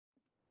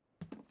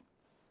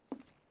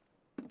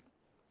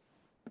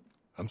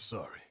I'm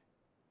sorry.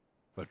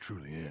 I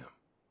truly am.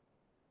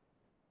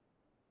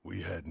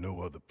 We had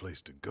no other place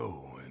to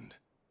go, and...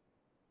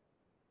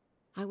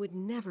 I would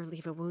never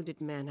leave a wounded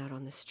man out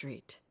on the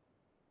street.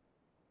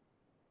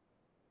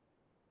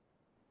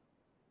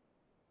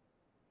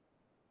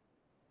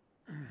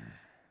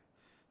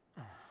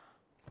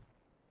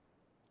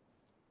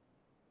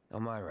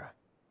 Elmira,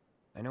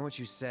 I know what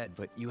you said,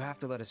 but you have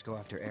to let us go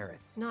after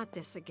Aerith. Not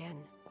this again.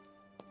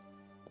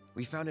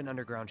 We found an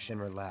underground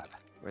Shinra lab,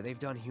 where they've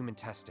done human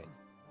testing.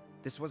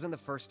 This wasn't the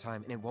first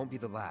time, and it won't be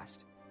the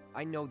last.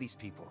 I know these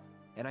people,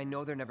 and I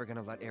know they're never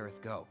gonna let Aerith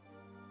go.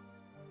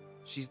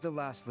 She's the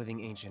last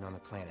living ancient on the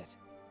planet.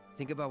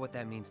 Think about what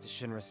that means to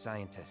Shinra's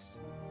scientists.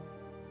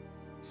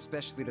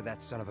 Especially to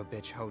that son of a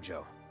bitch,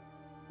 Hojo.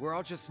 We're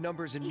all just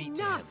numbers and meat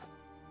to him.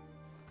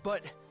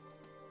 But...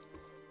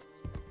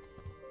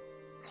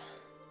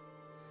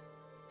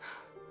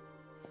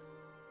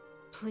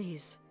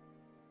 Please,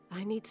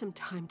 I need some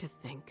time to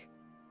think.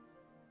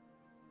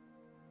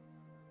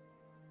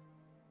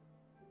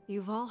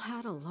 You've all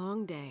had a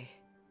long day.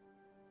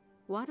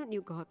 Why don't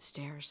you go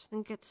upstairs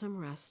and get some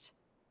rest?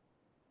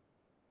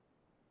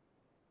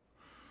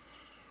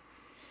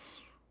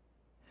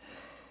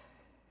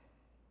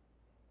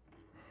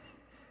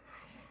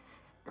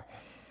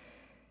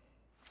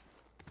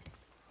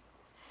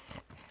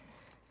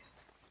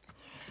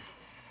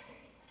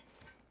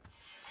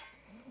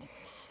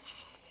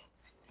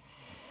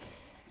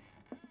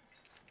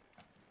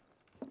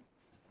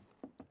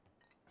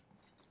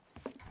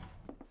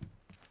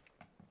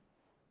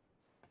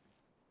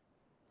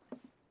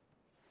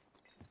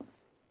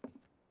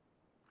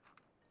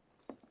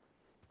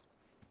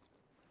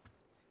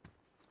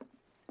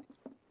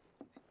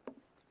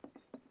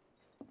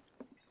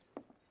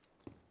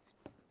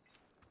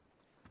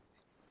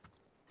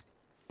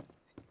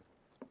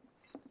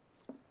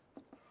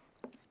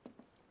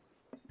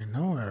 I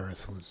know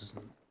Aerith was... Is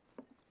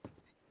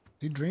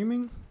he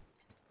dreaming?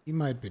 He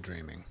might be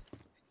dreaming.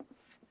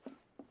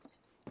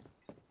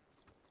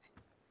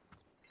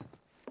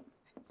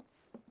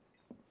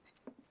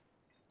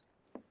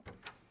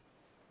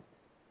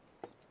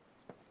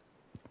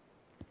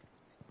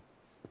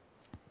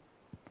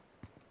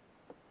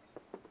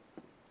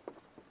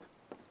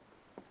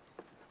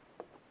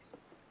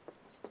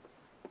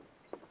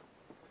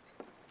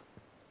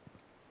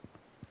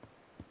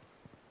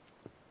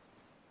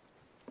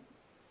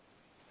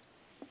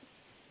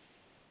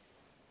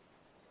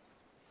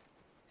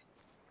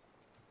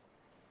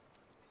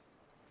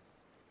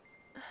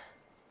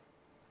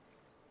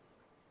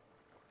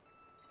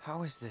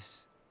 How is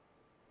this?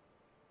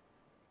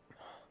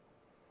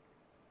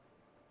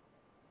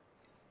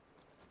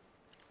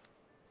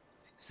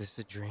 Is this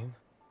a dream?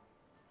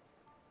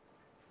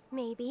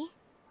 Maybe.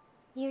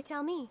 You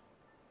tell me.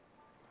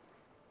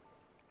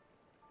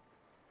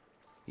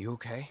 You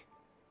okay?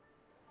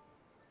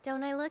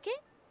 Don't I look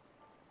it?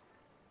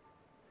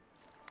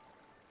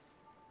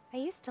 I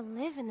used to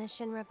live in the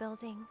Shinra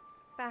building,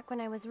 back when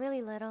I was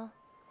really little.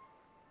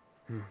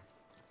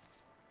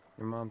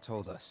 Your mom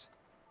told us.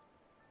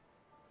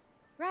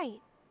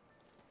 Right.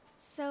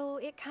 So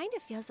it kind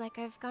of feels like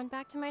I've gone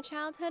back to my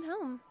childhood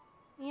home,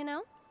 you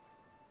know?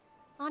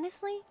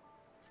 Honestly,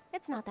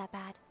 it's not that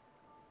bad.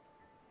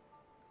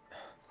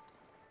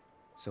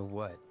 So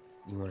what?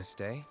 You want to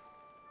stay?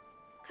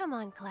 Come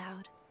on,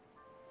 Cloud.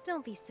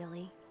 Don't be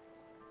silly.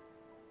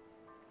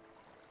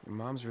 Your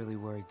mom's really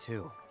worried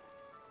too.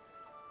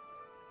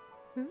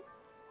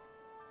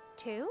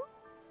 Two?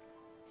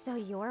 So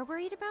you're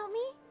worried about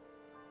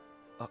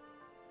me?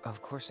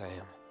 Of course I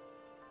am.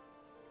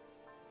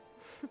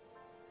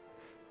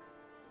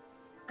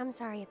 I'm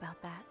sorry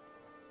about that.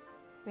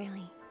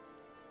 Really.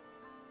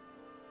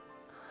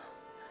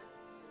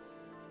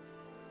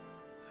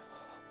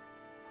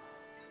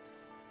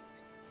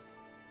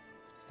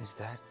 Is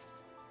that...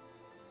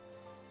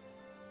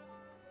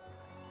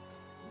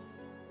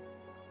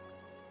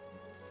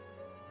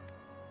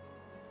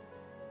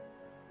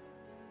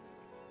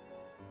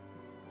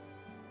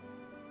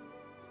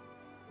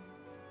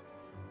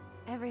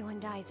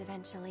 Everyone dies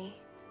eventually.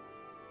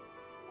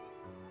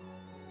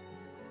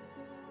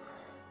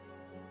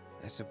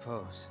 I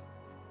suppose.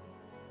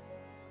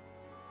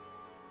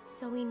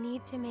 So we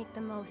need to make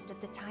the most of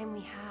the time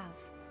we have.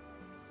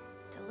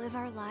 To live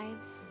our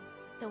lives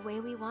the way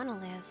we want to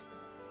live.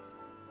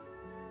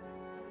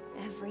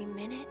 Every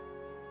minute,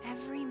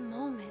 every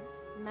moment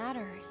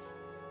matters.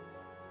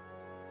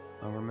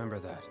 I'll remember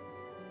that.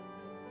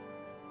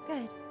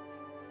 Good.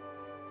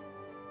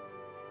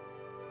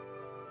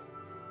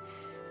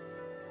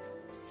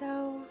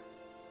 So...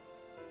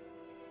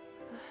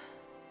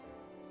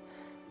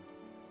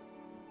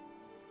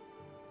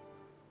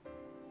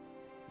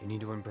 You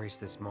need to embrace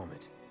this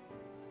moment.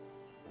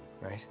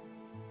 Right?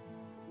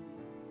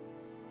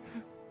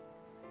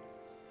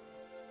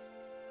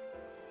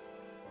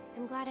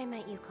 I'm glad I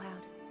met you,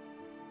 Cloud.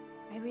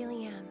 I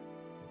really am.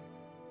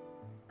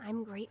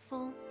 I'm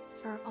grateful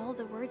for all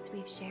the words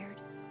we've shared,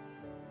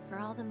 for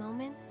all the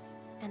moments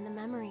and the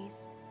memories.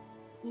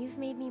 You've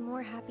made me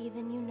more happy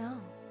than you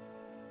know.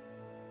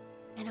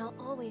 And I'll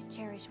always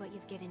cherish what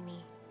you've given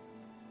me.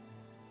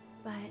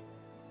 But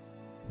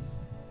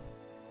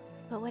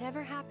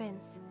whatever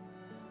happens,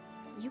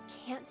 you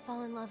can't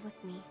fall in love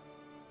with me.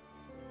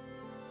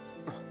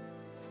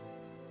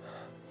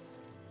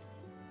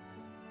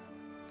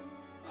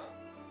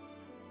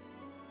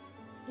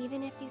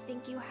 Even if you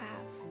think you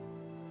have,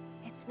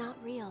 it's not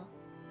real.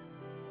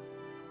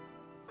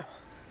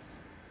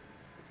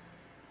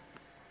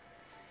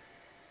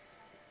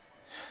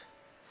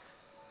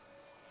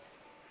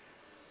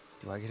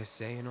 Do I get a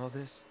say in all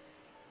this?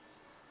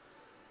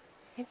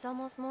 It's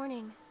almost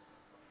morning.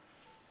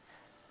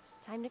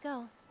 Time to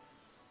go.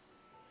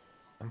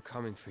 I'm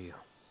coming for you.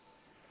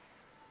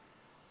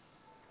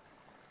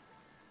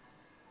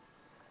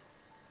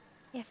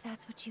 If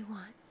that's what you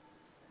want.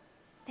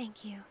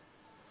 Thank you.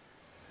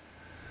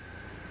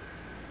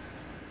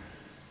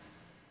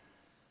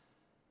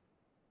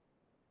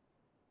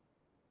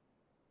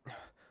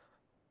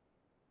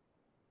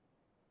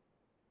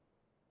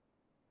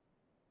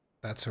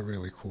 That's a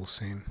really cool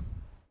scene.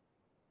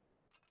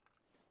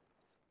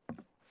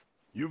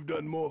 You've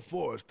done more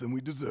for us than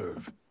we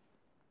deserve.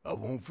 I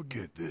won't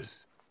forget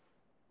this.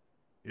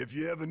 If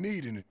you ever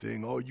need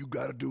anything, all you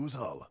gotta do is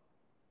holler.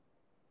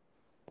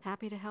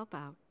 Happy to help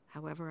out,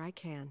 however I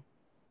can.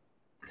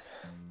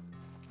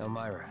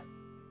 Elmira.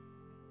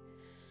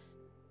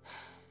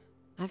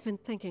 I've been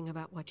thinking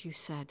about what you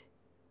said.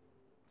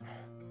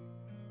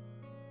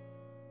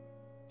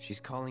 She's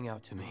calling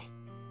out to me.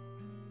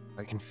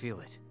 I can feel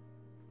it.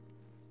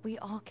 We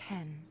all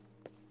can.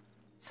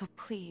 So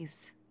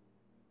please.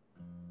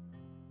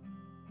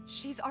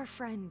 She's our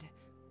friend.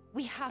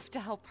 We have to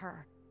help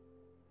her.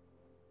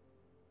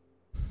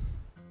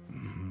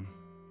 Mm-hmm.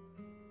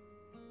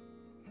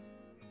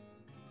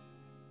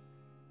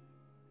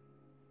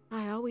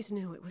 I always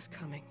knew it was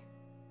coming.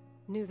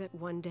 Knew that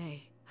one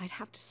day I'd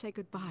have to say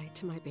goodbye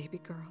to my baby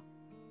girl.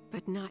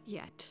 But not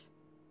yet.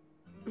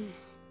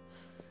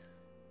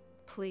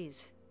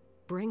 Please,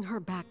 bring her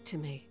back to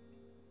me.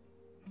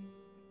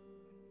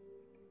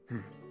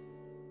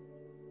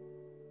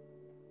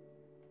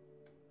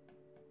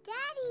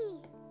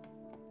 Daddy!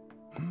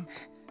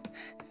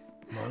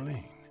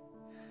 Marlene.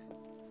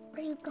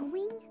 Are you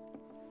going?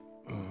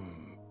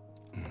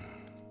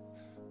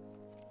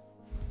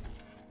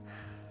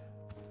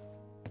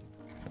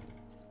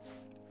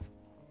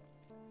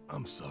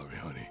 I'm sorry,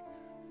 honey.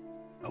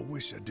 I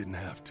wish I didn't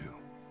have to.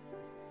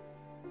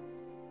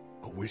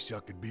 I wish I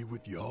could be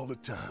with you all the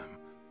time.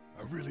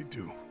 I really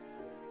do.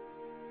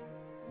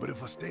 But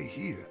if I stay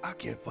here, I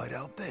can't fight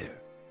out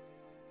there.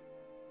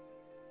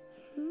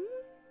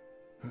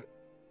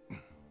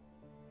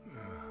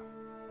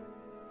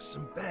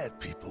 Some bad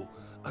people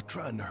are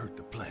trying to hurt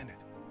the planet.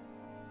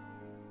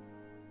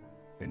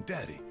 And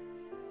Daddy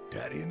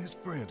and his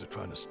friends are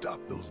trying to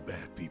stop those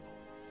bad people.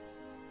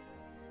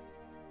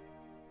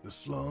 The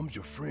slums,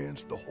 your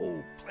friends, the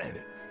whole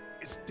planet.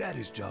 It's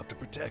Daddy's job to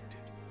protect it.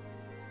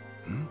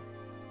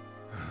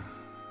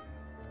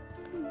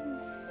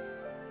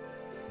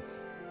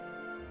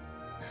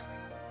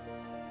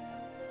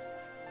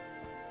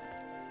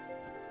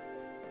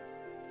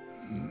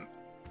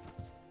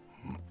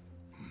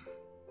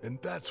 And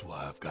that's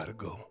why I've got to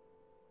go.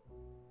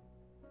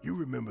 You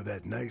remember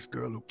that nice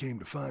girl who came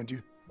to find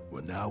you?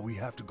 Well, now we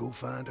have to go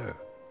find her.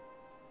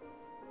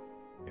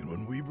 And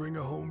when we bring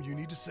her home, you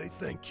need to say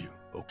thank you,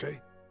 okay?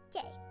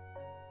 Okay.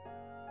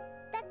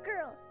 That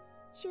girl,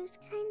 she was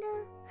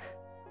kinda...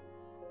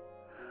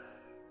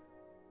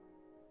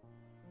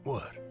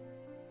 What?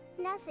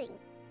 nothing.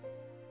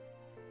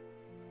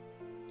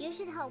 You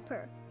should help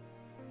her.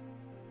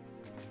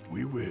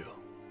 We will.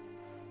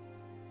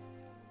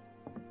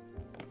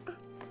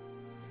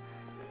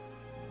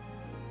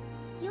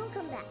 You'll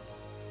come back,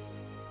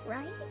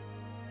 right?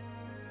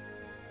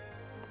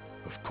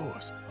 Of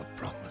course, I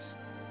promise.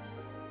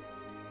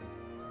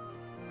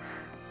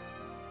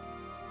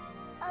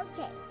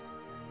 Okay.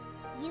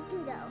 You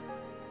can go.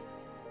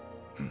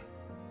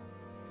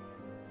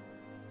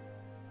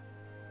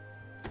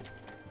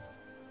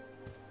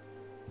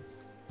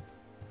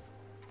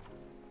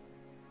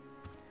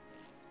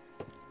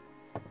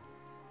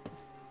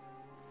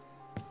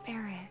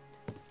 Barrett.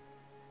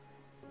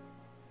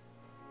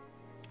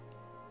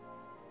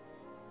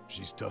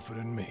 She's tougher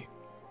than me.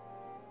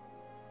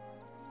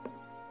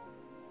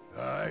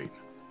 All right,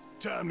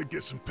 time to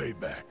get some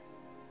payback.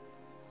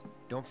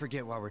 Don't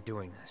forget why we're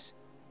doing this.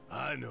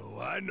 I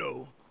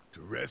know.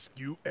 To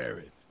rescue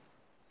Aerith.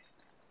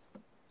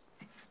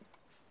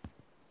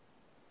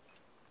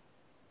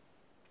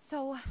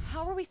 So,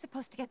 how are we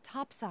supposed to get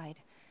topside?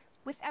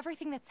 With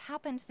everything that's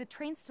happened, the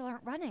trains still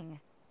aren't running.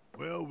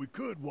 Well, we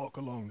could walk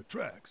along the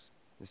tracks.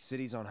 The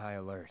city's on high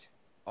alert.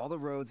 All the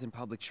roads and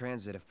public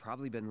transit have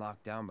probably been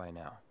locked down by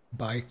now.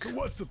 Bike. So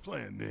what's the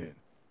plan then?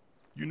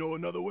 You know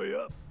another way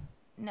up?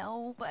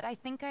 No, but I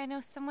think I know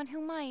someone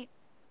who might.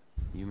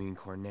 You mean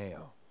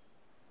Corneo?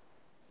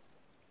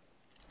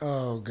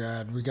 Oh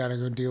god, we gotta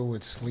go deal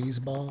with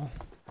Sleazeball.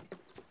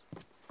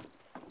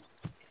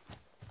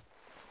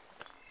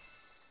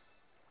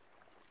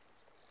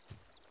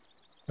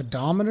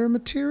 Odometer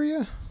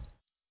materia?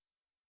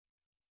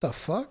 The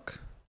fuck?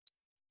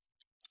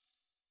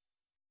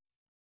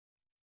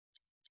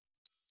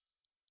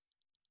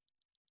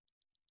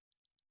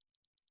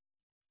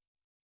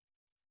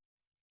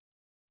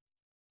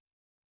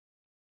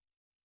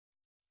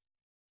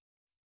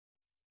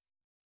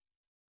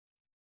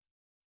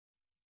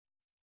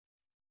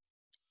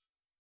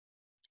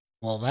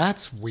 Well,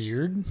 that's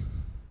weird.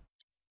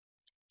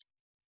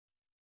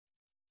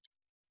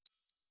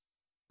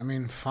 I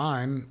mean,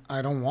 fine.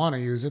 I don't want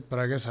to use it, but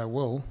I guess I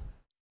will.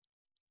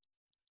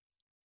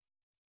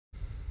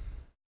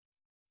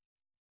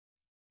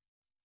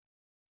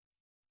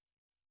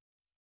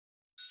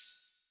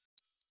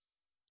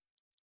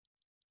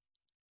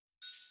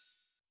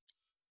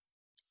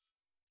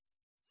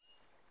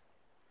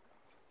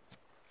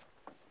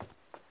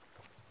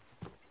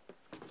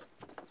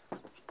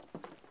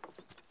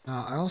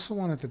 I also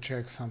wanted to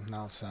check something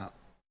else out.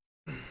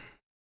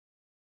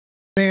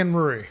 Dan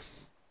Murray.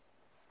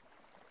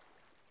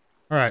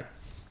 Alright.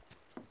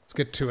 Let's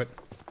get to it.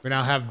 We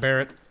now have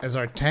Barrett as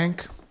our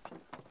tank.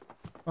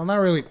 Well, not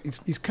really.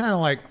 He's kind of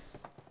like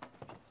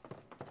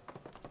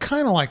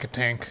a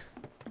tank.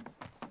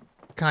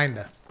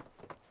 Kinda.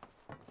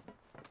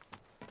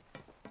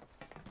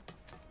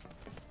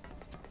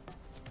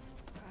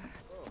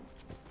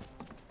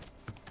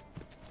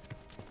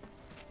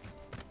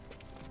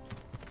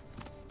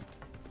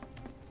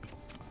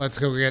 Let's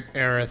go get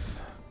Aerith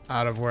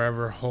out of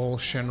wherever hole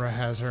Shinra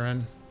has her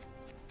in.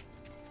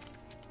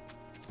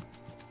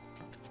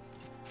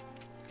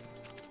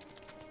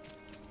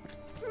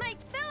 My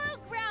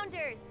fellow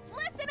grounders,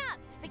 listen up,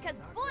 because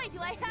boy do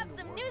I have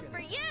some news for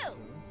you!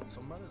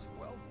 So might as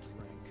well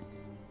drink.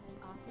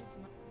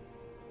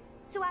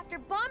 So after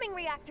bombing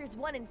reactors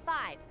 1 and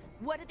 5,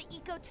 what do the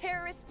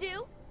eco-terrorists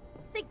do?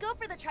 They go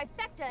for the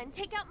trifecta and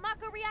take out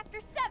Mako Reactor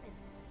 7!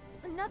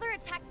 Another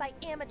attack by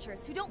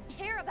amateurs who don't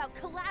care about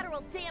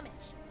collateral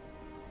damage.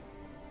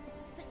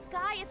 The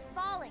sky is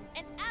falling,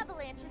 and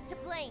Avalanche is to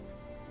blame.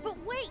 But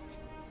wait!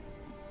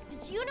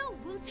 Did you know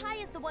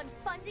Wutai is the one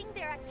funding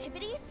their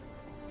activities?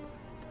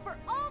 For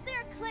all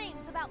their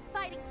claims about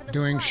fighting for the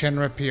Doing slums,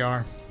 Shinra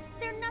PR.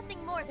 they're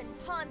nothing more than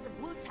pawns of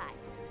Wutai,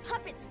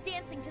 puppets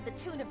dancing to the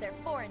tune of their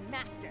foreign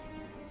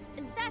masters.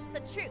 And that's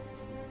the truth.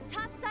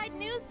 Topside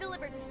news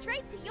delivered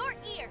straight to your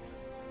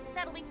ears.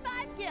 That'll be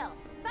 5 gil.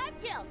 5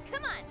 gil,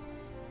 come on!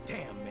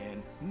 Damn,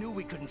 man. Knew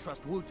we couldn't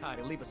trust Wutai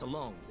to leave us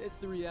alone. It's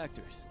the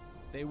reactors.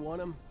 They want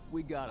them,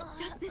 we got them.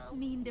 Does this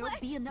mean there'll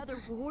be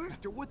another war?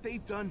 After what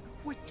they've done,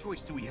 what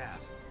choice do we have?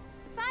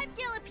 5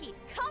 gil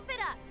apiece, cough it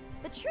up.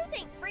 The truth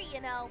ain't free,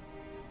 you know.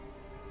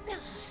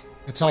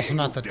 It's also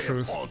not the Damn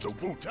truth. pawns of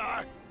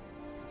Wutai.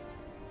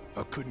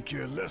 I couldn't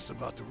care less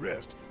about the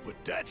rest, but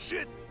that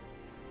shit.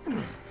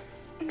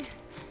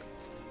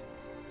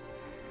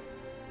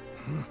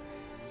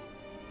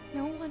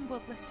 No one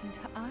will listen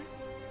to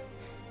us.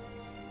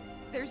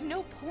 There's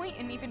no point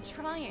in even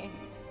trying.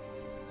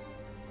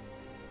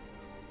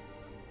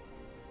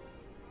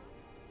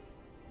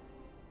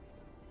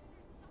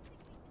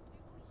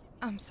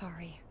 I'm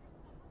sorry.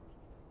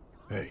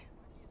 Hey,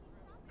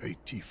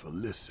 Tifa,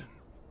 listen.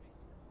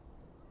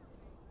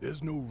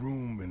 There's no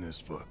room in this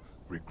for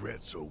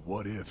regrets or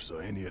what ifs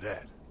or any of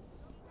that.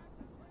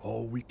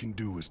 All we can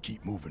do is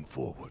keep moving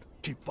forward,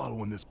 keep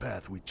following this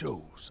path we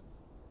chose.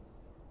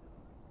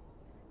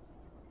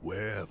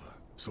 Wherever,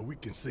 so we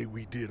can say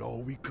we did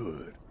all we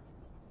could.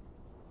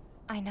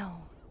 I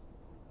know.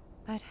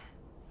 But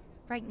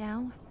right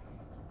now,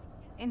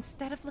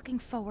 instead of looking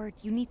forward,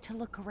 you need to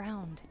look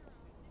around.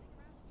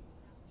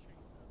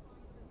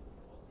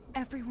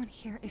 Everyone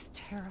here is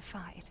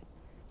terrified.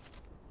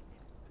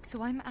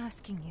 So I'm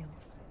asking you,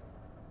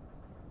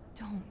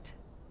 don't.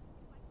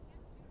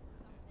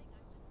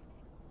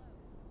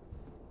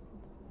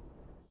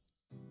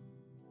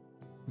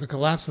 The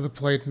collapse of the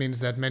plate means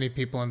that many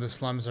people in the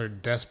slums are in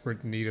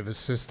desperate need of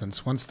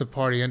assistance. Once the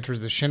party enters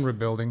the Shinra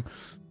building,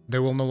 they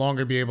will no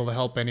longer be able to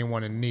help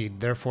anyone in need.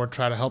 Therefore,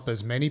 try to help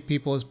as many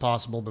people as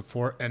possible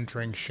before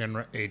entering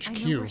Shinra HQ.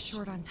 I know we're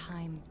short on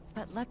time,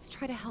 but let's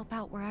try to help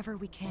out wherever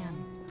we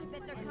can. I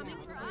bet they're coming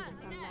for us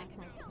next.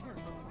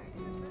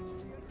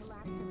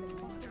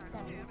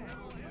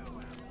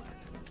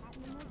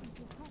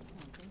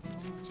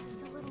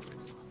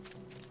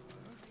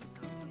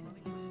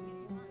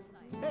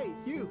 Hey,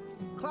 you!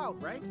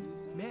 Cloud, right?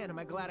 Man, am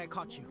I glad I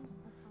caught you.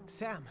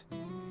 Sam,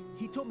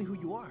 he told me who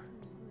you are.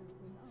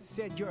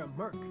 Said you're a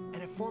merc,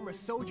 and a former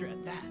soldier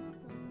at that.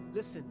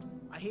 Listen,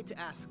 I hate to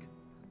ask,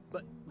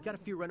 but we got a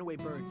few runaway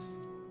birds.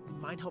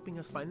 Mind helping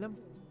us find them?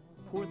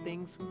 Poor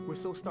things were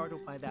so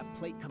startled by that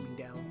plate coming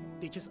down,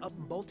 they just up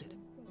and bolted.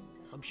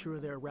 I'm sure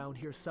they're around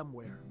here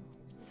somewhere,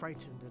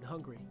 frightened and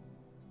hungry.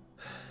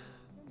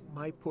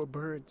 My poor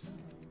birds.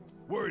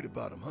 Worried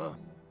about them, huh?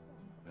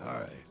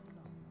 All right.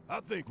 I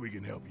think we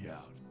can help you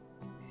out.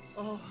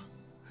 Oh,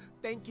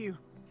 thank you.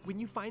 When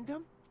you find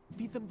them,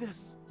 feed them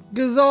this.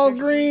 Gazal There's 3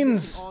 Greens!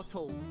 missing all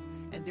told,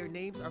 and their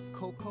names are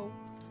Coco,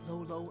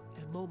 Lolo,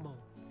 and Momo.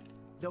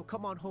 They'll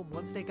come on home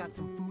once they got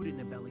some food in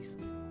their bellies.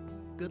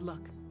 Good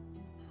luck.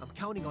 I'm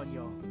counting on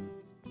y'all.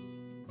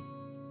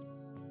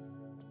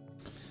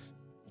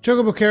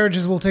 Chocobo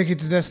carriages will take you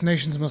to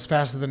destinations much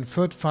faster than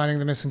foot. Finding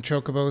the missing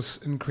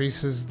chocobos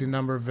increases the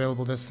number of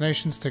available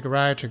destinations. Take a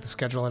ride, check the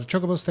schedule at a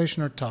chocobo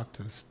station, or talk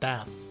to the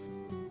staff.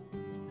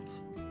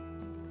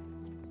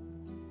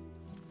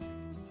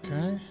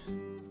 Okay.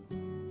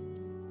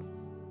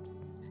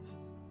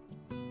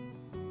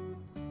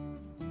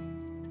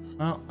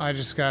 Well, I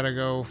just gotta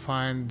go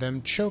find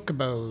them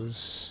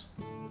chocobos.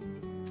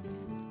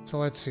 So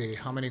let's see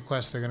how many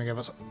quests they're gonna give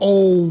us.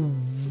 Oh,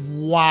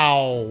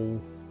 wow.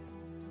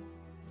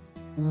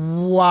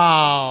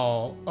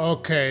 Wow.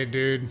 Okay,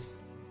 dude.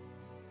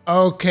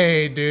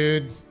 Okay,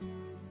 dude.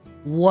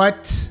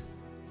 What?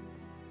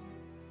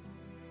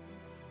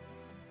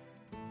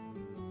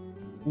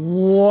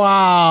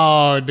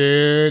 Wow,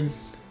 dude.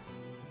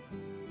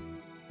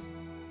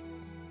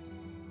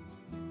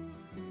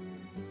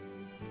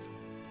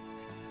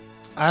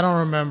 I don't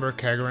remember,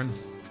 Kegrin.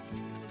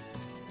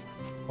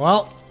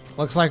 Well,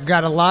 looks like we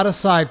got a lot of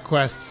side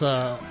quests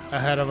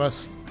ahead of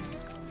us.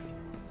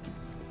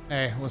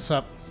 Hey, what's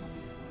up?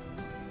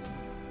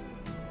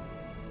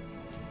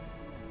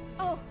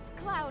 Oh,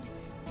 Cloud.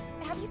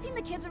 Have you seen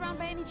the kids around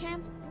by any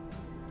chance?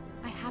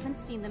 I haven't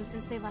seen them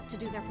since they left to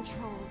do their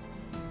patrols.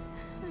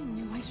 I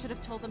knew I should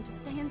have told them to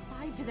stay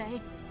inside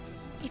today.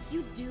 If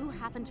you do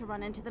happen to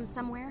run into them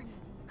somewhere,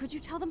 could you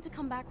tell them to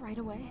come back right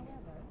away?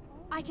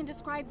 I can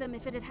describe them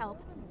if it'd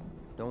help.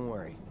 Don't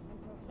worry.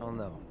 I'll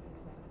know.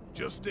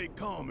 Just stay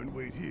calm and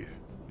wait here.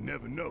 You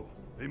never know.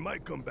 They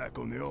might come back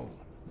on their own.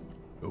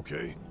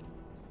 Okay?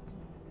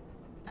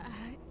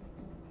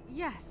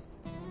 Yes.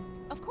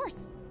 Of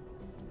course.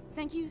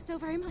 Thank you so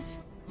very much.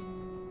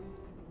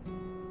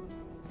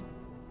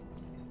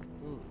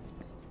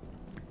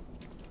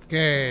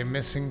 Okay,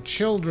 missing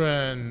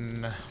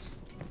children.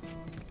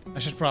 I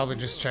should probably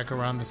just check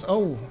around this.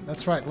 Oh,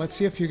 that's right. Let's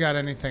see if you got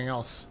anything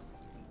else.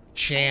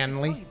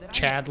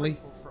 Chadley?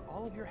 For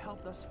all of your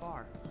help thus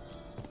far.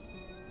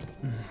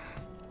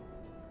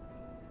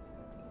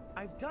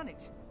 I've done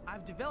it.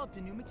 I've developed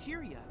a new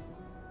materia.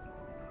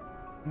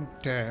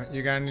 Okay,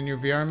 you got any new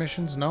VR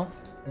missions? No?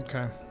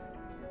 Okay.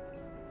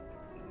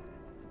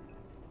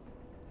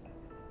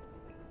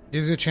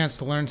 Gives you a chance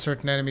to learn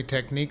certain enemy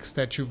techniques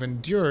that you've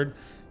endured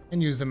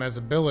and use them as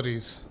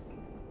abilities.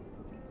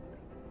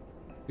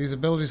 These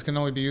abilities can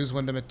only be used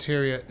when the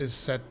materia is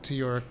set to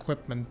your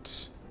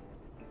equipment.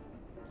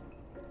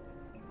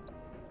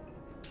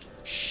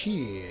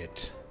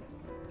 Shit.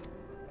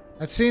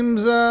 That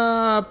seems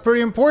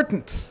pretty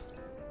important.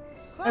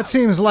 That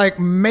seems like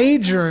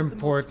major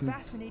important.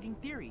 Fascinating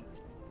theory.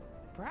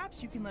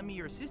 Perhaps you can lend me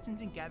your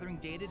assistance in gathering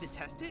data to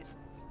test it?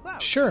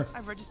 Cloud, sure.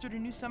 I've registered a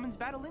new summons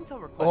battle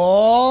intel request.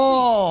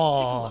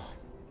 Oh. Please,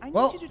 take a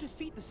look. I need you to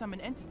defeat the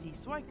summon entity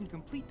so I can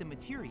complete the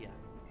materia.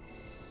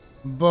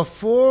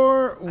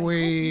 Before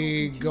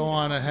we go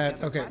on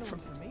ahead, okay,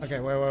 wait. Okay,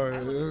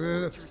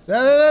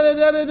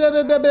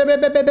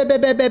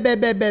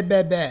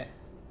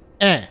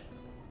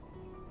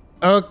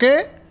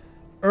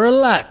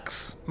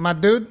 relax, my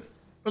dude,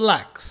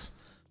 relax.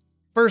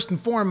 First and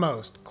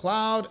foremost,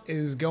 Cloud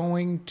is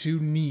going to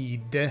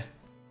need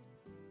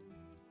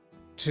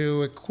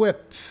to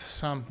equip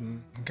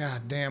something.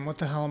 God damn, what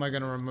the hell am I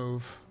gonna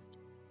remove?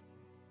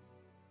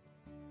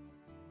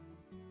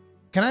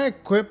 Can I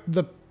equip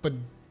the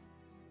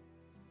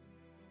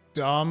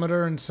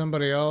pedometer and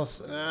somebody else?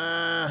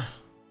 God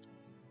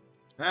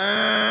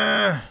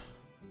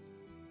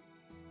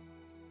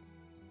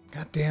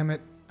damn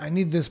it. I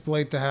need this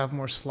blade to have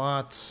more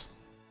slots.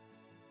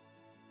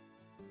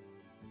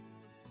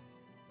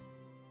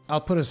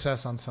 I'll put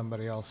assess on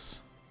somebody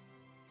else.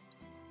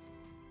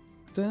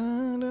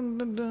 Dun, dun,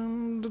 dun,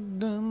 dun,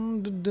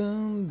 dun,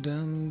 dun,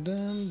 dun,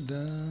 dun,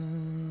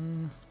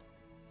 dun.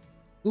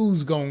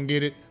 Who's gonna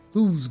get it?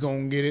 Who's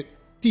gonna get it?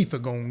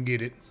 Tifa gonna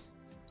get it.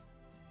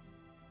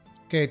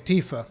 Okay,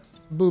 Tifa,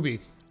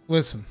 Booby,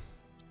 listen.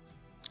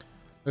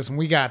 Listen,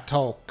 we gotta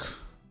talk.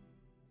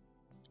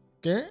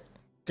 Okay?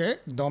 Okay,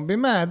 don't be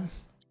mad.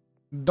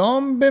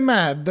 Don't be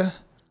mad.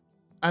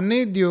 I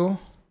need you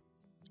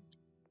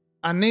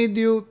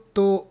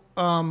to,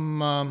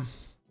 yeah,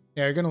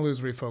 you're gonna lose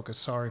refocus,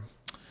 sorry.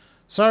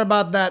 Sorry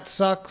about that,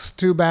 sucks,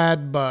 too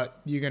bad, but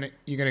you're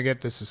gonna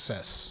get this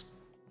assess.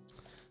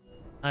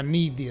 I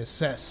need the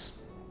assess.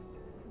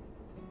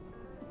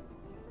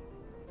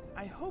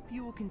 I hope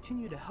you will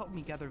continue to help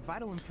me gather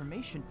vital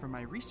information for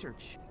my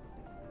research.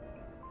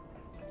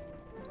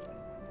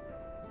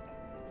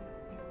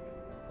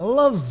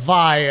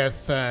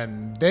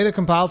 Leviathan. Data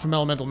compiled from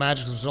elemental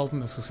magics result in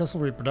the successful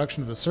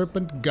reproduction of the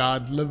serpent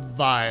god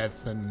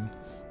Leviathan.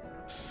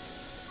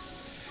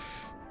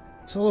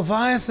 So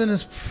Leviathan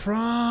is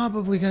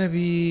probably going to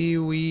be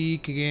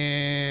weak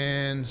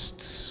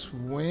against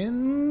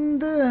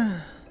wind.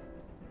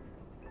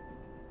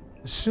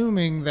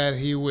 Assuming that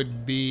he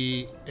would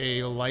be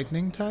a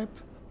lightning type.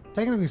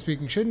 Technically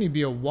speaking, shouldn't he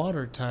be a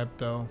water type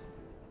though?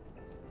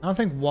 I don't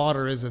think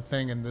water is a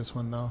thing in this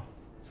one though.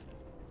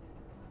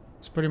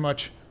 It's pretty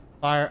much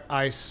fire,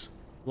 ice,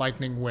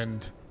 lightning,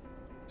 wind.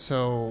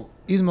 So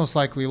he's most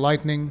likely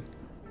lightning,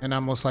 and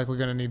I'm most likely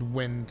gonna need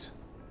wind.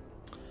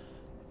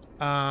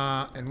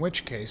 In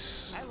which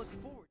case, I look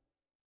forward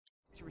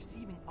to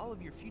receiving all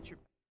of your future.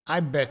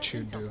 I bet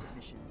you do.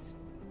 Submissions.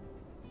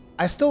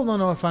 I still don't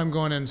know if I'm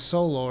going in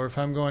solo or if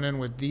I'm going in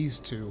with these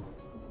two.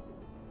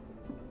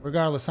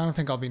 Regardless, I don't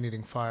think I'll be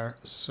needing fire,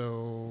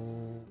 so...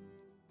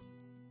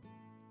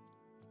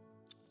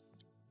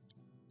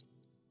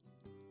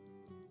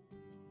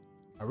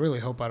 I really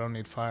hope I don't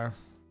need fire.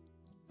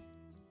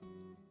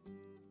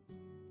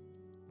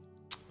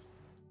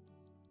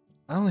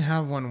 I only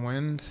have one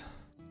wind.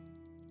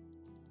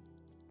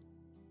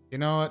 You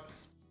know what?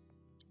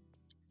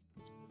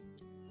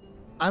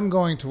 I'm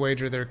going to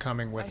wager they're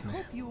coming with me. I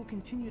hope you will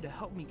continue to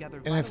help me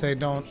gather And if they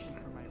don't,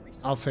 information for my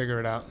research. I'll figure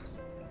it out.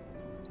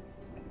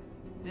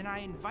 Then I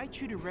invite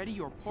you to ready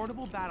your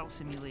portable battle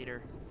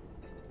simulator.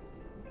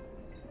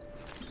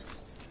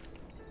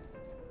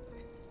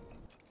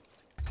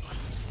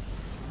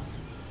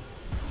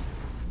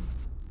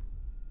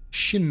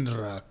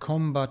 Shinra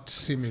Combat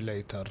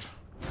Simulator.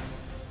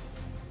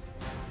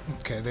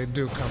 Okay, they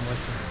do come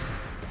with me.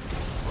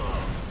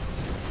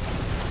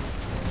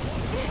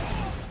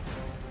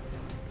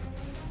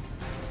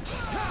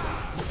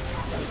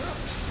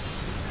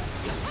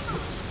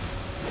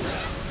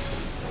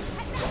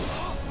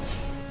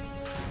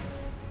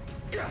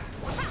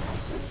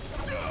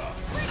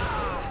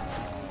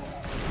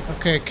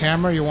 Okay,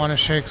 camera, you want to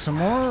shake some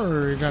more,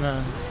 or are you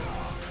gonna...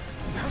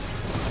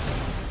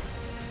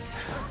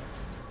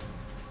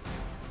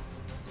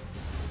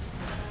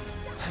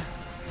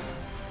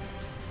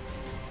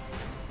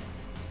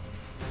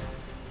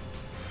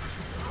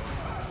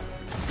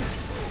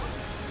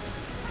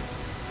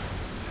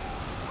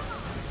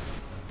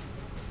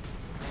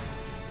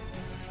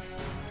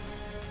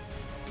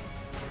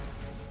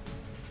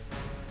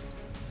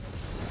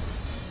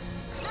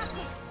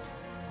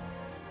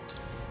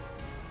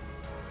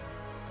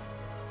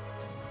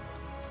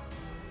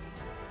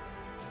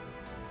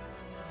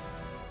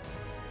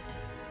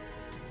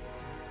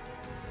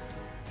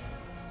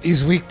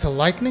 He's weak to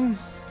lightning?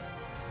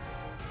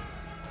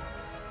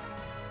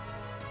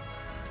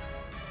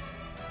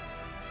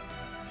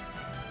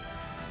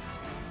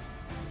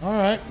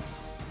 Alright.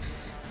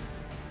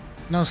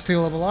 No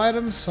stealable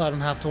items, so I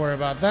don't have to worry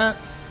about that.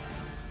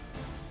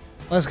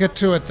 Let's get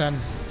to it then.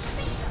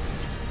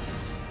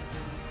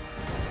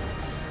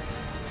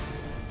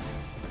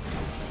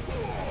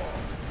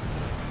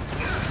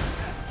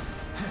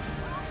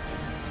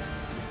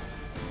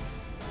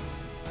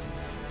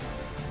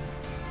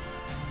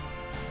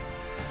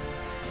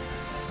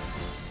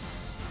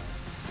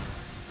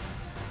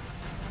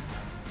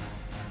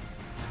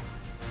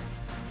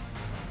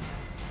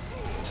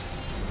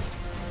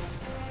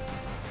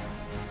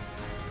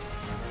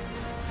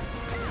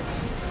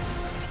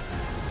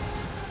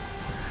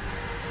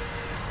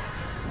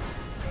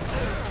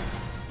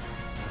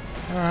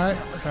 Alright,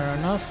 fair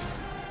enough.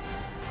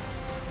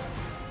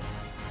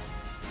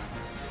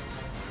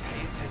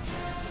 Pay attention.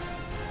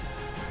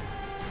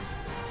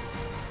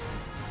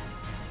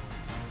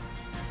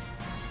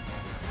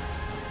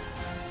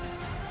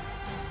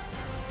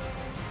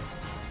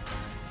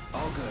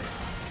 All good.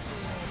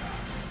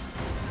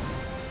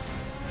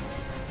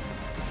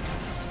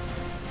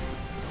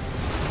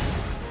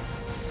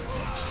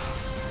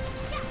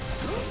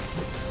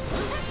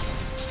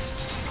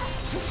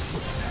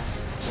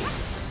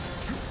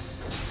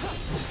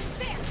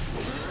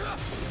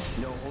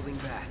 No holding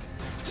back.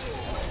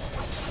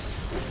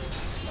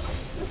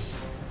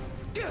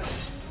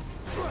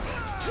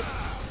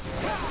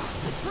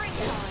 Bring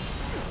it on!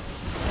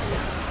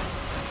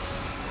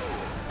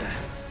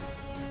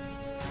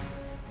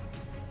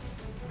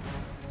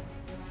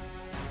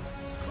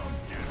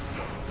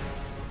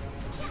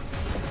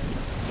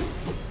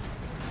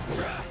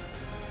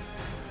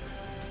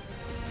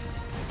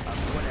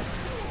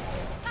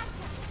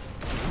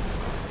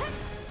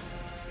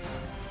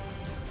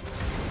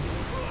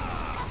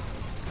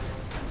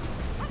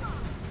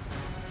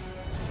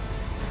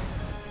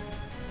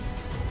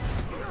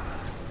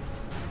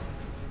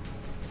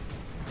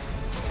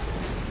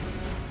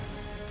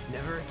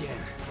 Never again.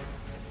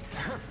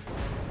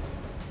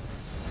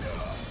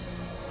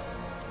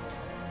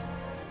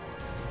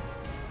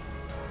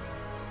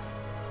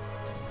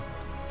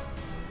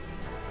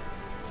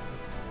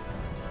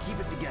 Keep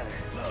it together.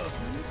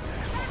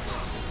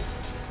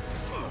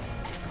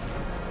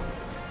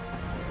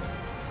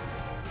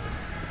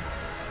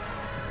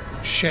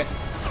 Shit.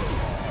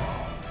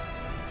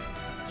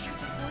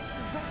 Can't afford to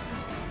be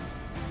reckless.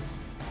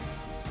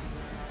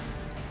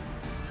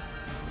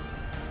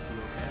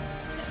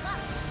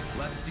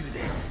 Let's do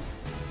this.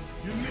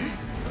 You need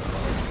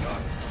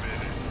not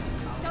finished.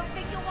 Don't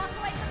think you'll walk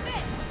away from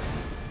this!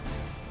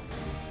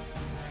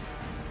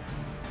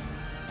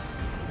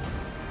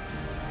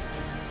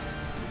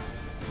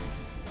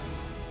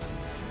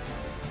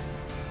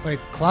 Wait,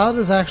 Cloud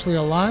is actually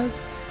alive?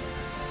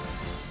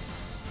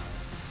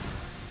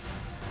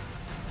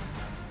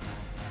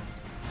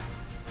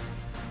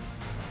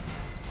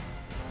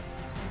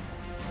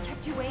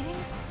 Kept you waiting?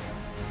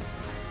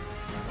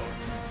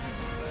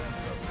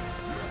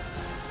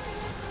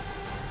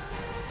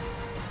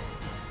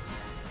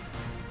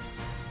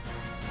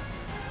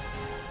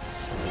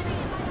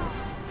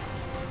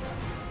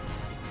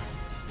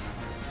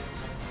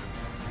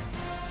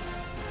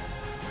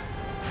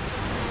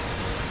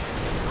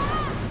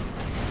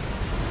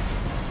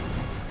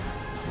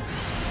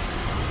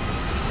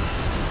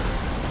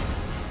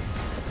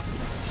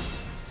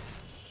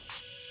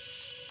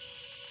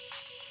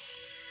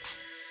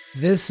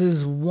 This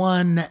is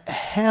one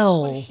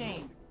hell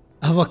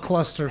of a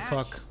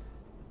clusterfuck.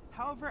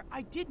 However,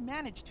 I did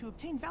manage to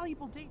obtain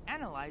valuable data,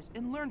 analyze,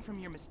 and learn from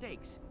your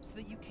mistakes, so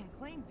that you can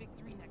claim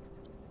victory next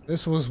time.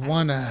 This was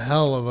one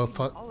hell of a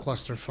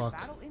clusterfuck.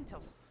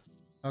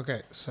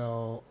 Okay,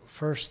 so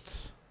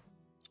first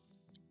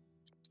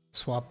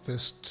swap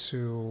this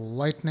to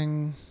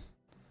lightning.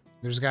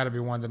 There's got to be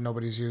one that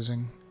nobody's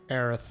using.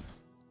 Aerith.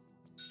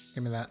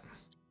 Give me that.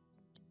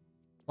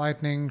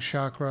 Lightning,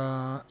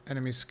 chakra,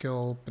 enemy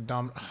skill,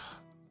 pedometer.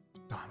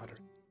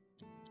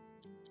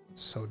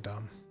 So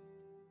dumb.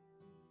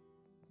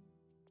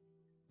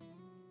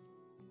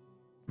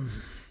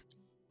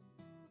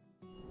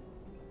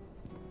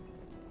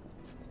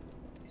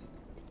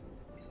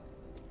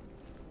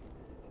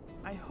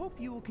 I hope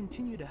you will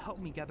continue to help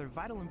me gather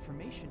vital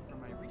information for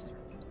my research.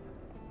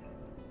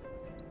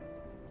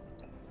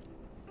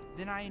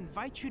 Then I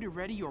invite you to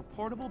ready your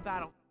portable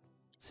battle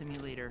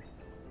simulator.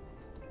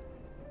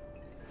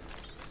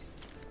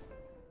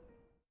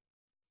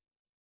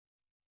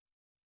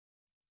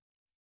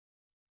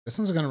 This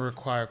one's going to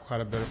require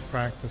quite a bit of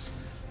practice.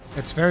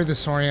 It's very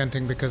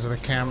disorienting because of the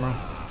camera.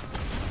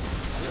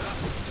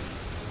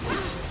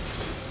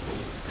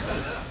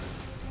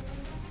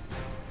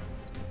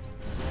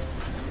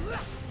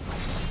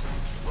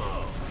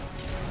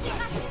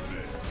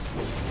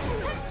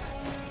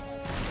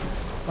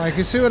 Like,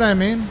 you see what I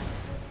mean?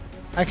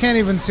 I can't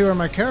even see where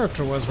my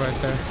character was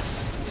right there.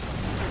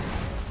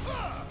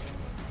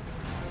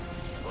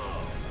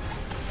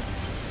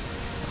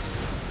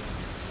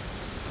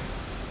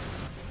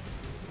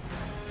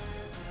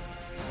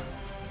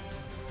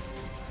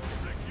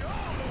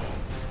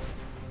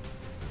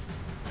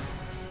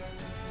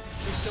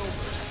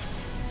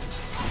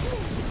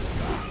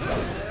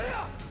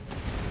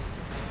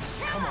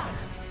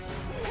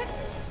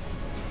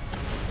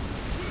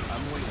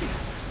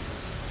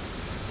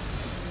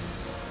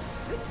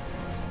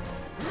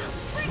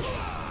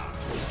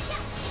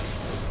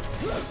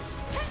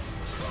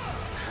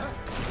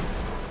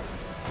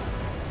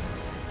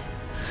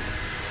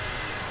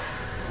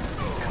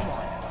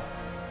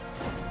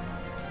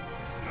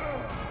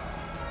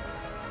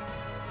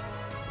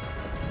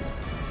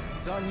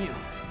 It's on you.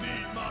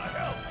 Need my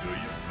help, do you?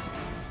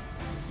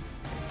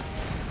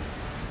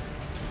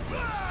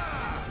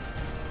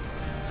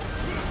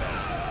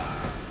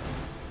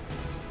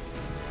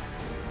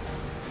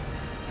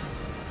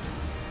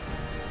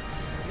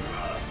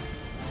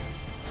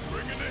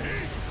 Bring in the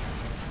heat.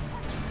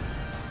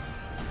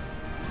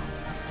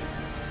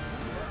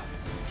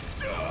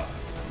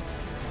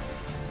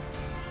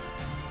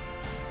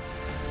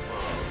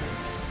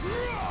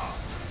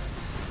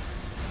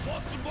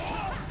 Want some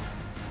more?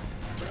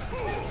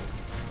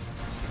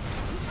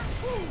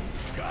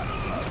 Gotta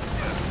love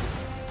it.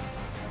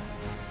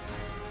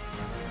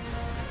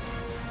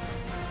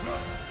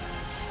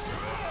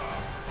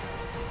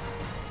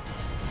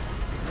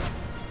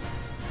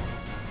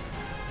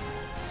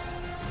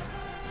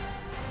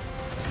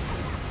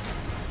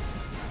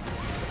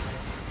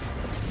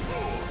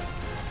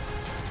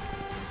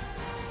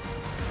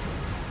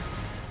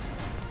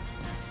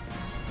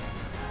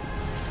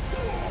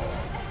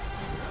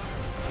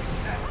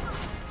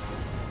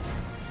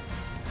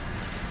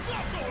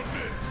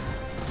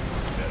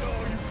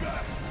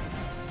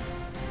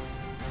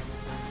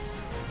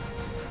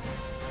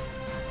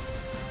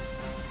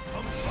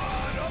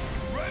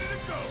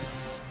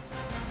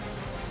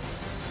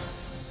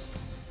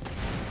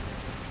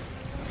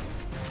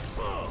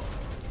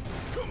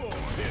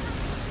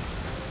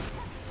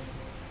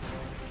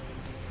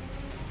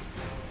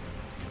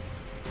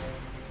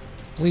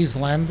 Please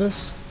land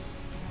this.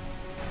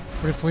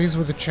 Pretty pleased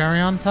with the cherry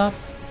on top.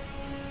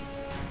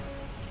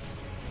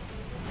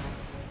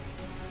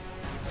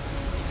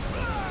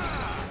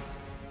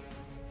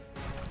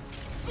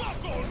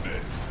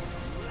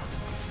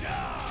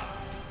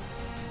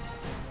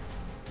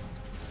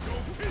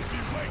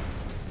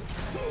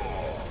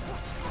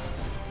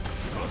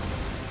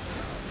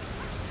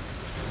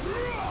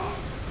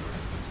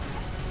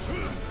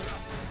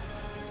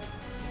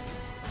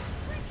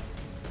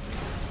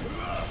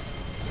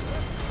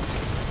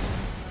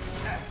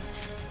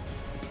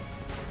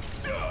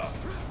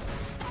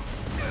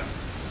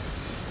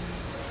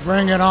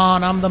 Bring it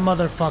on, I'm the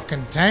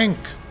motherfucking tank.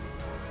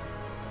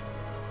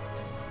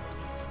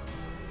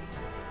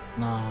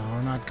 No,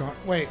 we're not going.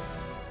 Wait.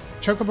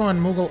 Chocobo and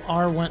Moogle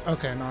are went.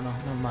 Okay, no,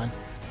 never mind.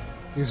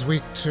 He's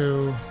weak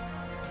to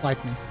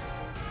lightning.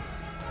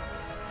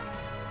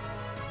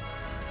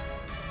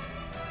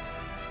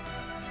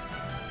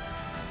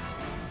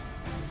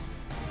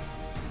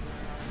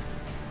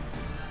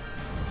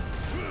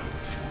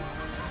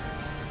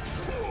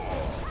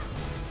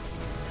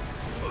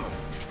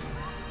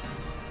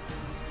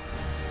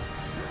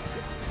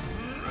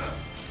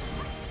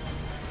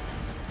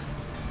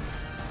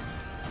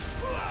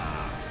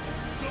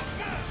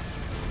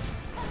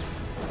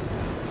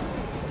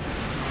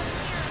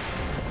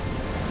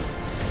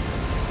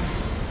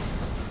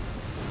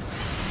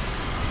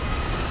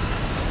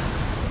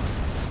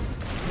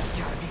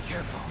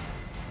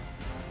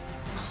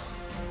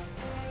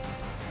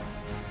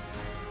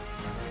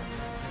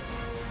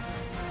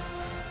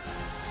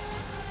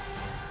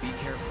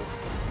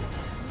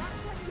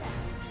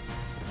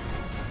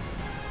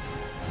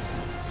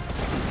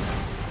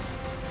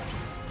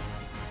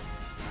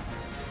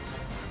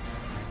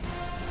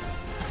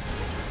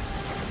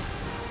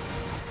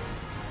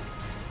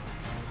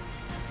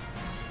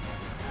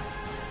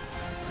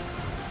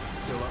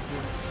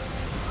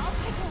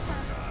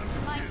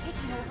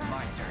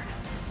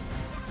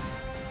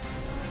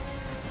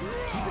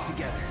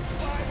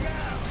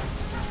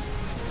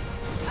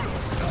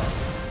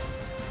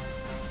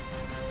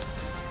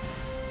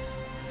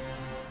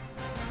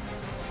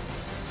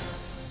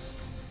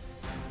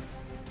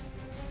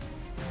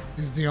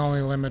 Is the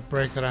only limit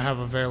break that I have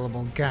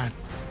available. God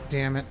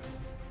damn it.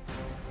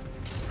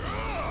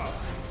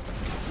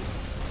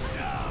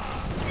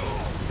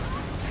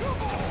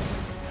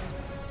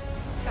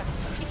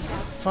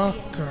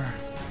 Fucker.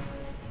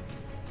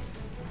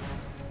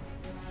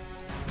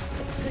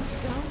 Good to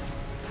go?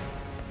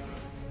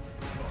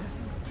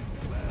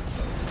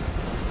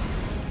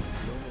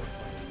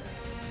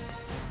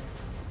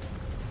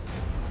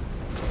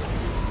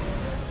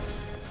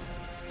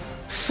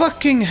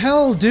 Fucking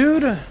hell,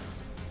 dude!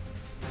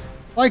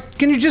 Like,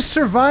 can you just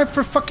survive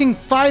for fucking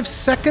 5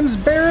 seconds,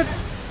 Barrett?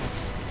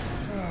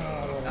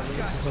 Oh,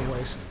 this is a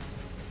waste.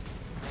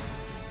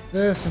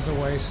 This is a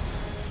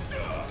waste.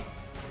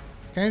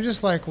 Can you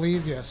just, like,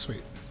 leave? Yeah,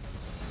 sweet.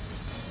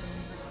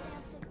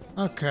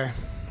 Okay.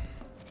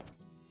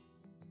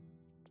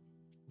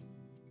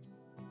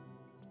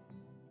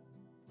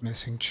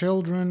 Missing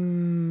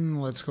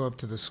children. Let's go up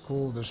to the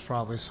school. There's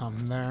probably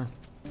something there.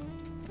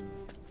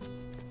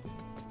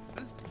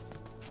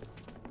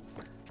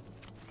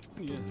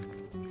 Yeah.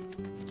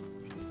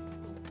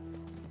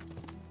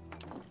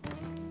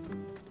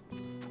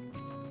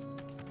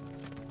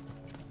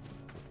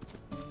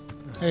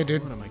 Hey,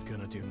 dude. What am I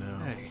gonna do now?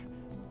 Hey,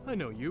 I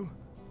know you.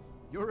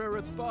 You're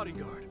Aerith's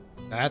bodyguard.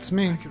 That's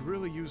me. I could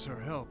really use her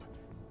help.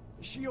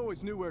 She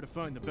always knew where to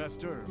find the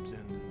best herbs,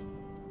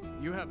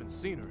 and you haven't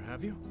seen her,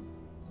 have you?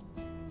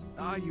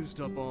 I used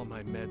up all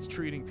my meds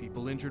treating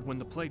people injured when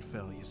the plate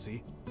fell, you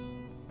see.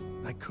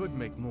 I could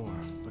make more,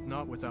 but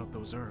not without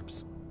those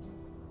herbs.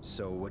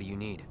 So what do you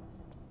need?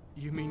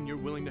 You mean you're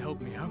willing to help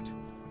me out?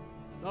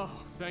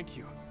 Oh, thank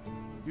you.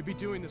 You'd be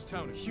doing this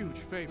town a huge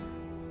favor.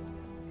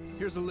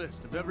 Here's a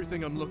list of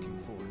everything I'm looking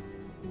for.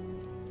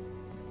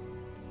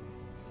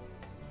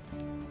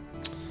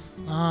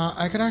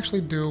 I could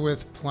actually do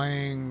with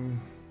playing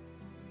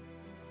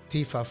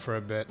Tifa for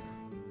a bit.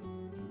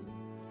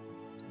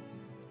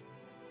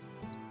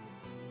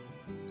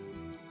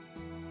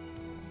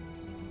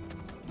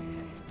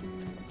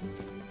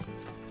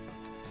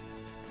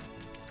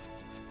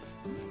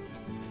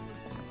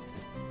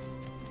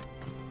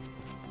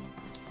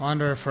 I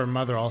wonder if her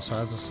mother also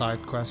has a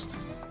side quest.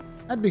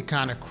 That'd be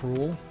kind of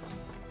cruel,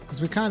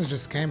 because we kind of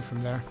just came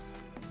from there.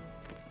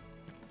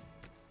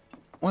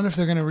 Wonder if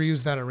they're going to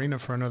reuse that arena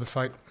for another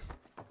fight.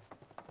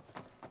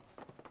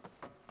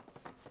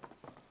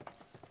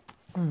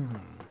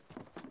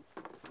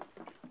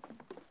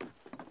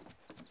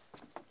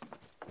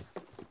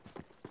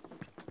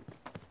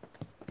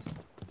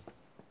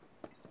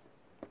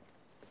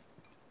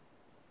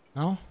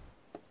 No?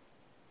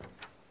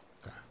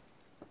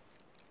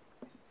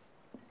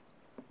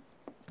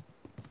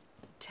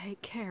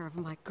 Take care of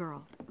my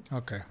girl.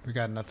 Okay, we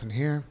got nothing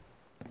here.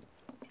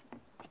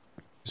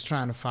 Just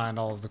trying to find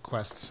all of the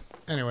quests.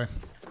 Anyway,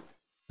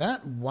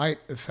 that white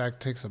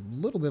effect takes a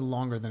little bit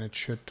longer than it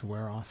should to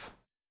wear off.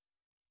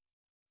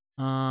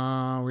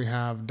 We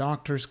have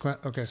doctor's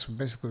quest. Okay, so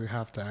basically we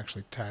have to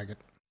actually tag it.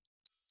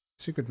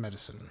 Secret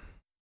medicine.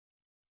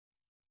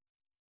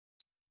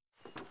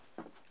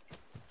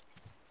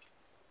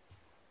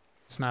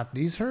 It's not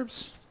these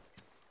herbs?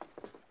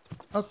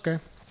 Okay.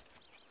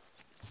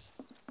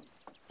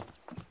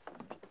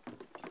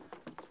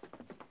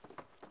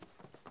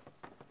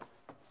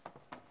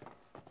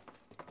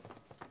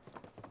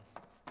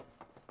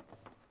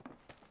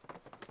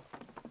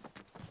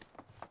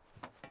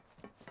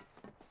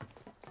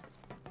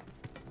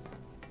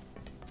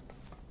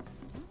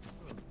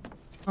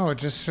 Oh, it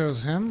just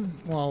shows him?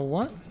 Well,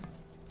 what?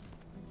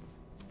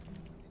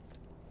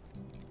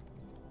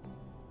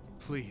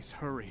 Please,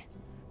 hurry.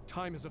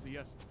 Time is of the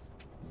essence.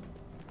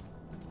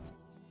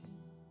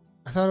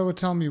 I thought it would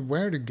tell me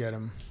where to get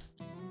him.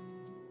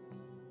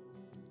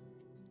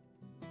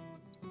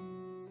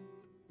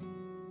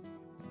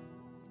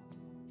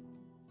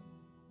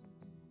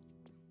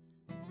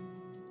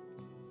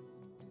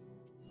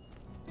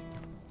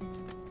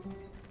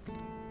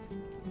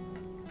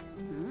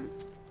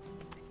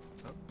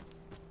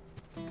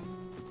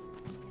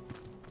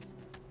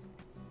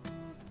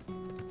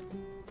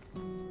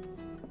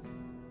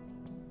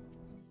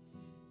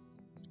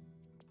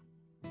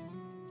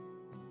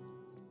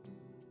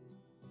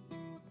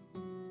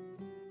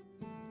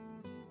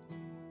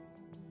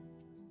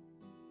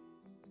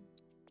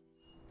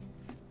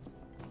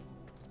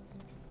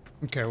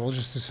 Okay, we'll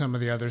just do some of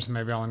the others.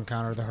 Maybe I'll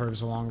encounter the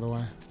herbs along the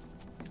way.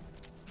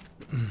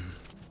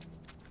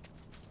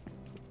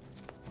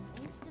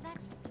 Thanks to that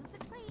stupid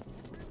plate.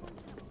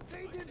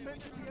 They did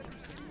mention the other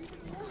city.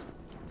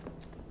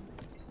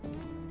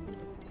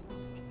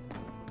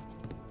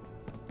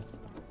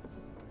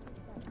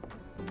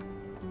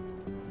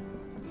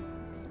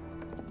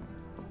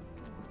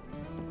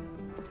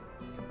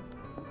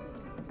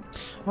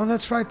 Oh,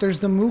 that's right. There's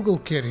the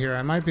Moogle kid here.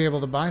 I might be able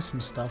to buy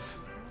some stuff.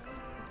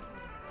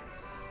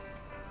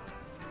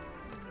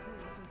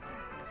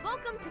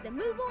 Welcome to the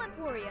Moogle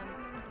Emporium.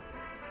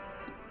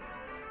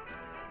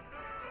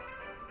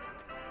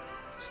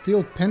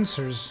 Steel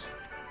pincers.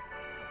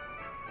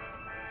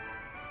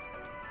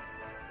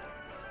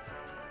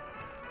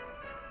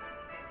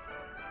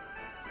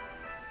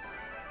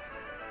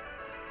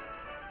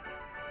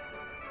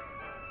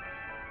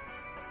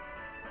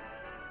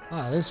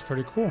 Ah, this is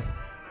pretty cool.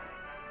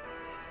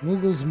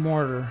 Mughals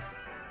mortar.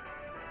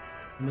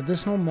 A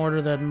medicinal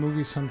mortar that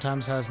Mugi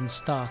sometimes has in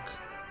stock.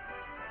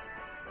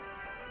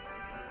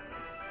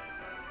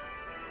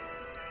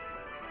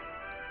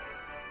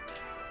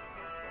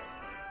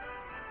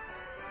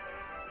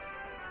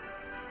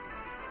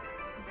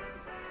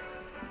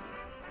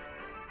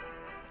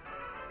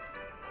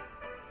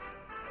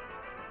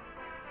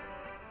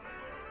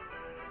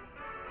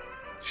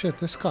 Shit,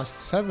 this costs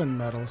 7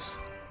 medals.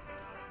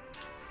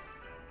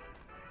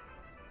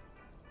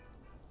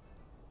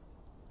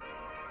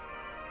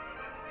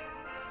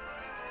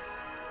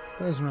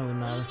 Doesn't really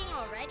matter.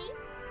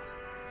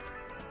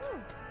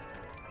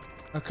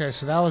 Okay,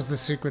 so that was the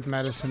secret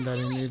medicine that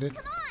he needed.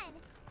 Come on.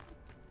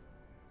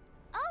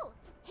 Oh,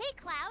 hey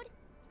Cloud.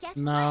 Guess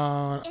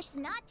No. what? It's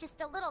not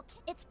just a little.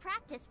 It's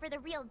practice for the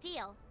real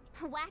deal.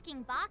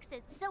 Whacking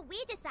boxes. So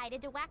we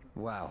decided to whack.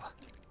 Wow,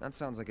 that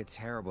sounds like a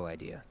terrible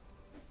idea.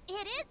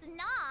 It is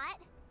not.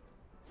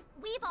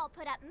 We've all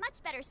put up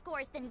much better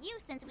scores than you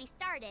since we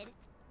started.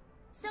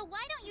 So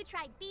why don't you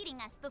try beating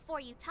us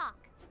before you talk?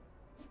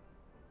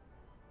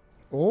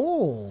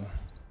 Oh.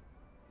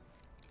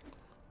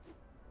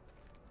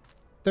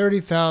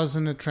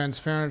 30,000 a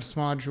transference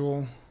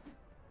module.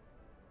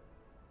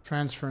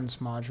 Transference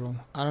module.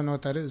 I don't know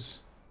what that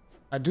is.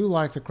 I do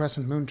like the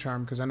Crescent Moon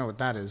Charm because I know what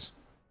that is.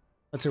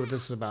 Let's see what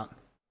this is about.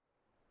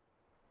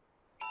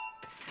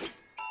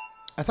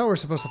 I thought we were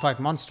supposed to fight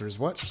monsters.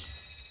 What?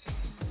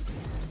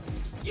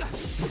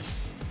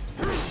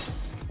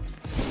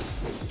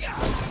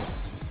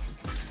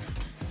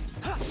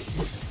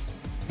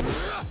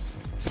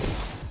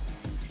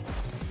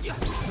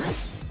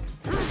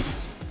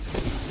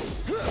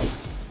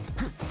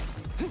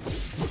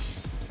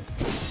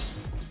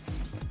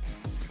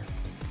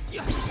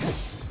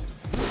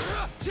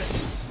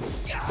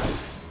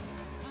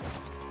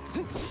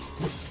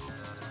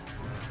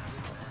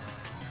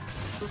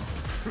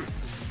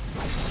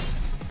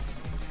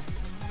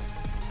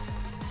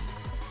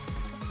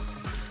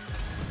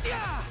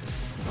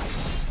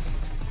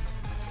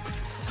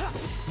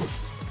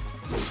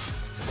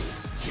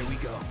 Here we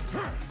go.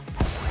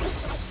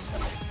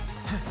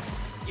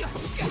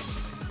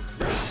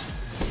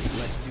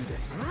 Let's do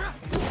this.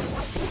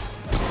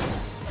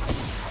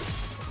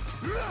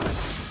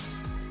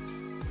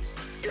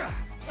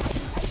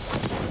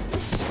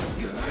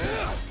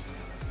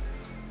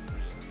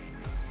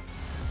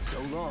 So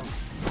long.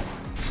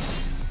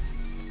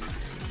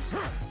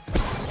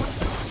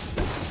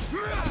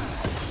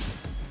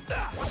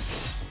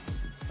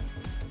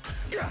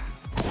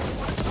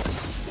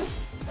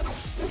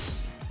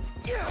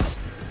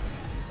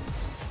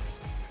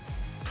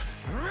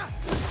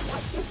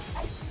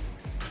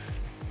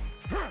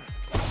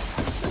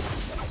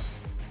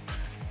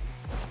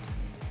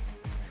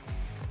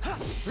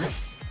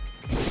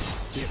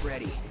 Get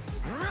ready.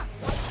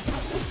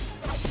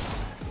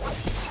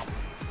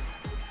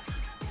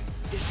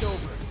 It's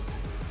over.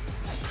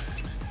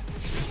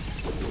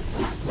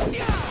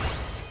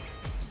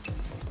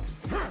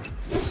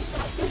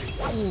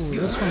 Ooh,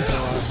 this one's a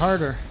lot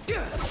harder.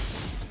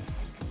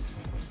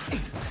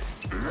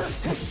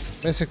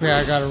 Basically,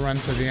 I gotta run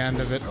to the end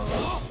of it.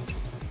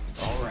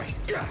 All right.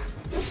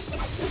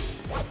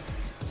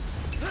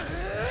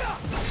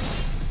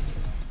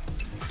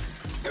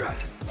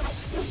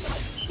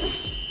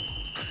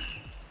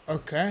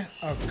 Okay,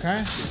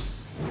 okay.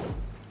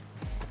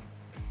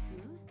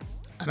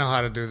 I know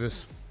how to do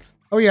this.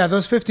 Oh yeah,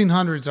 those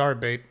 1500s are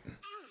bait.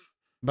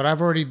 But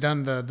I've already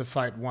done the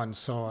fight once,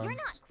 so... You're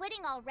not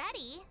quitting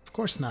already. Of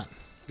course not.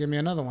 Give me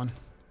another one.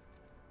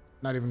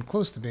 Not even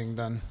close to being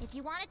done. If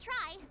you want to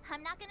try,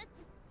 I'm not gonna...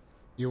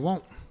 You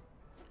won't.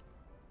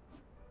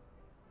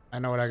 I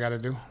know what I gotta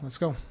do. Let's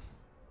go.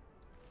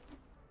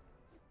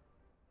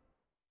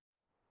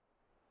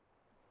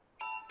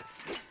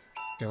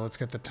 Okay, let's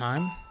get the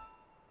time.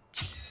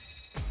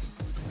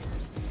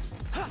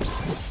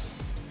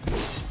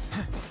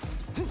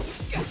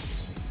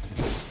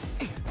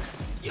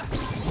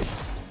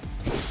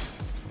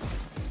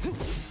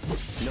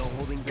 No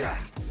holding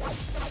back.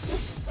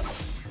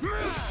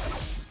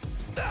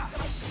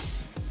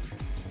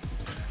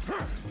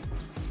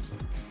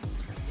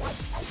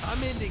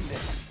 I'm ending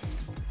this.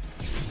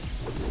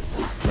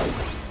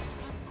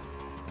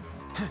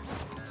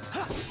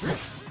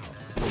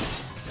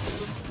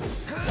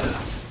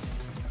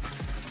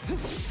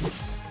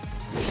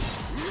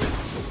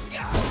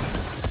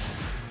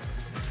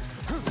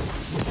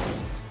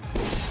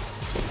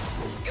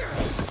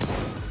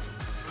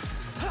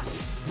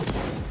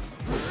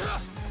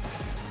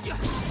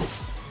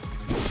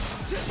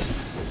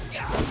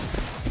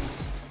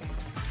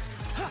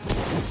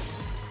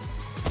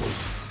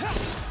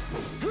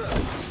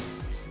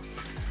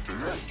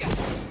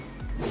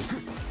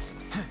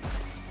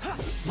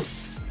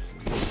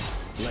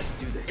 Let's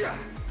do this.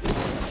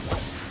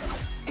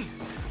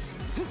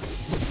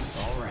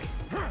 All right.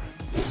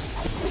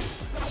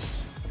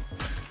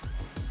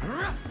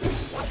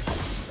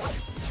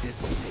 This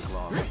won't take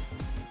long.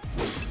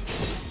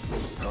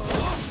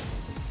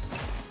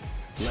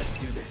 Let's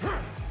do this.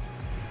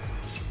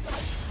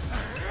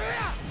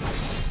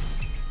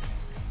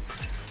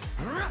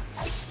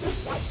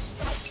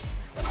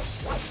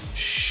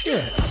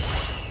 Shit.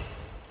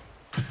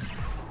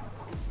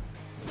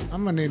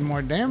 I'm gonna need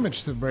more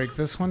damage to break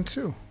this one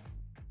too.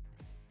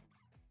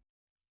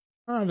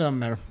 Alright, doesn't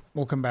matter.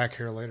 We'll come back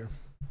here later.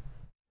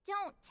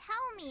 Don't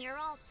tell me you're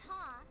all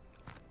talk.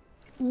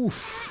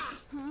 Oof.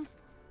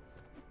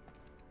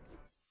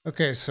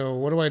 Okay, so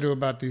what do I do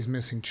about these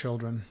missing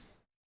children?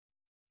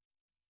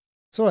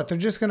 So what, they're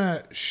just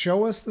gonna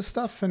show us the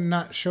stuff and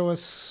not show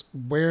us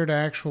where to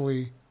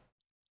actually...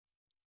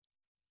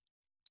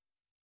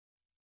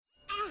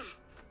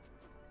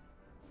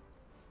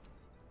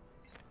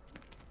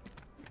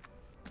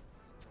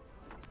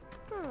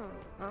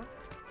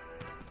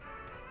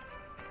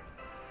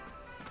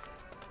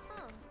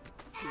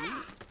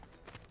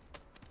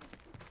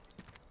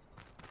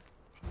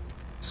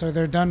 So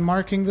they're done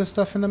marking the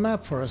stuff in the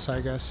map for us,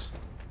 I guess.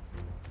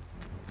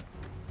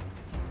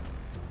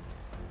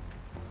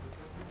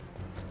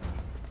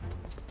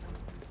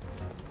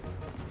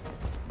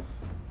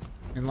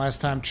 And last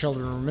time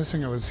children were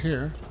missing, it was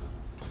here.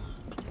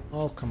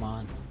 Oh, come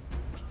on.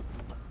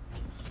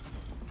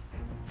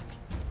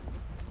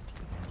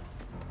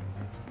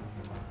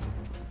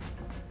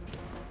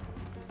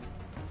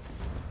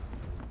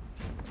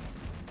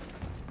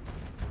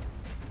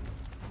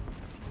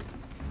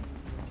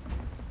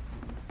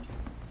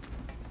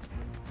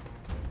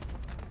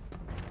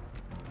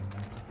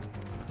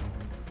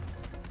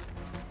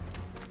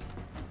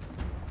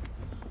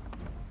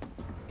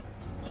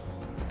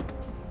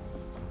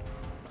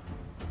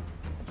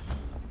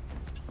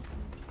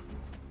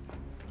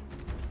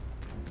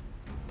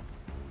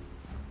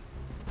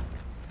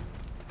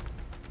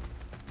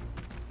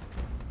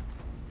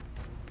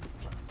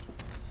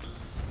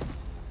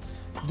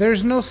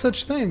 There's no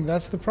such thing,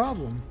 that's the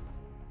problem.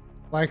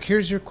 Like,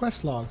 here's your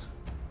quest log.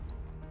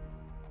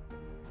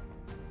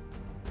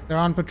 They're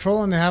on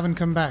patrol and they haven't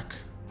come back.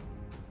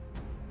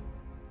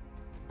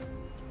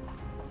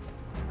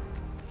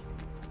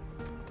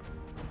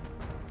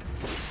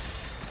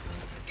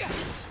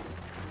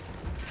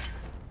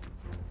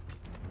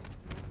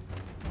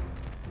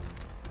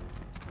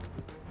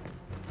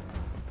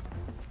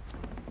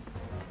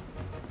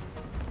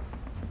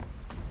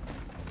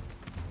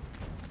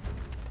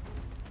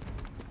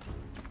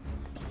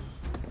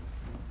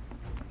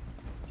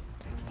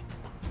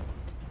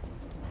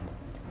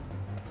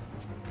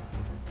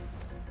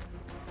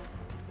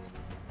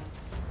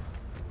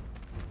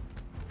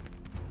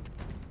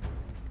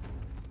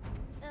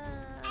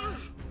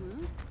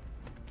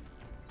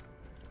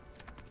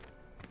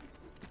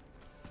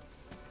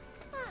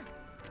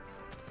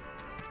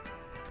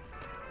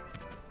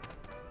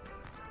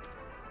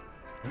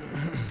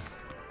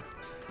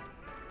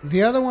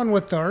 The other one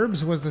with the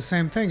herbs was the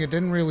same thing. It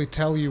didn't really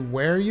tell you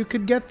where you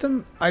could get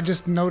them. I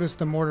just noticed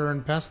the mortar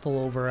and pestle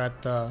over at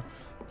the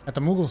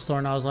Moogle store,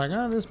 and I was like,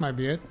 oh, this might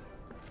be it.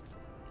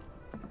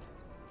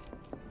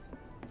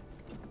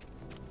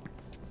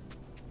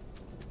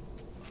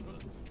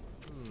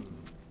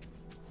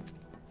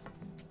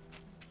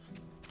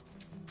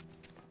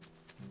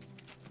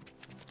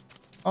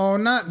 Oh,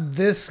 not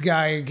this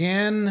guy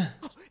again.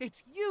 Oh,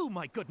 it's you,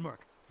 my good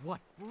Merc.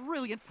 What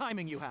brilliant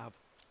timing you have.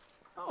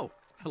 Oh,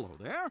 hello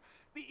there.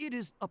 It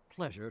is a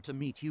pleasure to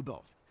meet you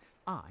both.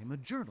 I'm a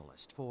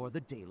journalist for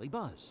the Daily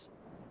Buzz.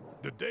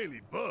 The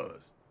Daily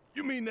Buzz?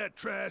 You mean that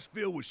trash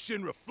filled with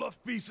Shinra fluff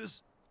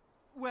pieces?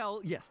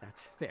 Well, yes,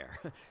 that's fair.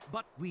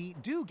 But we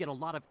do get a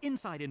lot of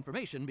inside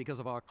information because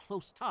of our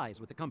close ties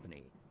with the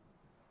company.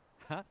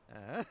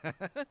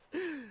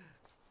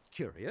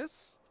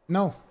 Curious?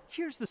 No.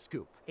 Here's the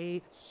scoop.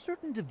 A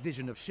certain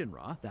division of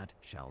Shinra, that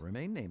shall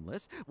remain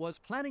nameless, was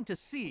planning to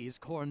seize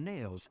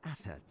Corneo's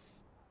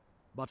assets.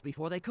 But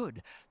before they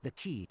could, the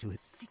key to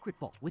his secret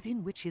vault,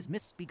 within which his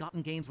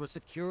misbegotten gains were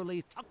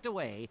securely tucked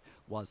away,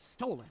 was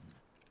stolen.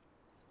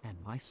 And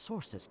my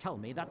sources tell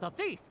me that the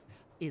thief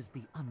is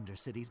the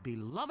Undercity's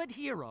beloved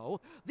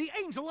hero, the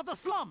Angel of the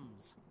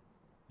Slums!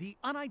 The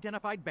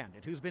unidentified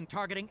bandit who's been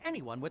targeting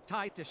anyone with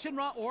ties to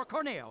Shinra or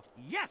Corneo.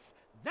 Yes,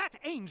 that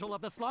Angel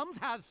of the Slums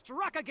has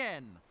struck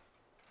again!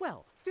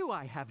 Well, do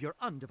I have your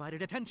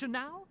undivided attention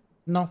now?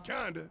 No.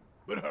 Kinda,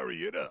 but hurry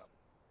it up.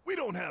 We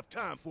don't have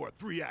time for a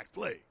 3-act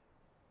play.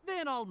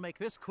 Then I'll make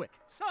this quick.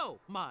 So,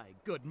 my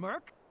good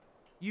Merc,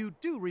 you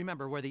do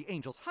remember where the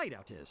Angel's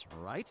hideout is,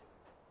 right?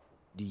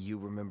 Do you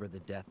remember the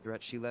death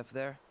threat she left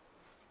there?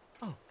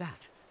 Oh,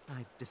 that.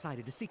 I've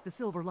decided to seek the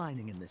silver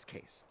lining in this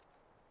case.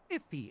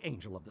 If the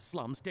Angel of the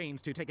Slums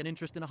deigns to take an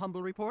interest in a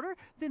humble reporter,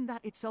 then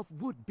that itself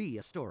would be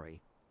a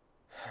story.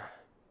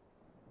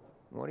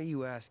 What are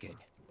you asking?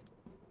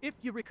 If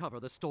you recover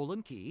the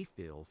stolen key,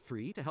 feel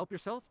free to help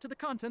yourself to the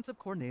contents of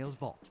Corneo's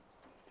vault.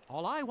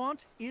 All I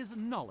want is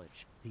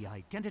knowledge, the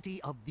identity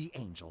of the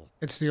Angel.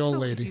 It's the old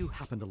lady. If you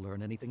happen to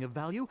learn anything of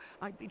value,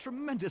 I'd be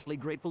tremendously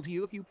grateful to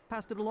you if you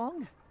passed it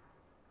along.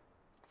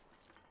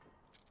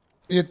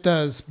 It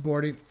does,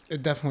 Bordy.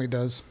 It definitely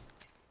does.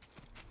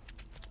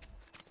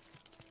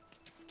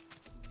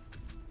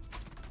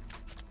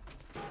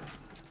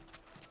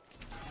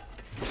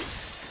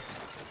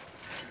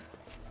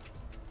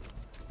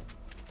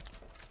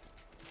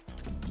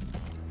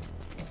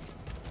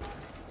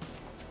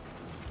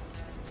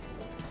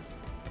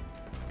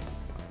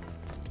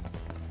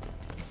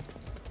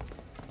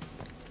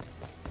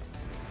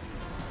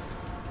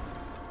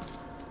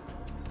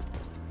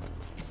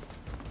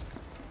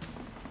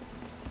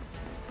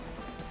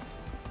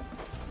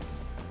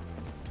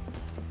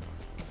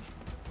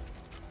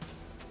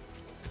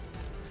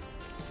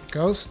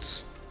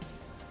 Ghosts?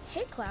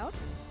 Hey, Cloud.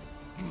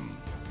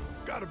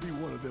 Gotta be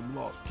one of them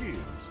lost kids.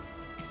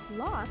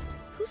 Lost?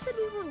 Who said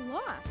we were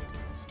lost?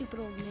 Stupid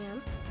old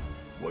man.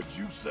 What'd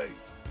you say?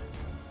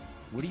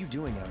 What are you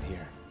doing out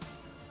here?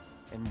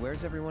 And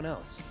where's everyone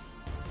else?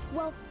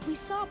 Well, we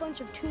saw a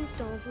bunch of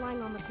tombstones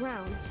lying on the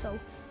ground, so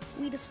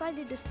we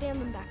decided to stand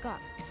them back up.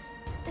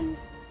 And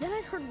then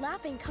I heard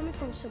laughing coming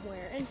from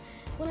somewhere, and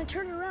when I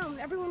turned around,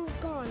 everyone was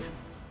gone.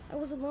 I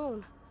was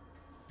alone.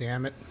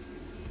 Damn it.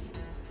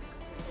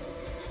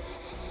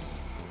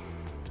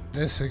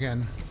 This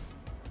again.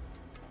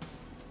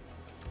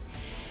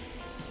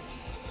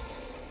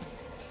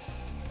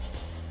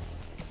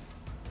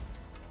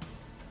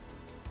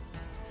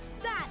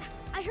 That!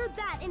 I heard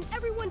that, and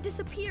everyone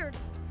disappeared.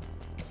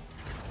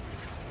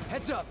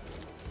 Heads up!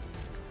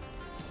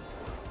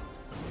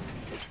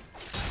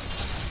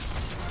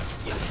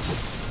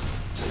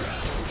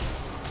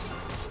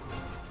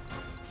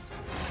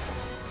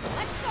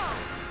 Let's go!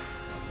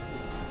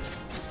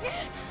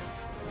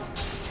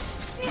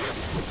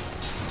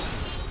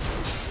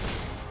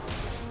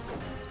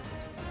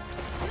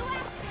 You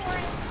asked for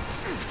it!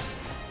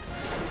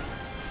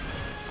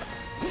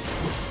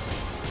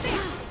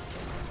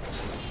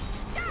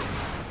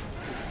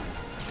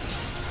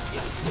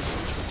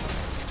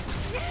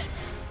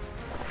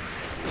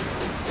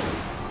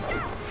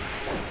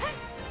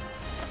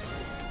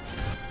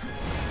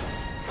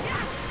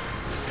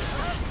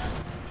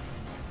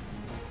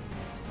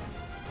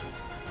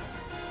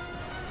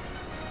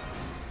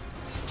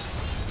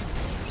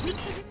 We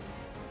can...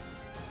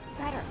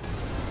 Better.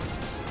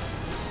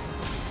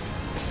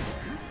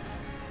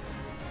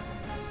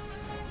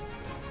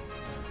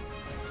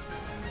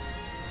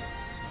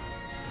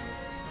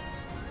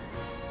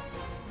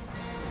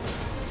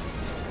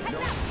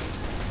 Heads up!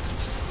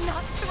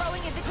 Not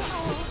throwing in the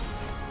towel.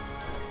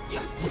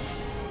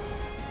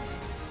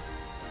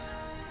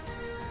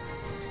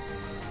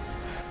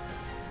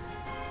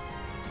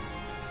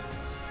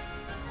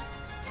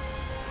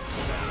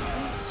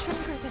 I'm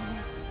stronger than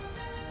this.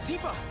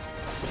 Tifa!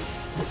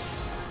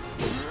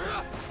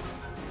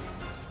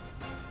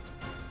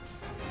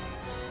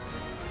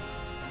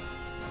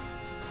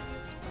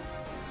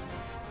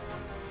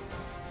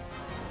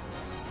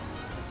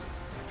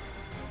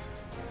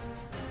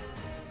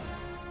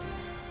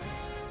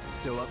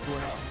 Still up for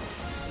it?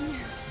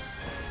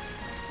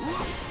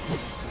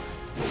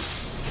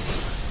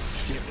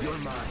 If you're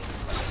mine.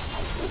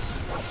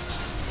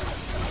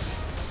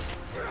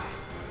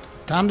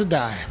 Time to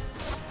die.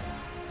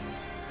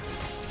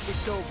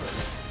 It's over.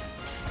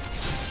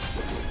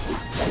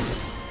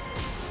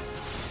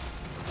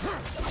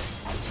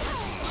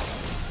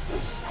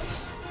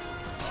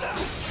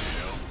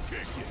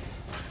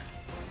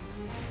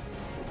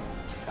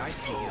 I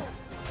see you.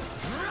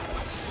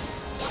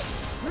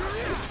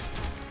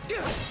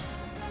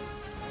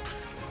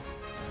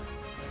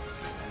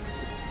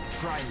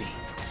 Try me.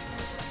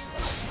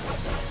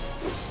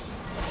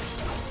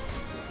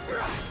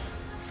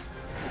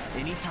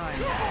 Anytime.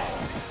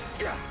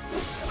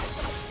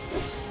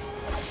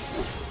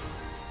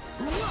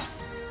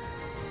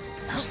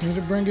 Just need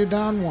to bring you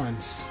down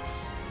once.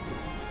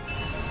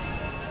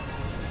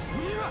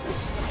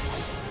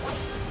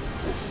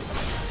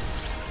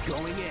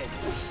 Going in.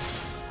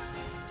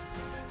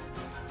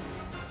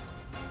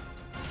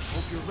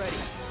 Hope you're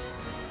ready.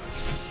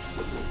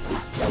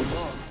 So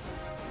long.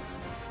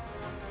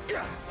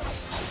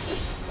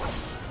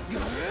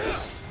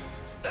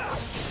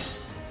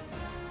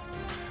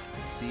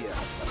 See ya.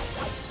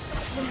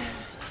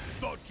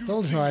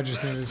 Told you I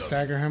just needed to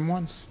stagger him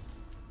once.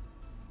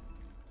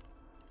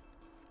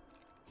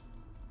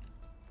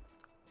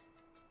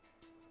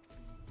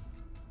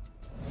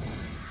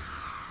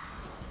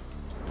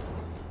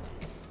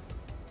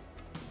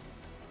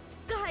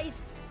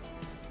 Guys!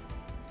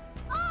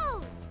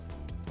 Oh!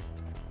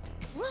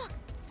 Look!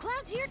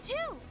 Cloud's here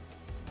too!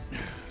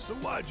 So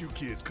why'd you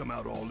kids come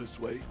out all this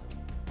way?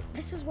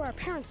 This is where our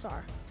parents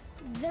are.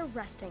 They're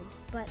resting,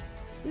 but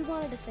we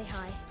wanted to say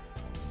hi.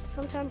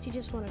 Sometimes you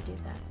just want to do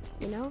that,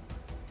 you know?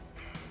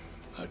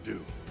 I do.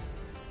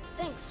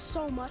 Thanks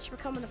so much for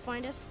coming to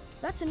find us.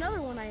 That's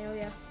another one I owe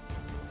you.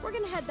 We're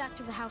gonna head back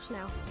to the house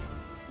now.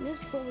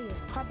 Ms. Foley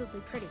is probably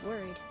pretty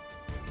worried.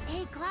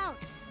 Hey, Cloud,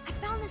 I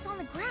found this on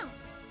the ground.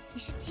 We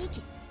should take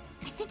it.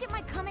 I think it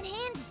might come in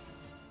handy.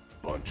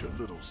 Bunch of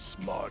little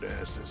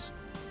smartasses.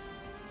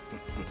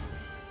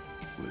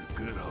 With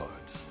good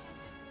hearts.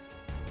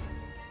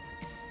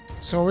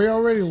 So we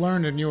already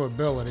learned a new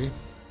ability.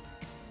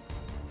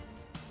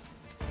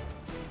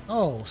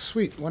 Oh,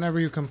 sweet. Whenever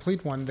you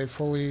complete one, they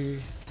fully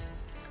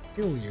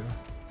heal you.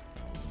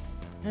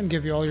 And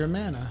give you all your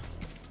mana.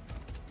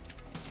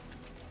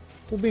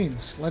 Cool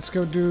beans. Let's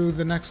go do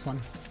the next one.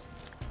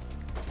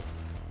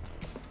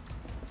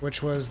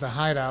 Which was the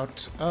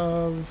hideout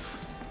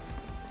of...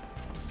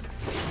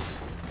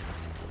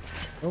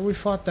 Well, we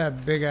fought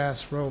that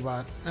big-ass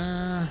robot.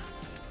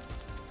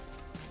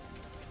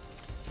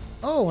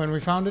 Oh, and we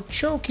found a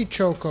Choky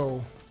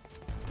Choco.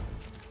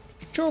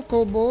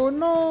 Chocobo,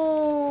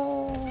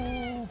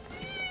 no!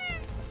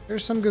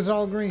 Here's some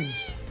Gazal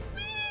greens.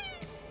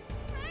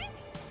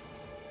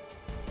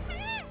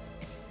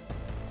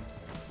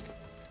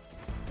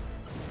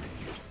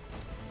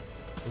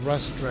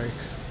 Rust Drake.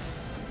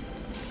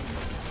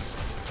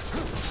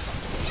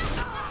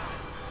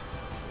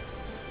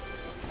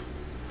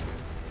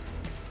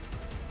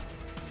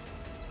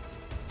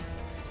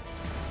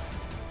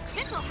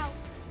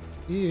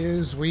 He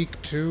is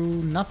weak to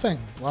nothing.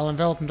 While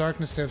enveloped in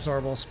darkness, they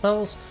absorb all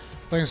spells,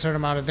 playing a certain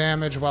amount of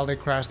damage. While they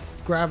crash,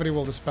 gravity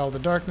will dispel the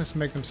darkness and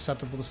make them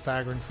susceptible to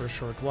staggering for a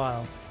short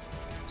while.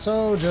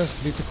 So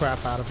just beat the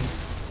crap out of him.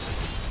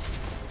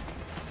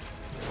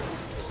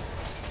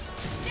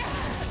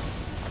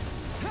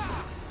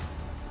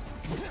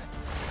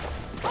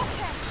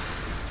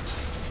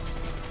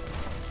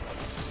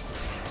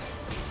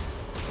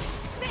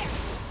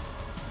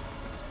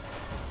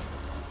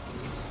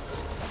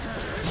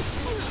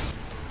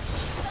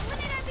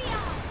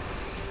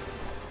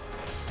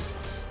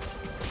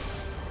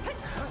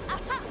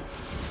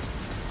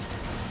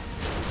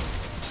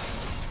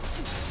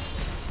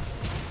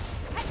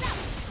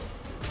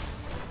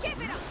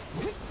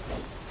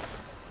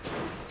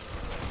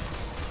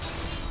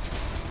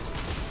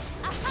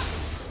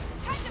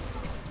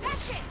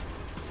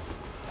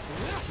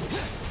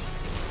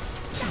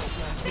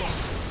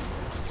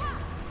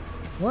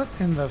 What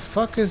in the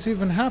fuck is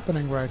even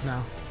happening right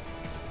now?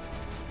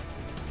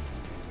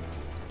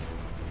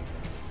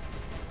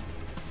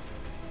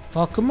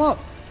 Fuck him up.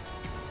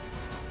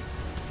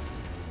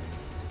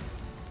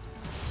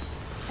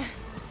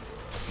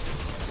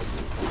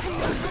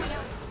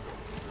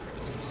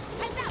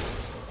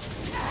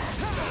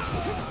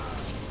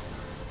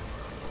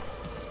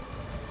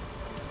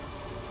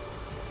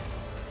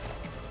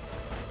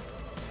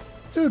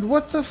 Dude,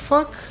 what the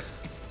fuck?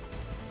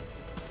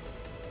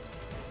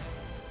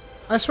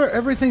 I swear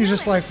everything's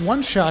just like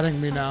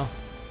one-shotting me now.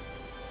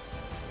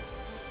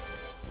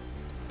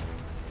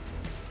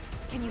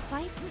 Can you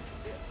fight?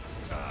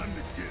 Time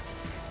to get.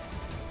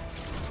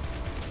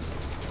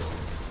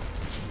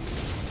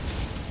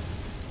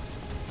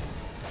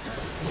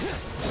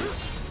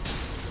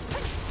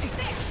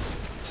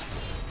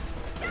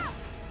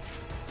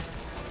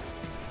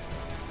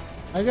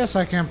 I guess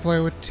I can't play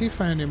with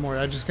Tifa anymore.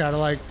 I just gotta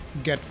like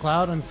get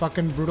Cloud and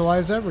fucking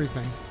brutalize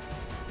everything.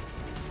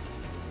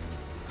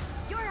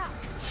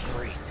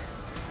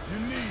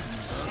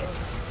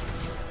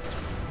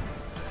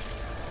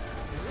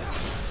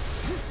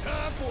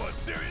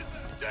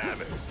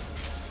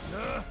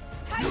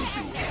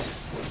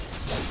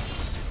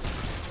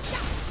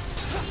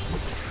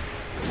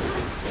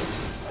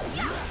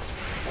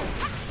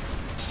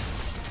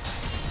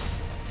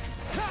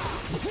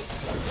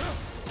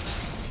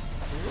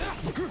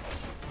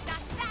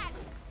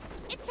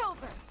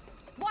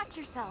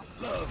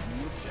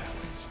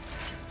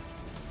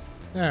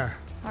 There.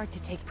 Hard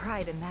to take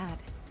pride in that.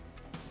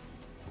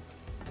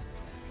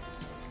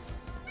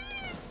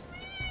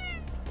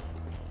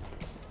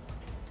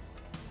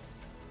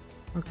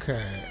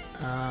 Okay.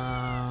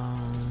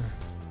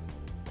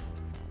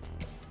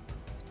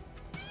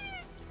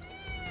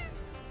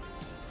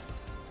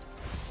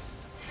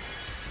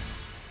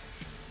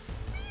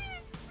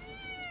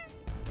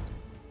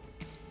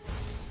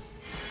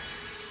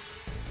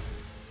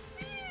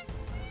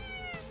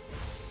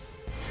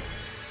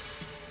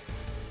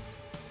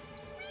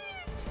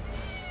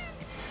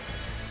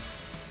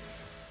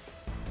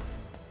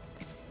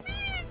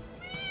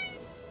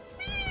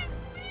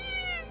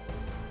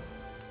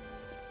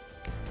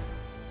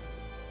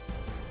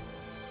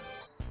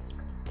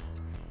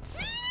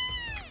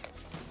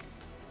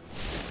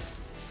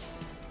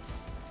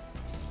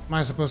 Am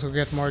I supposed to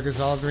get more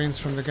Gazal greens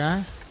from the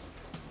guy?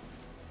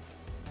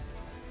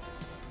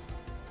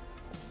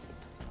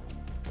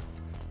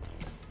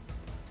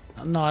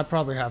 No, I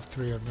probably have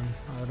 3 of them,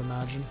 I would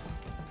imagine.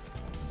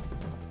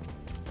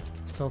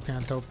 Still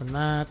can't open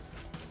that.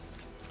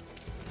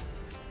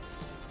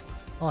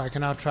 Oh, I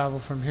can now travel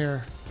from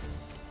here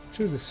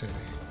to the city.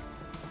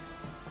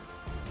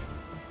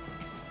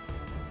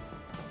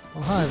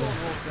 Oh, hi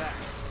there.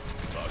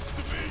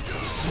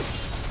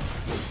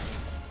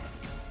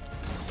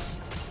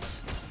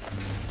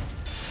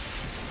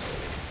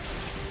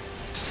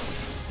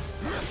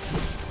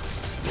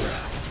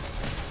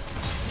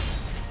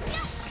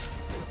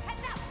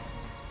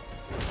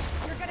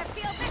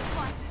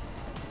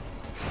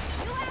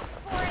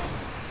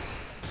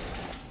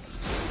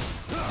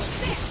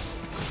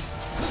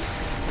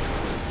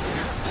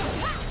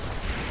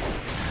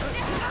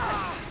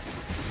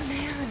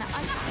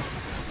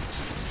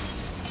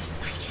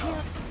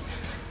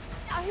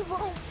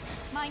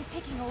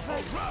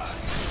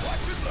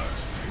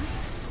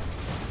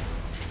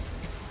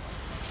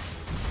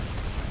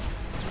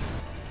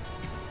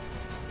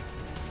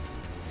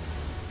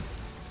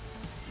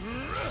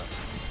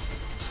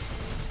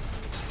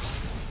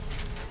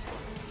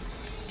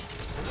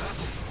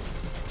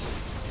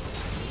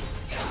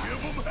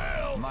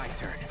 My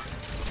turn.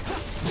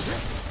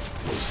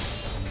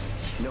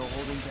 No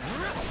holding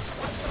back.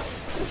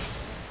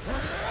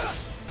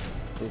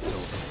 It's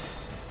over.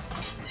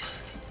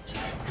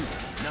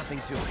 Nothing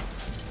to it.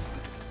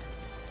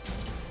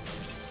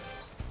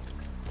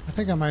 I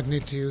think I might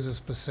need to use a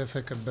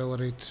specific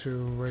ability to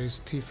raise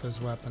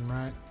Tifa's weapon,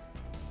 right?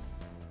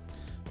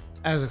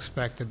 As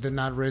expected, did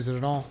not raise it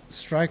at all.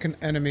 Strike an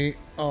enemy.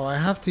 Oh, I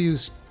have to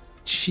use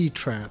Chi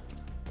Trap.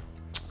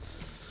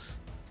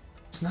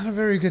 It's not a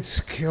very good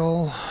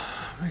skill.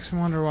 Makes me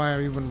wonder why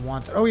I even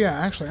want that. Oh yeah,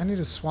 actually, I need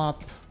to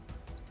swap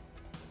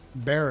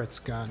Barrett's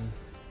gun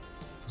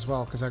as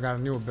well, because I got a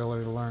new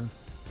ability to learn.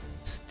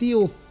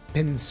 Steel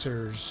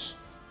Pincers.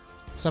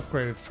 Let's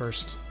upgrade it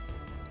first.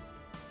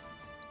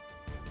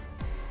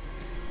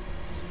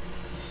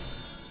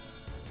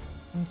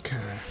 Okay.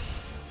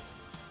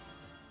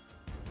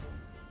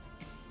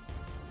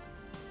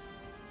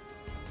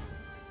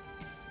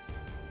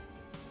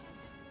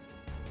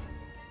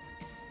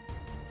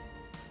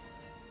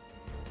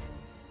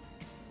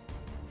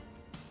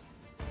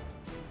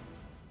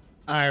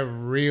 I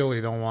really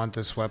don't want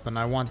this weapon.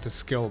 I want the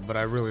skill, but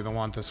I really don't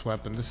want this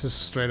weapon. This is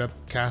straight up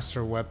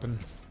caster weapon.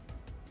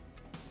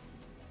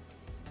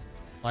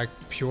 Like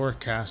pure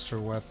caster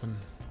weapon.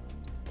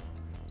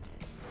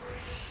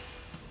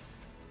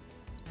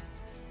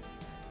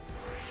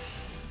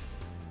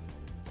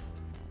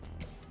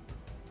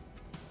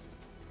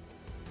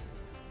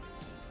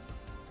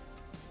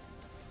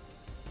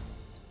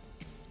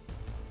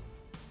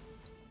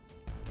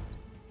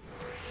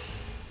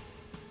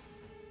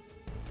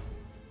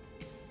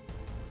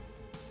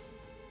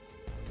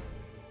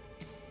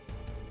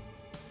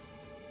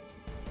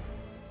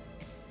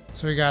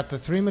 So we got the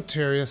 3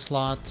 materia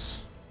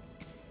slots.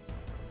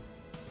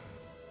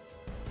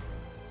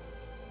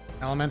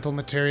 Elemental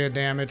materia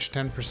damage,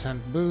 10%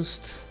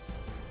 boost.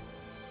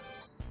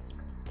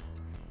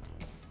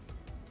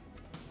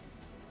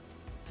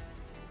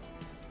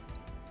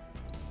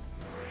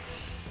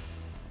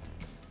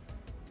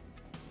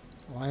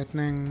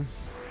 Lightning.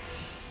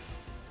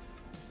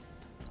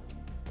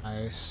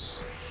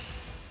 Ice.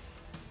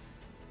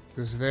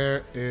 Because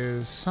there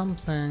is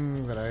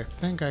something that I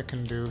think I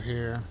can do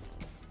here.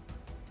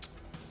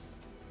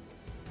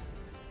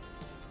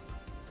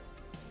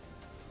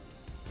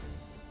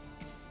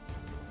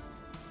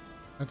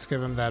 Let's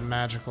give him that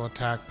magical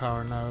attack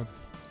power node.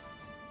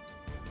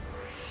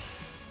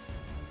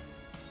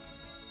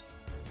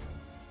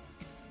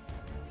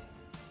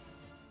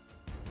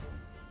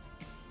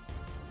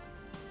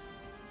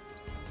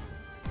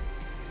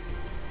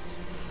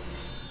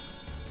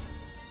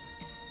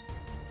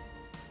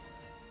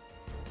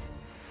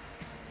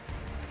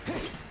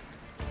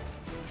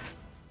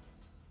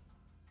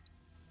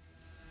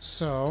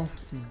 So,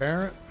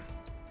 Barrett.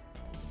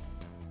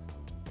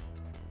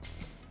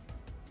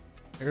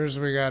 Here's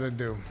what we gotta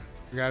do.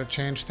 We gotta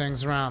change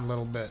things around a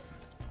little bit.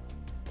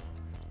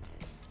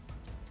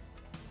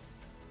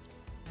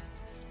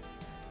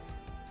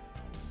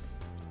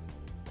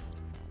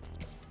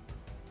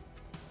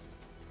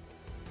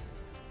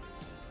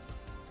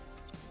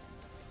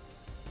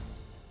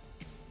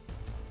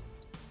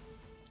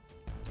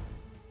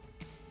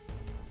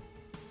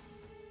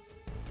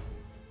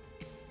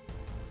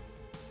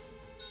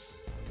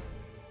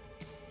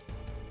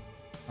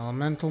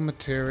 Elemental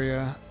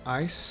materia,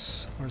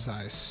 ice. Where's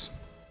ice?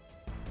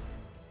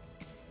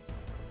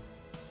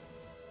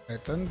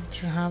 Wait,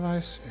 didn't you have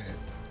ice?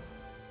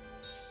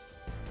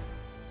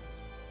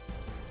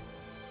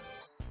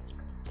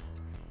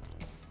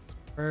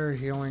 Prayer,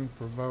 healing,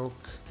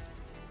 provoke.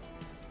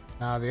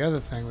 Now the other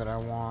thing that I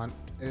want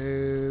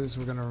is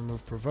we're gonna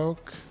remove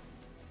provoke.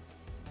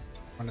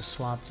 I'm gonna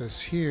swap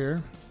this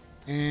here,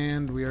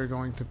 and we are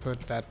going to put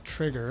that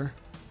trigger.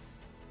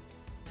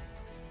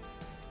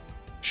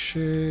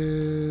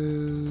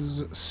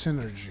 Is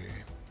synergy.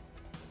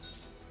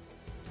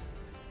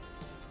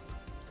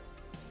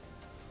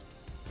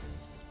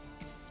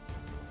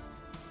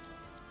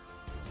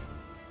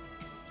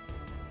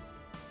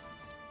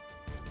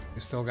 You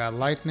still got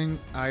lightning,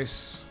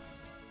 ice.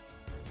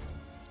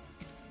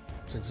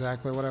 That's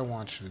exactly what I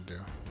want you to do.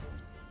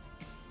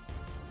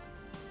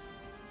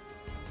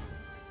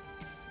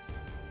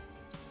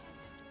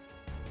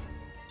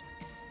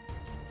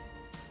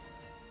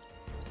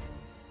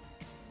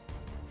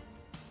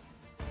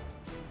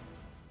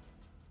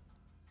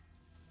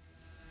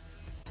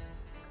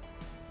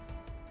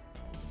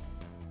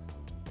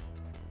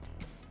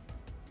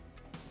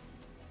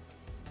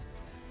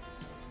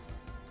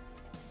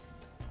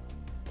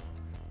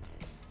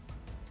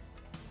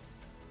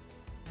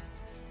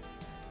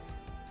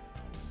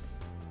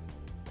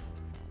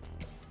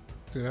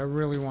 Dude, I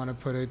really want to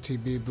put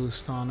ATB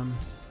boost on him.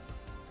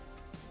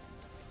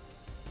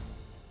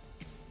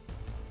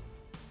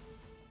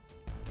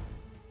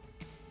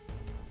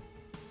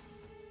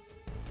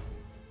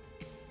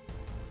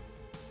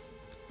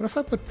 What if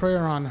I put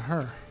prayer on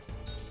her?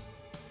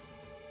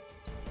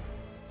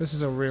 This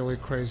is a really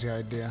crazy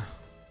idea.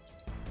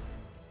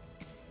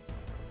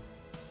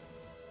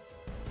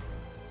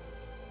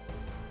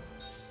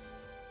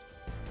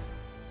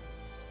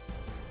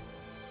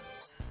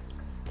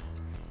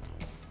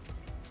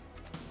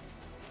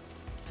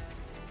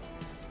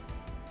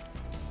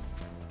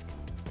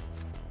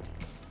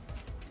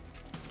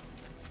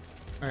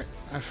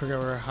 I forget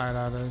where a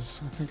hideout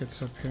is. I think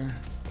it's up here.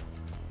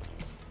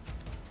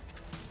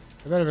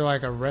 There better be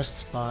like a rest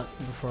spot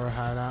before a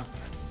hideout.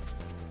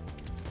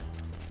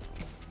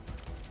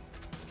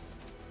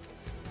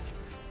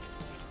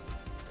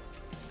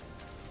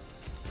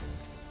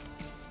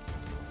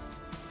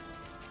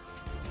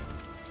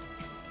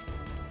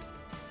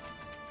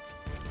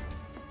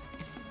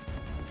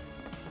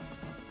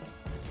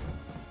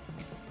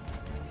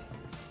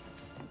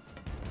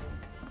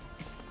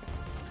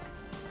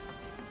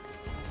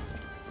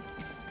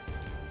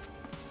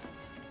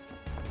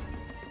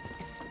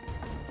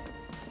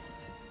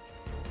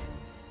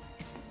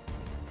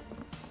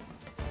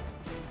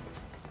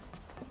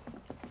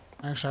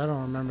 Actually, I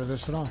don't remember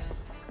this at all.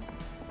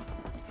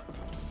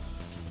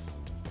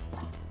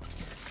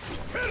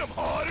 Hit him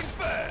hard and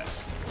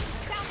fast!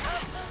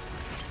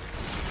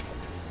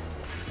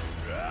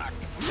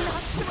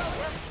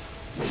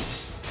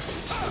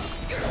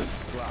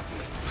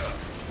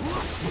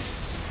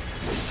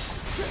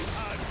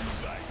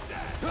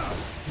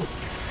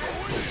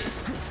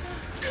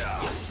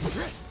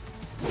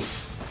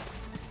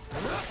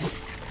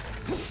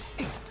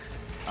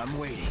 I'm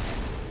waiting.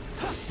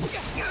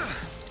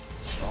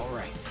 All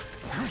right.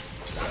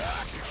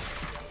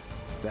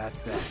 That's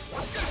that.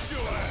 Get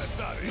your ass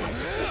out of here!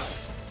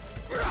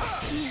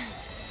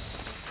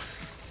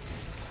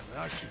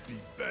 I should be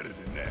better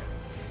than that.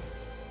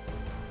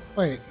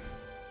 Wait.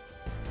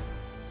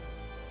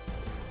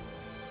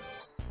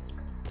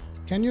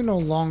 Can you no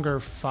longer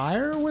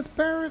fire with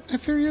Barrett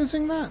if you're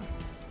using that?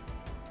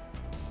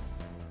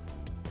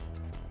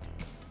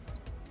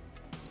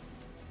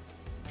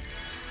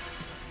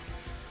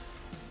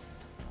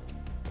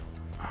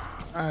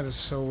 That is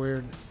so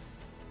weird.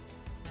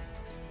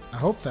 I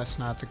hope that's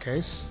not the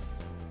case.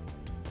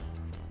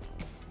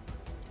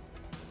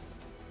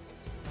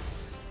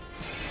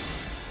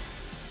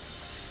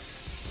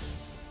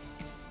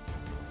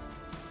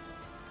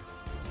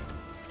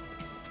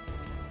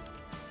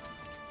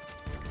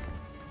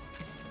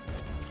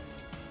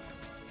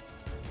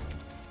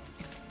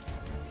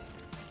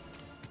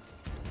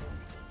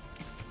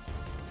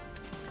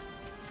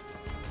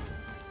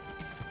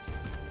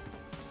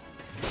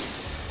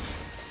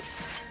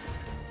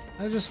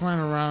 I just went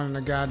around in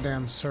a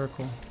goddamn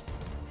circle.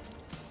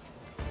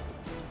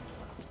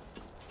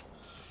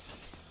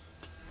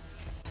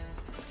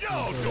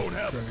 Y'all don't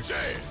have a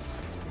chance!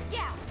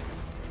 Yeah!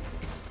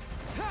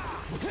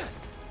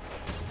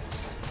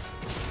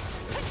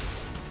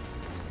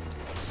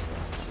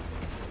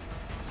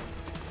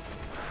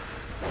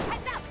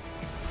 Heads up!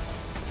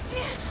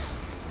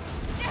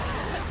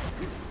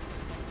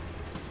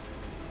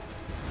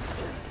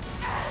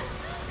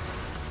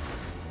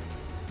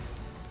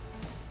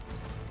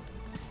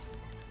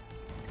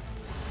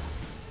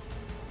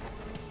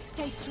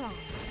 Stay strong.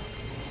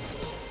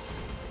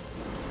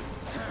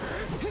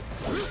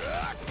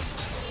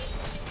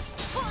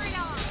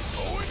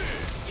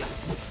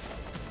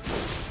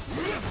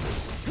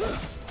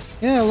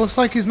 Yeah, it looks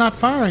like he's not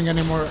firing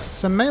anymore.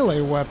 It's a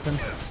melee weapon.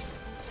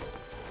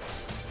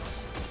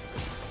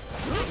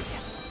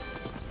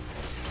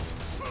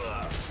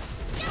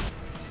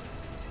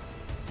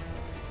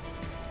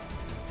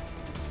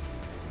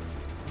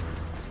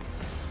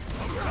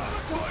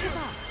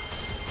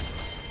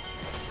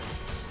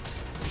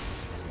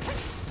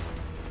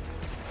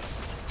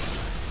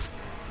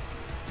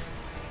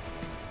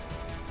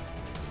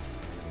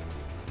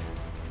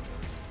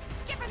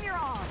 Give him your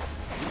all!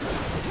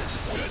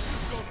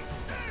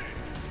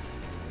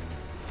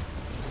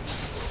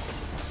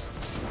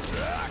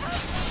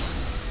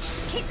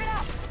 Keep it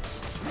up!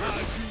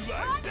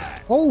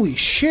 Holy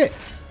shit!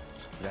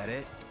 That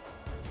it?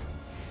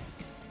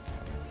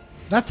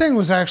 That thing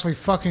was actually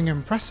fucking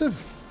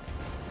impressive.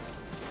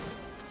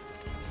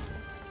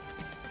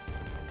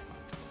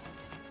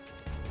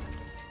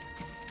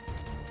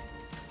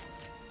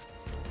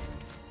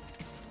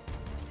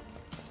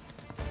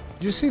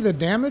 Did you see the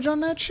damage on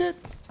that shit?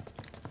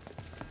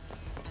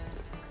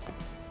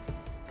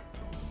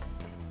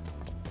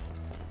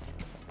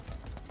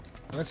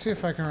 Let's see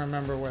if I can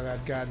remember where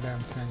that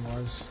goddamn thing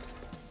was.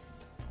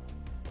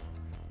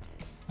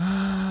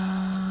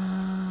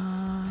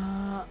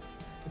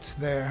 It's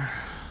there.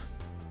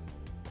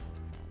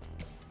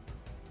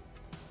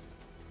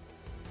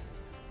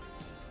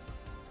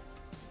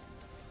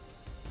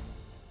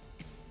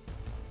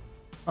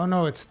 Oh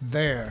no, it's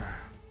there.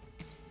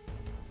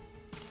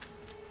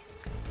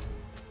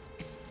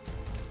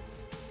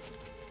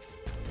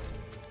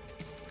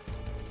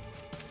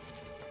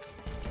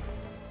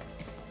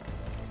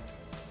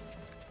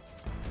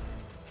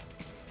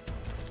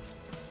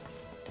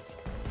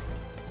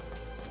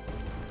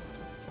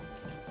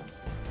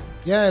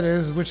 Yeah, it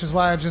is, which is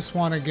why I just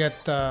want to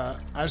get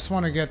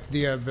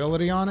the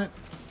ability on it.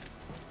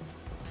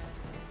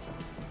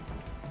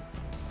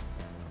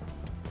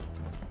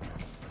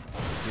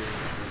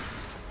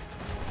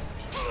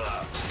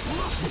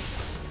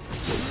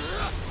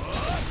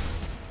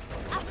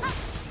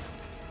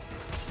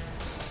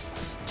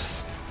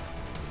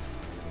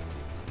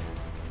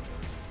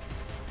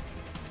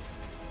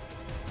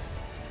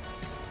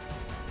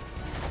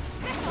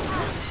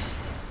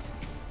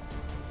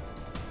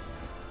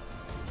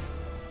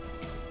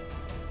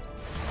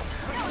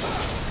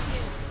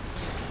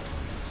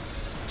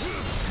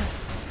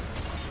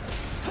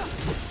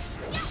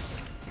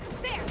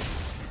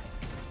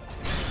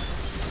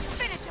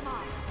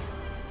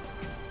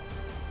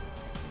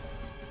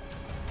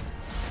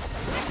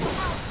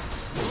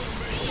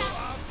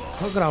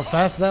 Look at how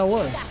fast that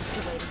was. That's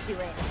the way to do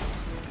it.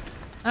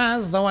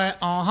 That's the way,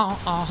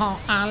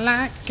 I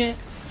like it.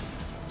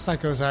 Looks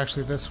like it was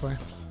actually this way.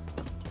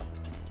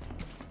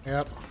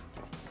 Yep.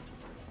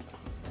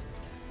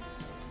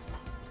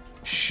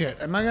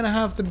 Shit, am I gonna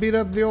have to beat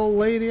up the old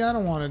lady? I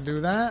don't want to do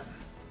that.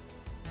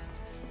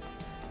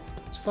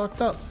 It's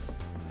fucked up.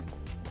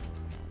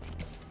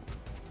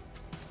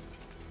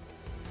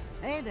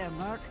 Hey there,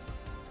 Merc.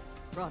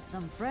 Brought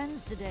some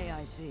friends today,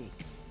 I see.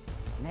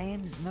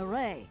 Name's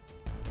Murray.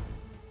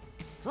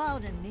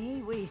 Cloud and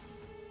me,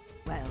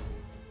 well,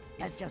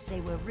 let's just say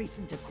we're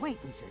recent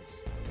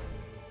acquaintances.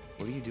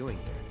 What are you doing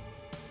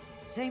here?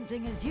 Same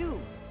thing as you,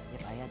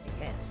 if I had to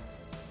guess.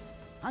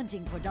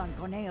 Hunting for Don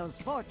Corneo's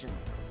fortune.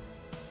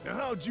 Now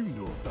how'd you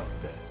know about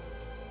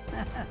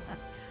that?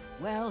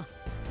 Well,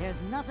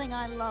 there's nothing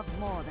I love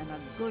more than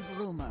a good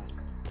rumor.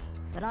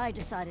 But I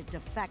decided to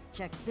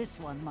fact-check this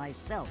one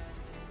myself.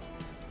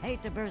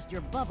 Hate to burst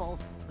your bubble,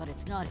 but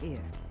it's not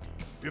here.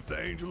 If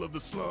the Angel of the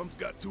Slums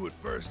got to it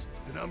first,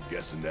 then I'm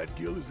guessing that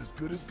guild is as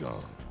good as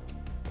gone.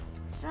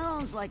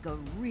 Sounds like a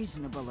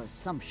reasonable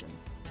assumption.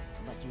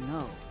 But you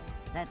know,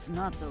 that's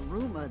not the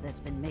rumor that's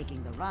been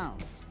making the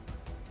rounds.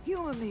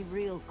 Humor me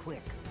real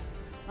quick.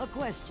 A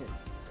question.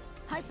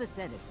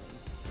 Hypothetically,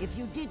 if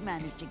you did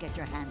manage to get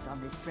your hands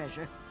on this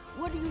treasure,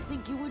 what do you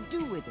think you would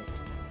do with it?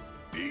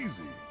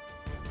 Easy.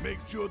 Make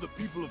sure the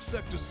people of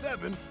Sector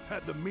 7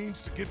 had the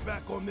means to get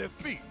back on their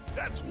feet.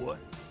 That's what.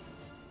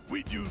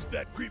 We'd use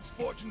that creep's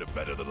fortune to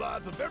better the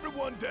lives of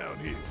everyone down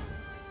here.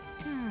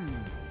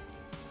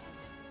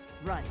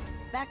 Right.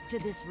 Back to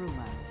this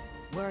rumor.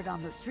 Word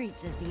on the street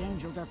says the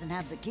Angel doesn't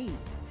have the key.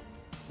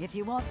 If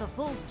you want the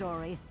full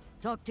story,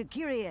 talk to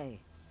Kyrie.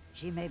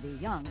 She may be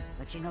young,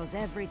 but she knows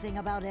everything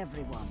about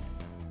everyone.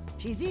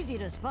 She's easy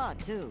to spot,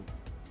 too.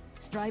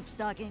 Striped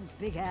stockings,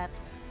 big hat.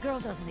 Girl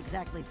doesn't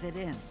exactly fit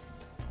in.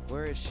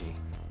 Where is she?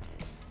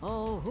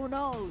 Oh, who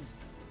knows?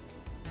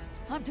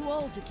 I'm too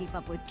old to keep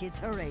up with kids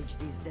her age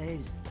these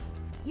days.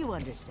 You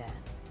understand.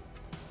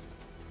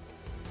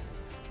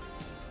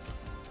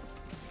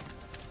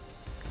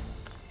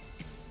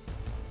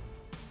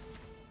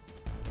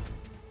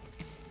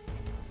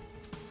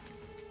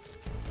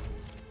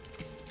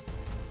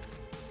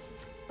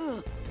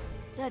 Ugh,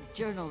 that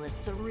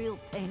journalist's a real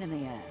pain in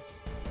the ass.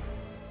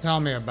 Tell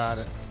me about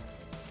it.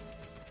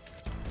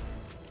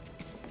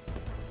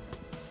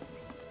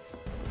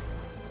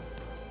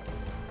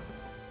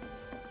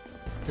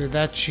 Dude,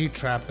 that cheat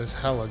trap is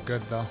hella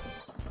good though.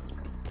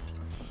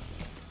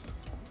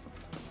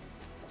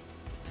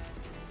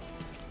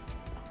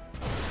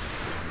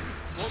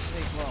 Won't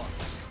take long.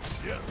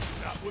 Yeah,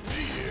 not with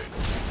me here.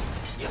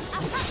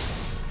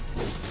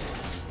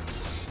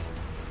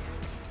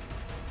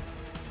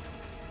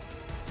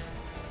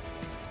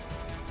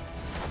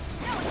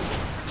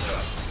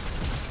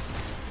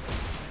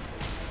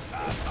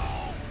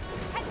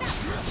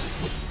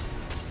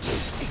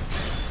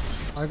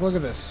 Like, look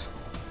at this.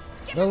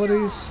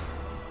 Abilities,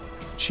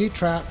 cheat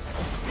trap,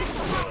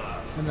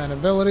 and then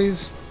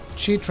abilities,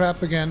 cheat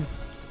trap again.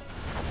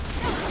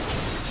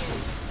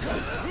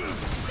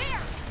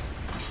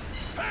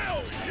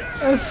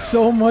 That's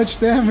so much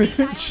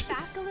damage.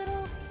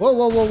 Whoa,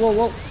 whoa, whoa, whoa,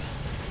 whoa.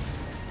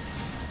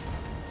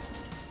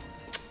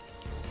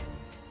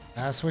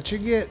 That's what you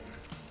get.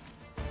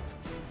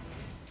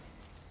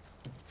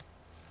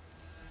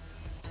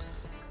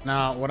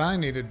 Now, what I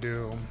need to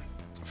do,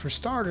 for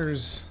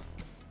starters,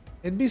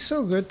 it'd be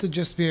so good to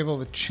just be able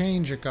to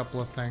change a couple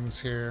of things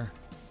here.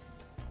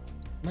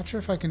 I'm not sure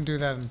if I can do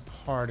that in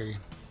party.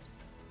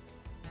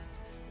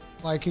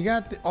 Like, you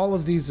got all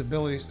of these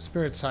abilities.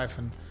 Spirit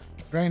Siphon.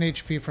 Drain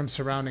HP from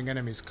surrounding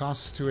enemies.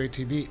 Costs 2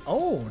 ATB.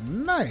 Oh,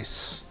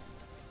 nice.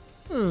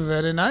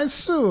 Very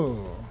nice.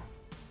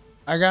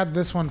 I got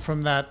this one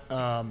from that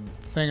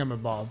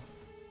thingamabob.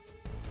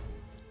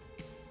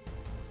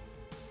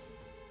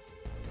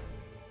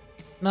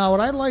 Now,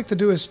 what I'd like to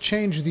do is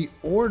change the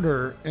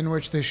order in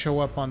which they show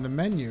up on the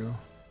menu.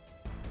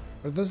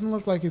 But it doesn't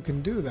look like you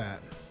can do that.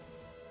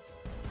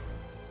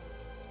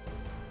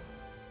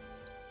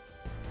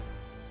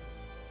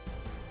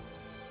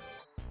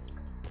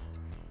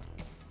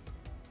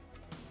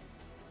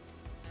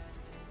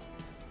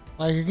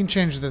 Like, you can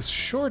change this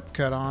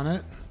shortcut on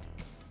it,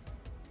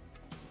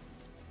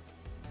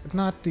 but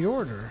not the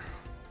order.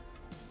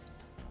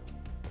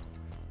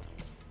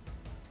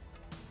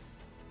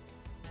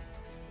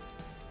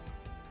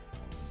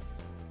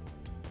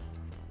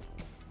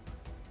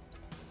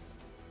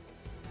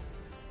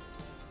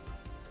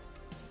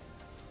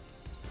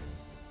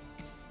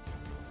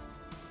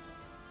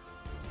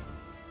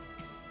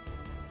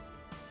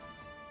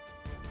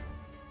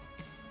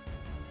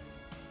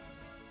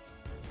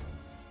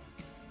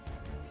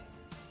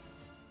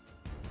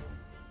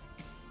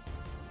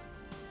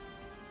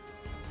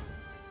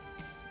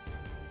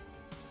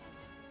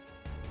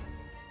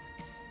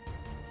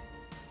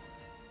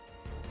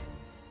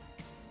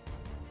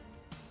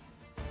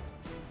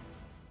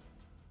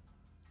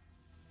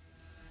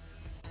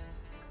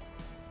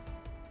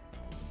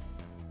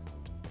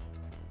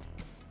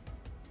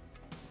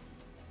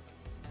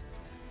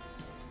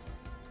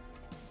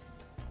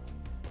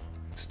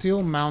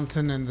 Steel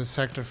Mountain in the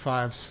Sector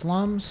 5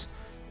 slums,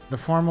 the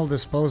formal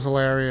disposal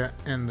area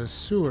in the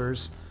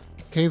sewers,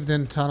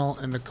 caved-in tunnel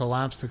in the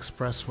collapsed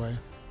expressway.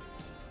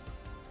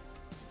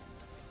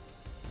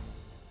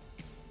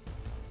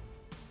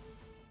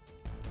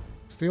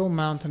 Steel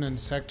Mountain in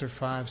Sector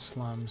 5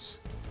 slums.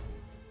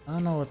 I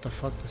don't know what the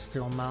fuck the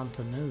Steel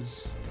Mountain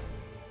is.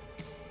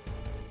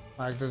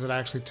 Like, does it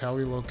actually tell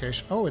you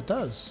location? Oh, it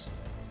does.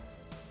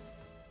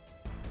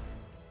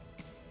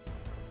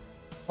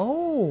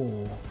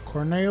 Oh,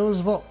 Corneo's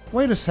vault.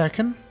 Wait a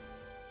second.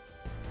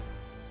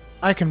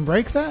 I can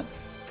break that?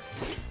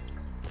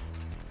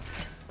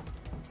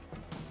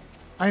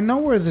 I know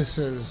where this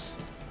is.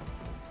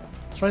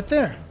 It's right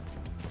there.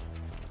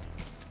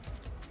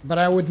 But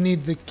I would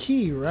need the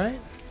key, right?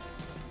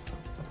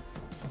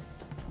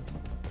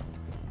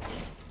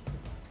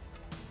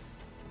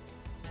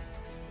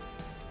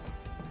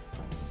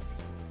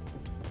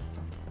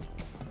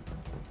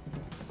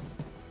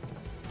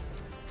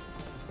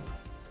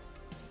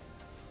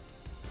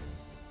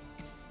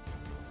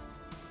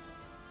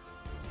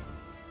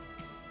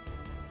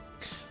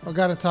 I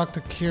gotta talk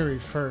to Kiri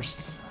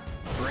first.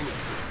 Bring it.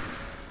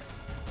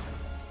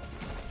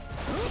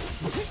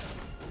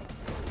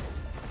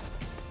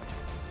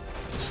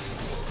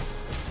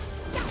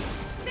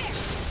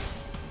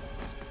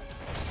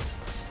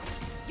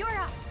 You're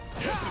up.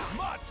 Yes, it's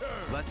my turn.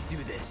 Let's do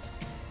this.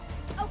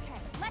 Okay,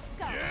 let's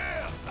go.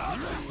 Yeah, I'll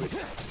do it.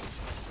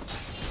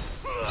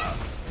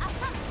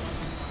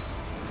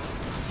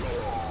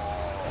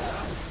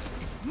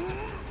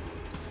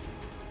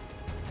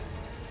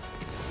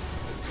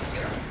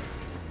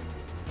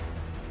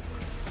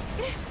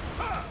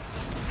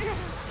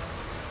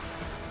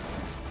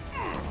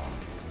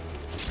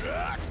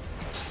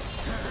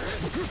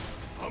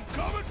 I'm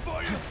coming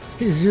for you.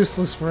 He's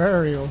useless for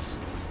aerials.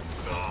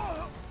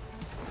 Oh,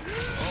 you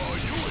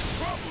in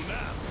trouble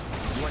now.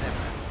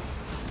 Whatever.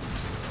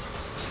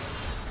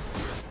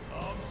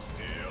 I'm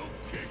still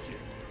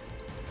kicking.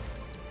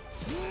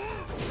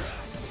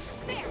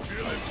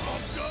 Feeling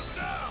pumped up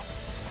now.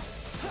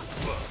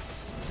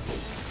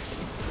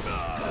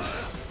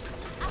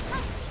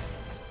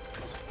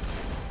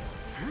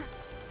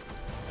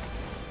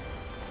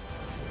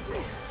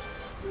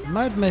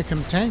 Might make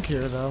him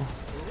tankier though.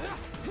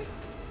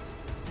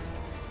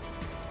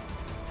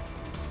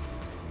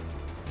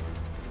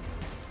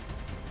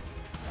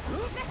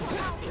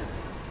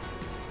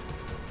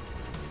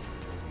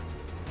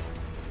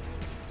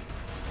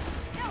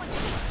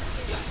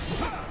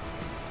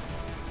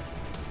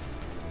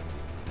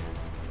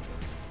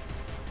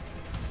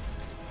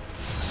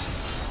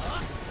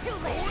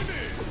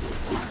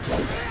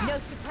 No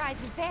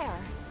surprises there.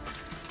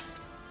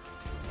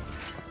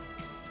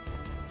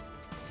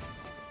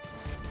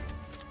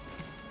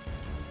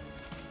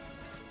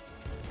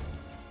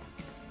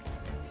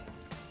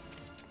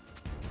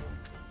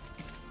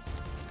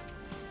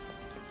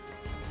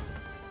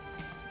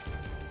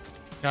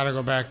 Gotta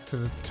go back to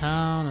the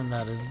town, and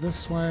that is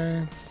this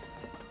way.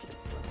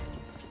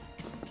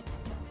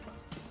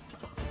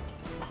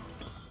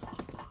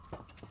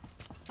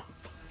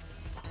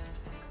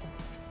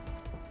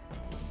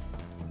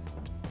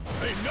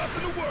 Ain't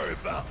nothing to worry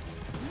about.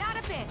 Not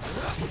a bit.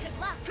 Good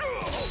luck. All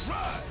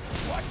right,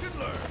 watch and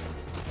learn.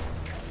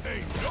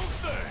 Ain't no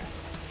thing.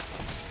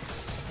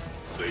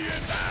 See you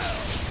now.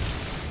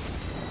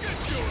 Get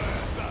your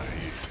ass out of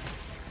here.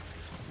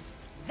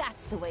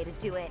 That's the way to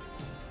do it.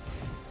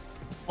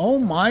 Oh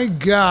my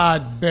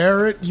god,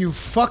 Barrett, you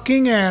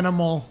fucking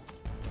animal.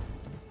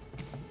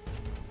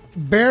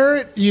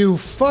 Barrett, you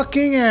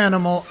fucking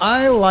animal.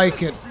 I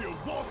like it. Be a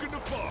walk in the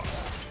park.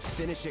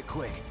 Finish it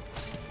quick.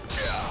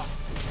 Yeah.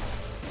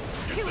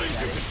 You think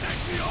you can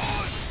take me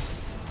on?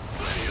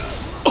 See ya.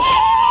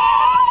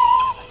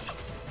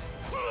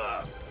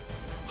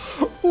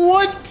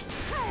 What?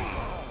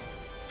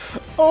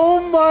 Oh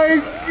my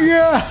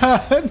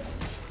god.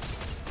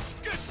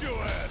 Get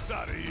your ass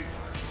out of here.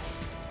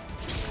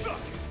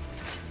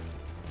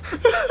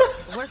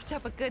 Worked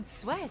up a good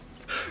sweat.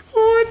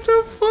 What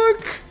the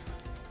fuck?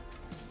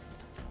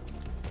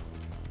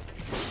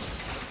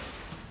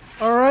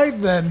 Alright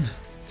then.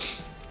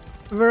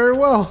 Very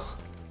well.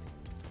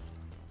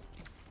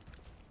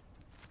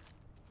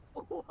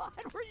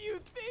 What were you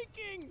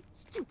thinking?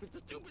 Stupid,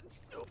 stupid,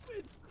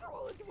 stupid.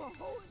 Crawl into a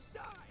hole and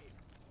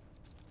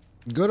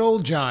die. Good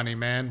old Johnny,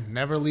 man.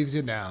 Never leaves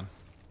you down.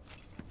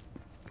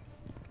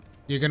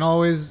 You can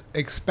always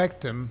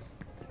expect him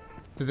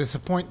to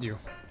disappoint you.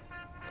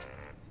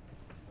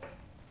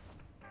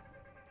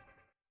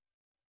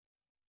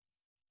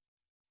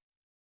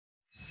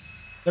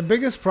 The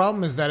biggest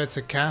problem is that it's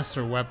a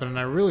caster weapon, and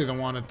I really don't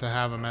want it to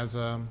have him as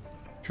a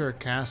pure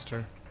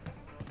caster.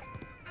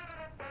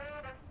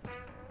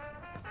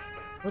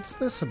 What's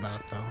this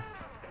about, though?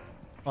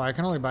 Oh, I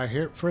can only buy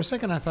here. For a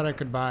second, I thought I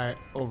could buy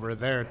over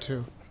there,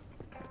 too.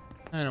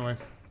 Anyway,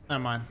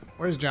 never mind.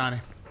 Where's Johnny?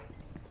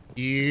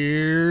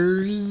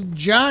 Here's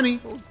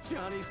Johnny. Oh,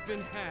 Johnny's been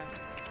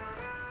hacked.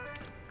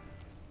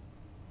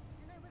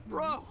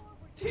 Bro,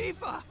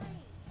 Tifa!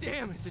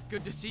 Damn, is it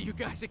good to see you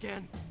guys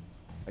again.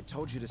 I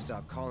told you to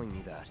stop calling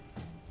me that.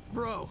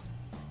 Bro,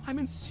 I'm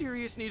in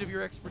serious need of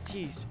your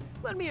expertise.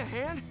 Lend me a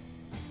hand?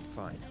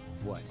 Fine.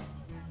 What?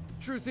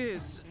 Truth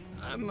is,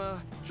 I'm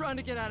trying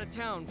to get out of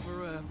town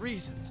for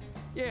reasons.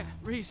 Yeah,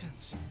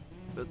 reasons.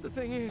 But the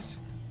thing is,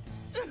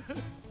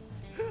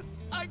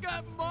 I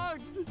got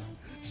mugged.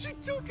 She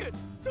took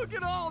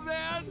it all,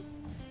 man.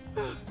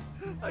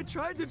 I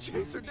tried to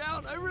chase her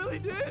down, I really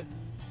did.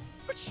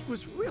 But she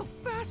was real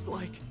fast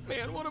like.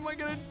 Man, what am I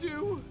gonna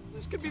do?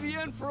 This could be the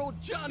end for old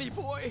Johnny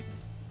boy.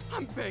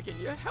 I'm begging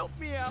you, help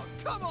me out.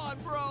 Come on,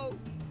 bro.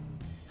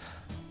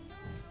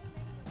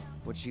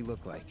 What'd she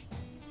look like?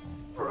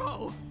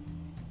 Bro.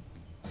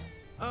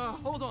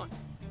 Hold on.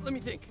 Let me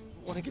think.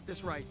 I want to get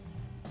this right.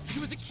 She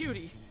was a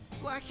cutie,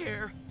 black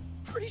hair.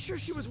 Pretty sure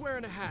she was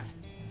wearing a hat.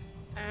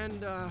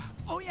 And,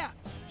 oh yeah,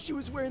 she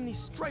was wearing these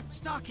striped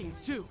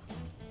stockings too.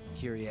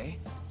 Kyrie?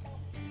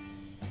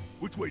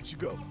 Which way'd she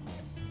go?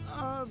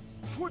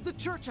 Toward the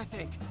church, I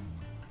think.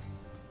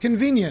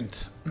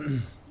 Convenient. If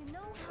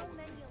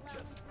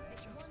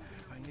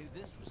I knew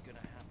this was gonna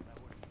happen, I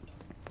would.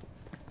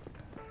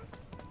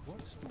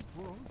 What's the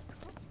world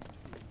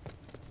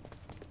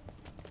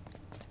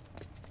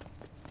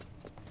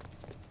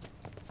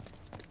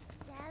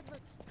Dad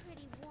looks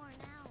pretty worn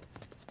out.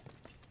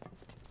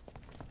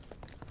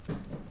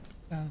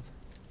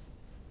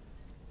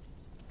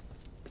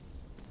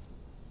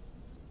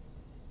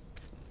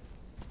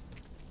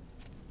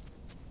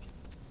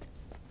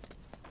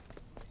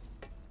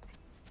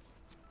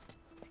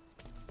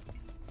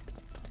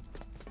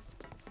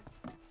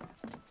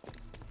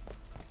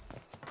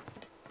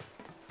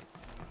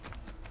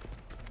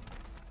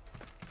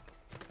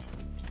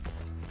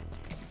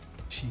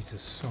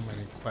 Jesus, so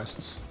many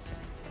quests.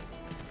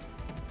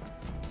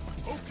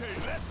 Okay,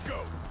 let's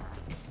go.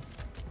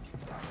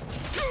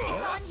 It's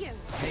on you.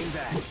 Hang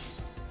back.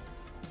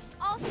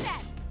 All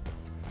set.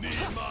 Need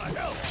my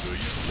help, do you?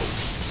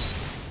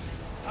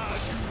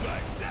 How'd you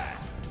like that?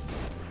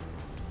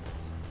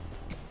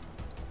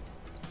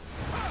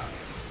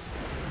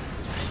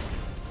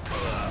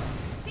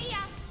 See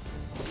ya.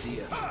 See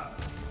ya.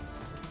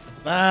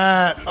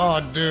 That, oh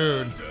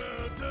dude.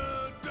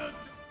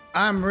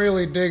 I'm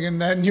really digging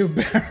that new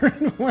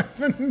Baron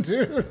weapon,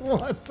 dude.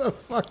 What the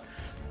fuck?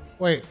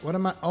 Wait, what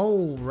am I?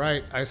 Oh,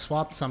 right. I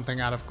swapped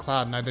something out of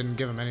Cloud and I didn't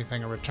give him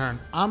anything in return.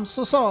 I'm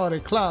so sorry,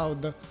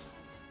 Cloud.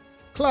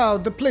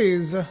 Cloud,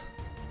 please.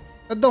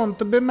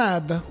 Don't be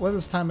mad. What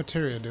does Time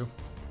Materia do?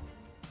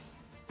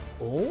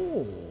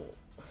 Oh.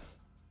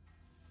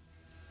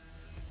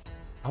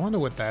 I wonder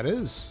what that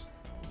is.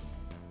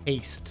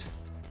 Haste.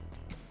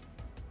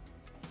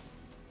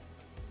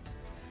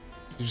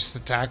 You just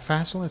attack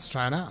faster? Let's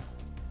try it out.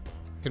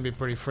 Can be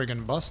pretty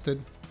friggin'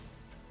 busted.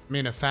 I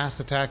mean, a fast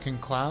attacking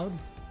Cloud?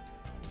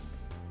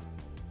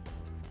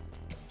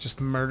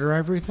 Just murder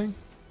everything?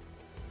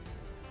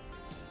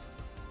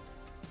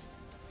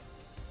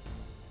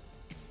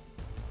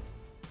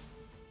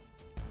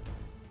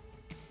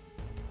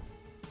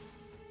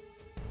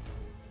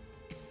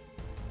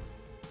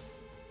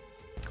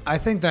 I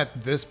think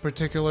that this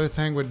particular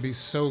thing would be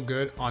so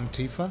good on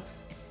Tifa.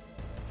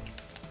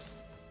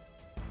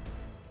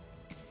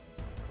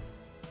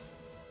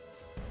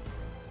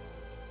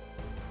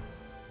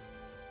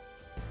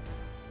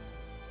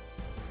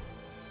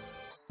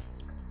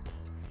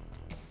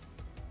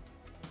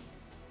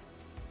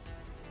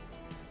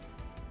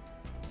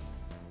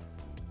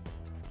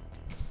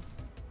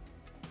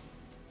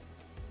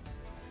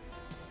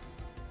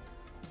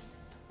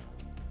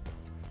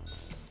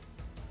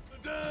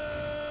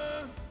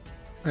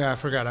 Yeah, I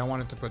forgot. I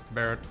wanted to put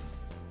Barrett.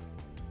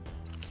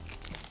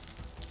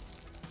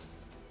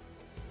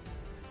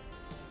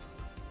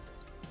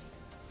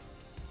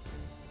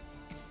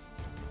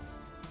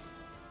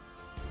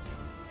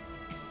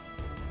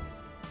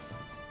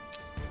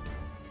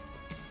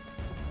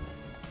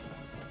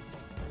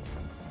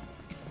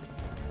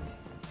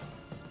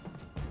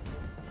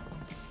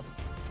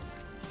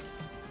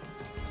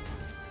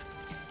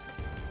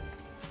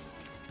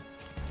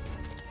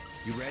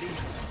 You ready?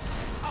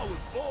 I was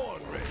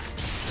born ready.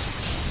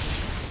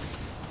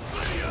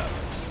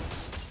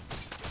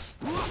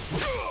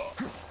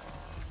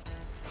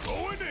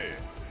 Going in.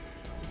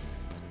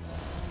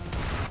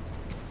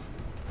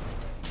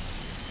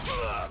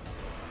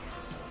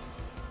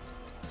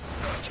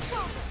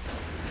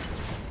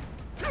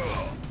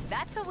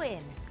 That's a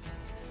win.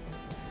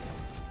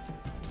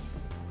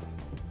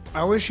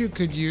 I wish you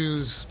could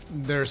use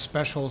their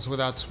specials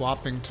without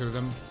swapping to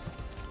them.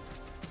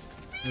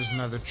 There's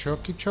another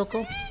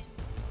Choco.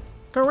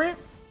 Correct.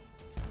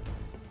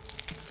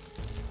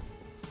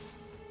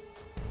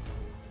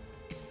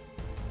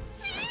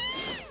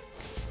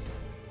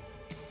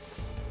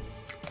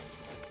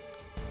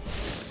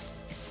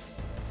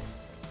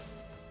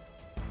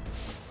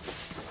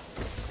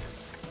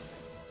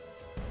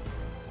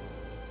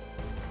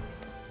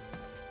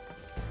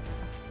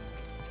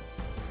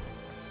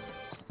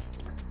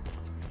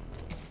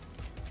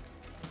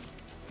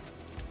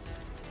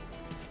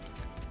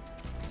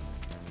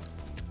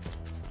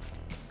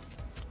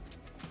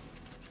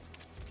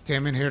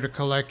 Came in here to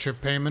collect your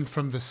payment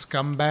from the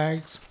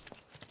scumbags.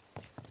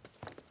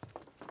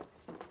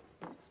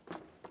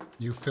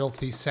 You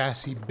filthy,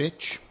 sassy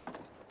bitch.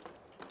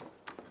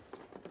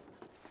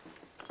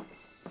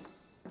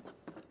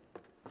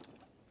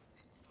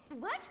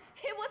 What?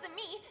 It wasn't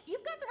me.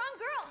 You've got the wrong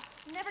girl.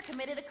 Never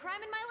committed a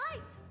crime in my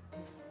life.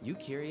 You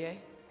Kyrie?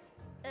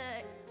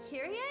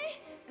 Kyrie?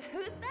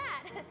 Who's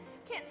that?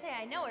 Can't say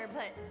I know her,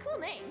 but cool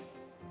name.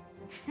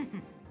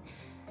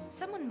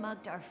 Someone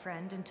mugged our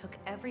friend and took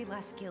every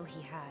last gil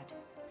he had.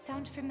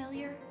 Sound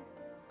familiar?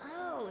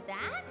 Oh,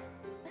 that?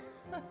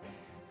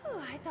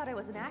 Oh, I thought I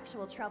was in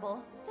actual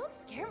trouble. Don't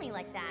scare me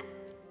like that.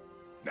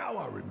 Now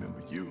I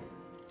remember you.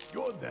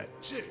 You're that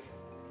chick.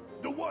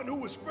 The one who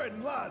was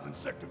spreading lies in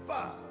Sector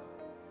 5.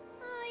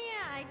 Oh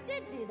yeah, I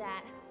did do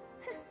that.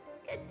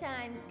 Good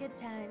times, good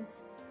times.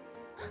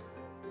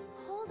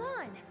 Hold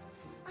on.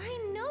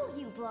 I know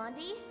you,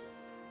 Blondie.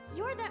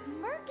 You're that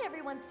merc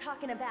everyone's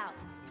talking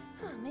about.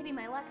 Maybe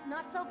my luck's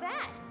not so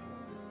bad.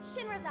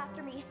 Shinra's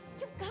after me.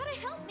 You've gotta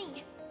help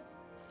me.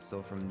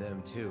 Stole from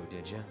them too,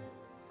 did you?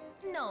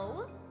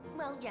 No.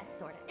 Well, yes,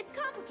 sorta. It's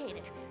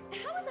complicated.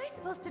 How was I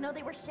supposed to know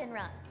they were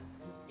Shinra?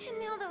 And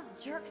now those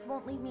jerks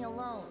won't leave me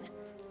alone.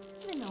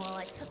 Even though all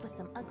I took was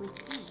some ugly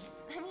key.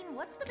 I mean,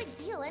 what's the big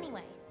deal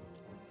anyway?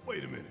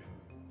 Wait a minute.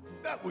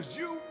 That was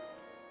you?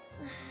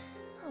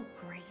 Oh,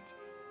 great.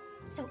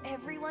 So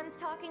everyone's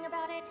talking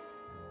about it?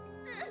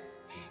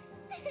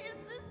 Is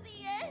this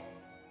the end?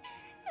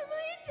 Am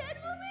I a dead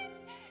woman?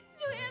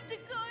 Do I have to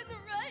go on the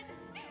run?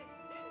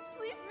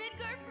 Leave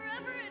Midgard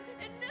forever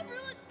and never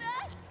look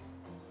back?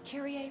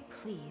 Kyrie,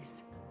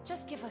 please.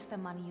 Just give us the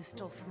money you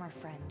stole from our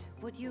friend,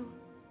 would you?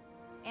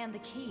 And the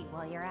key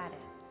while you're at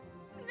it.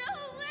 No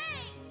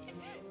way!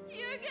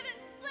 You're gonna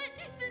split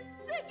the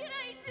second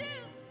I do!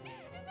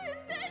 And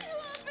then who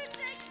will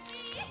protect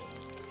me?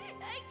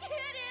 I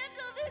can't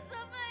handle this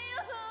on my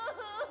own!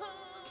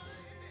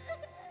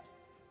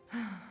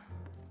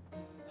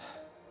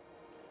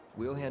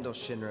 We'll handle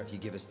Shinra if you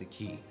give us the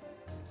key.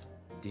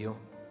 Deal?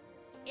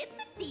 It's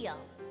a deal!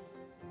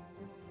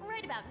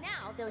 Right about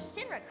now, those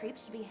Shinra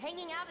creeps should be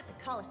hanging out at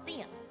the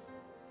Coliseum.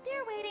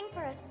 They're waiting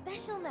for a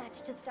special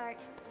match to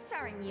start,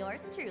 starring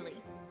yours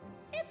truly.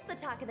 It's the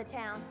talk of the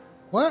town.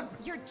 What?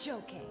 You're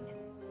joking.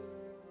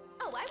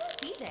 Oh, I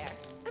won't be there.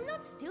 I'm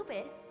not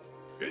stupid.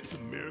 It's a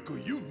miracle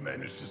you've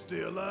managed to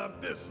stay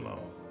alive this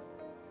long.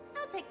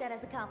 I'll take that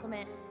as a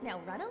compliment. Now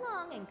run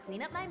along and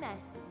clean up my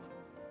mess.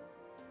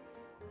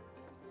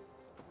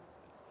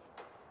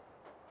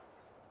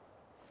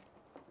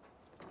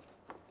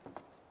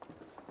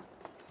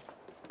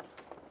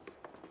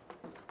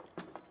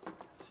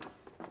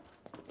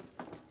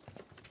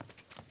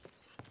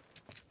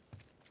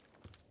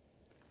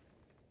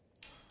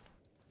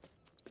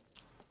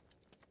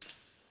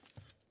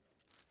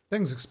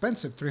 Thing's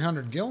expensive,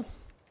 300 gil.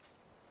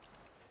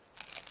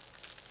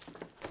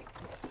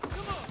 Come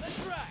on, let's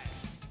ride.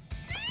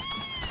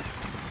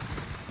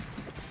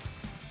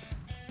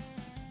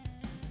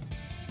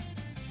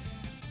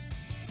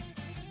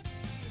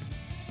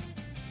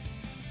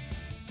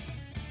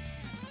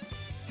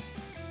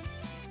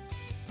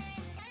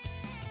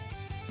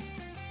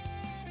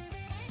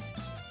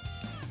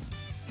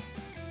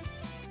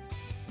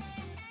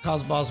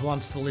 Cosbos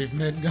wants to leave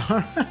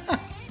Midgard.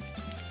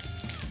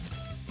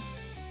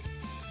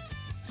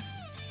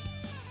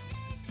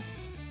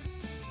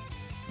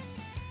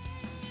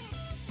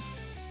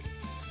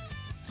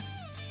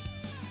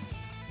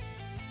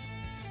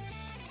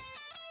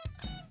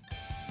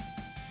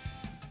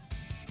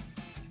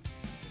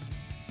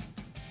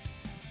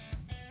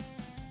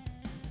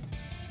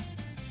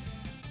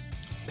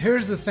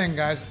 Here's the thing,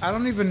 guys. I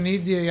don't even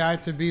need the AI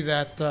to be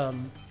that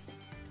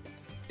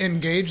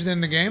engaged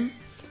in the game.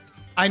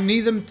 I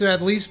need them to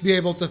at least be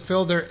able to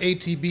fill their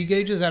ATB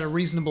gauges at a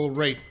reasonable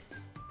rate,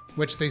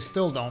 which they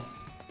still don't.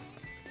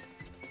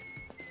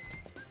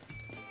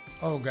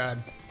 Oh,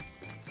 God.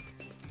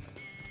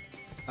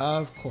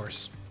 Of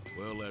course.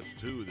 Well, that's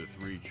 2 of the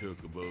 3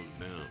 chocobos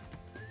down.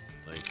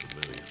 Thanks a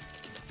million.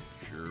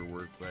 Sure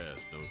work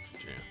fast, don't you,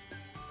 champ?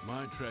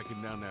 Mind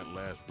tracking down that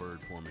last bird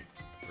for me?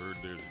 Heard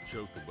there's a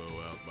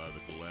chocobo out by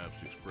the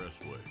collapsed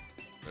expressway.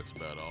 That's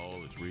about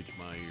all that's reached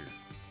my ear.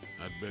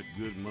 I'd bet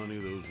good money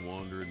those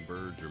wandering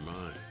birds are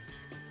mine.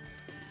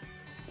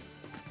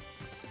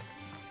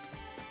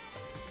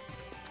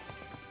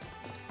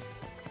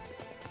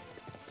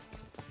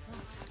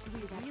 Do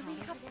we really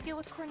have to deal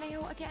with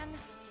Corneo again?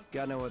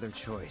 Got no other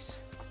choice.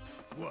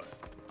 What?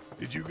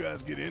 Did you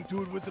guys get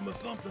into it with him or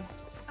something?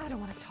 I don't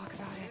want to talk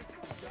about it.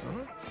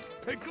 Huh?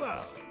 Hey,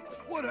 Cloud,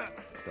 what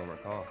happened? Don't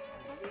recall.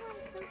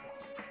 Everyone's so...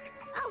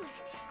 Oh,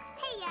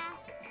 hey,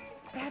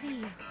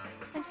 Betty,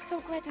 I'm so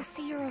glad to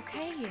see you're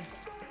okay.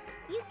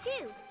 you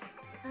too.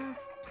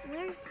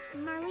 Where's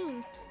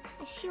Marlene?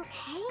 Is she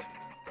okay?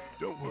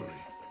 Don't worry.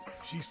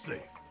 She's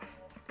safe.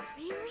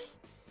 Really?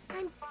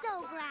 I'm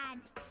so glad.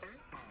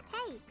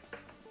 Hey,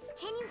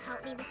 can you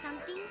help me with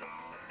something?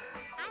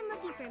 I'm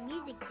looking for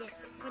music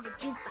discs for the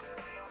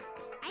jukebox.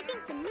 I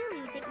think some new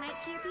music might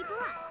cheer people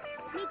up,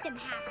 make them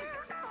happy.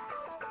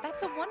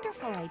 That's a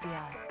wonderful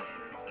idea.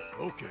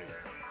 Okay.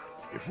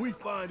 If we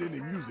find any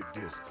music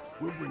discs,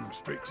 we'll bring them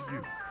straight to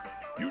you.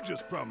 You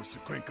just promise to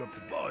crank up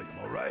the volume,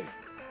 all right?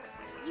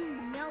 You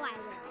know I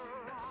will.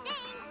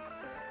 Thanks!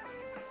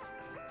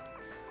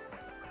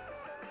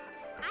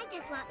 I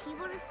just want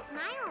people to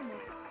smile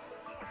more.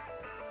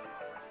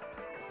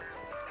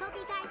 Hope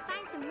you guys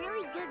find some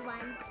really good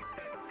ones.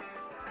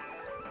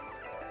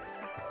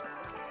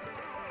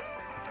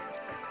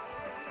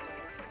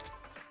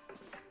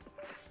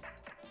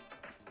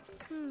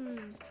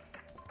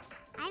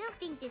 I don't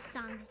think this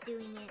song's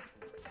doing it.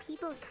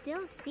 People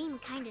still seem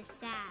kinda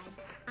sad.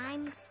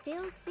 I'm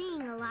still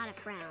seeing a lot of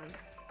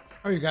frowns.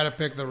 Oh, you gotta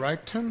pick the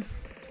right tune?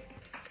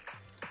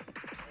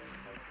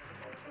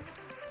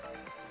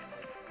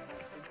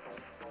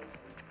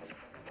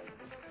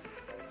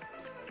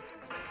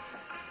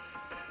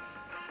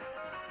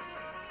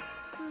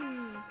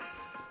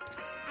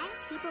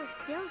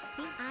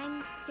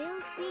 I'm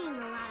still seeing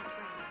a lot of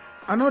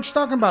frowns. I know what you're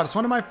talking about. It's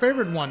one of my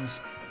favorite ones.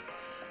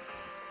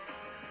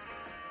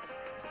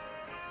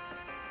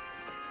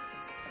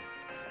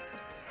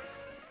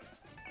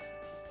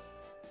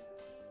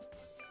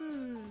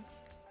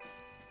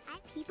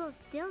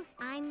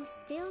 I'm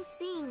still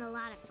seeing a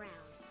lot of frowns.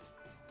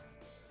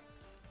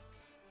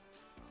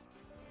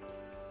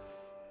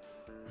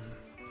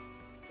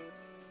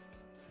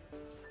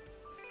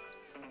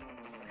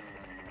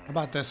 How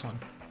about this one?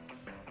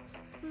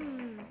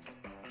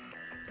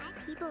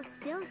 People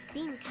still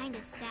seem kind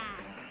of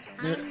sad.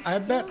 Dude, I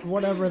bet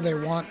whatever they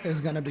want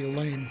is gonna be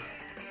lame.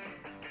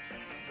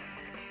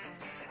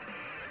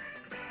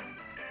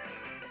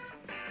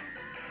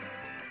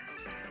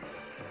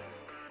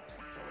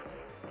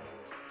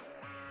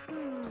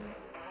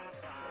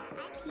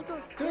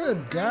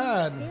 Good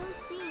God.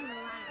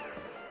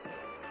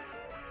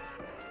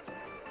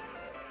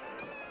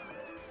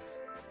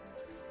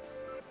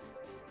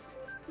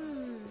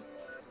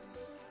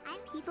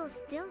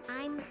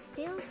 I'm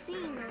still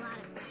seeing a lot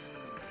of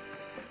frowns.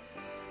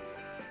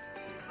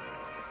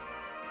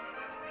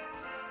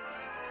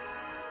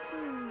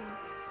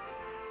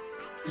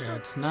 Yeah,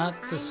 it's not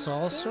the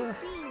Saucer.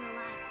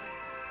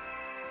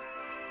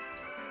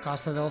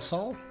 Costa del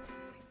Sol?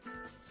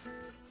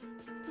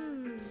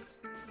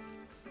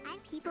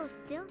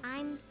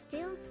 I'm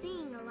still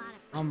seeing a lot of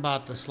frowns. I'm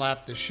about to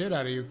slap the shit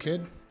out of you,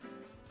 kid.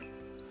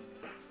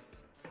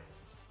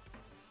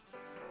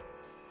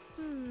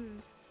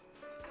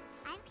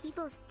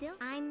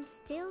 I'm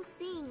still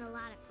seeing a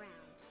lot of frowns.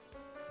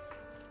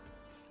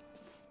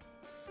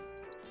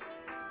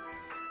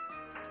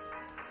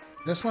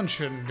 This one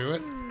shouldn't do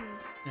it.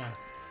 Yeah.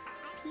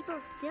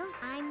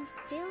 I'm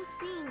still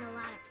seeing a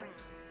lot of frowns.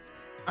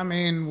 I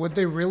mean, would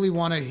they really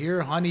want to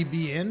hear Honey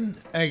Bee In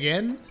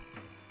again?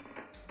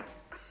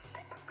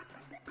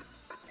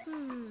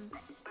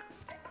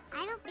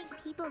 I don't think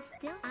people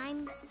still.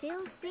 I'm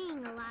still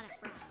seeing a lot of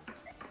frowns.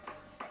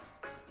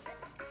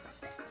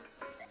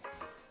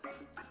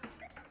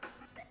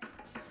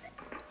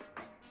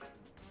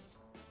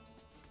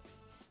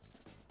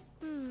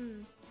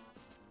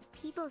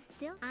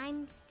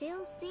 I'm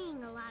still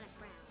seeing a lot of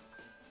frowns.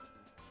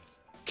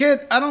 Kid,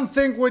 I don't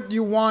think what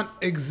you want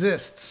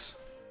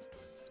exists.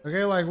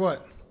 Okay, like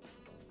what?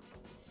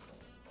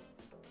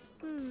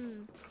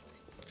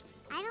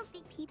 I don't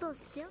think people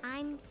still.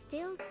 I'm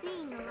still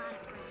seeing a lot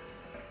of frowns.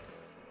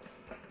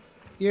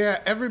 Yeah,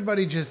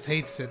 everybody just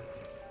hates it.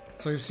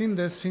 So you've seen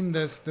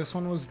this, this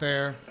one was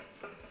there.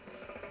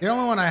 The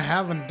only one I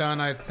haven't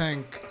done, I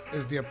think,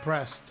 is The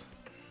Oppressed.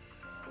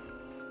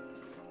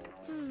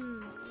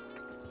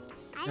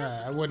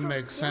 Yeah, it wouldn't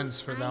make sense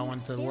for that one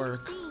to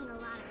work.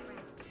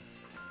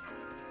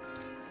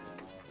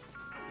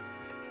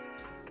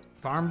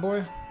 Farm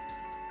Boy?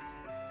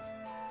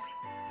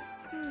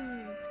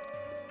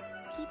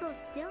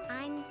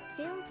 I'm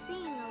still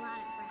seeing a lot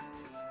of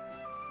frowns.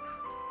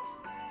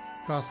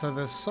 Costa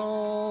del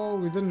Sol.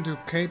 We didn't do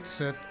Kate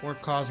Sit or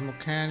Cosmo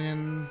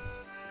Canyon.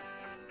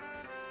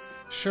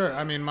 Sure,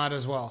 I mean, might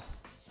as well.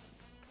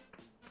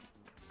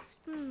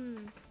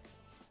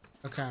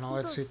 Okay, now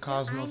let's see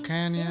Cosmo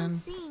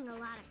Canyon.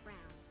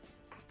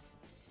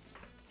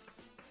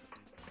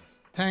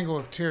 Tango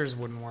of Tears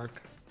wouldn't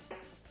work.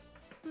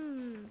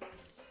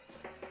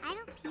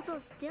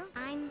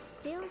 I'm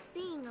still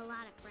seeing a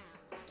lot of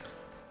frowns.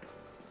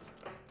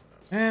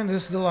 And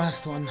this is the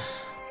last one.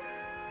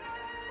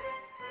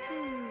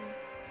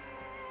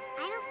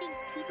 I don't think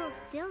people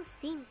still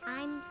seem.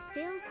 I'm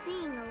still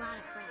seeing a lot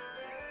of frowns.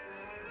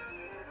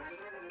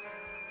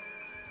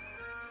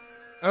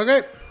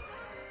 Okay.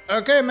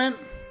 Okay, man.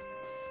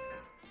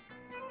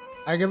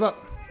 I give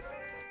up.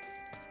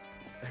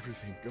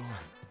 Everything gone.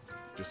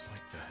 Just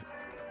like that.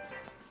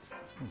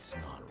 It's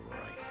not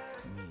right.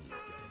 Me getting it.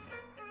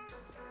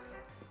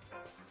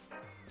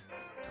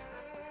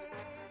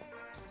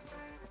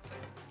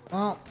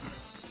 Well,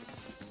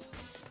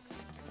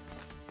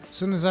 as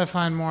soon as I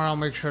find more, I'll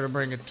make sure to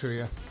bring it to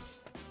you.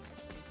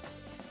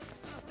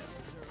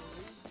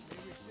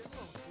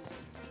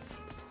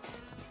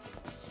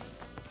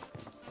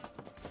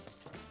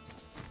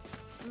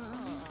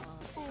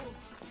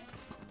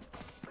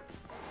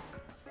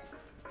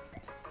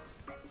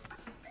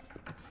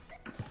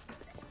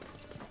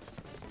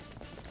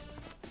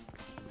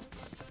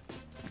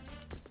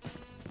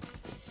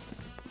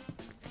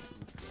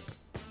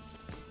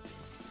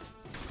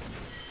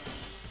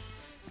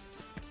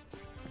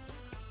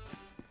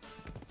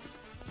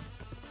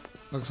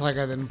 Looks like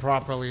I didn't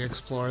properly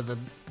explore the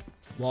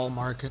wall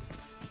market.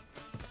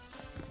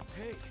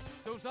 Hey,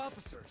 those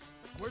officers,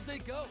 where'd they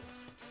go?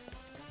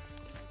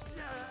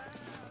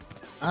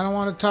 I don't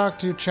want to talk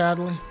to you,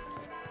 Chadley.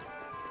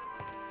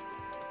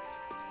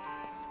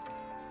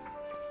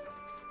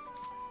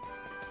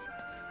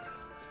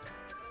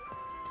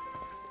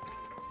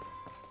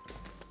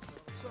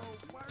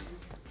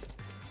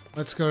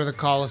 Let's go to the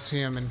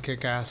Coliseum and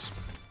kick ass.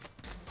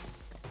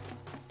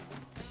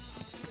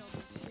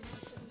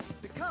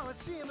 The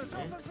Coliseum is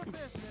open for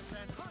business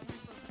and hungry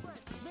for fresh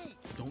meat.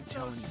 Don't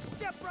tell anyone.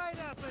 Step right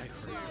up and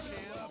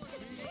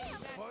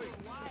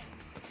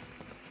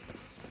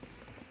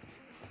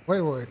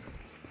Wait.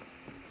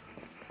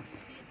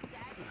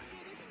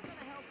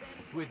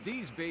 With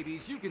these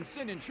babies, you can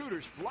send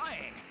intruders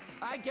flying.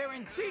 I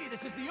guarantee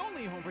this is the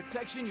only home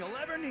protection you'll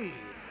ever need.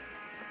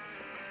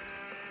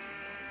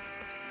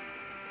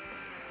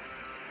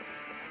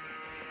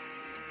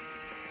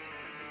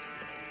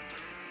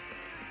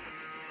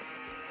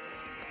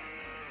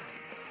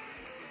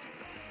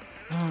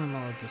 I don't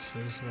know what this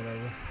is,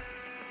 whatever.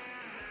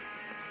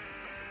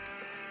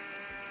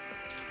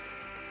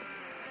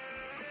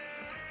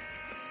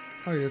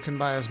 Oh, you can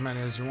buy as many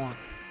as you want.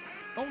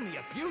 Only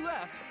a few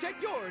left. Get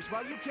yours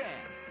while you can.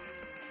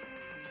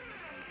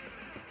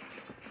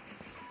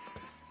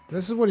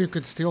 This is what you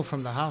could steal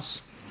from the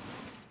house.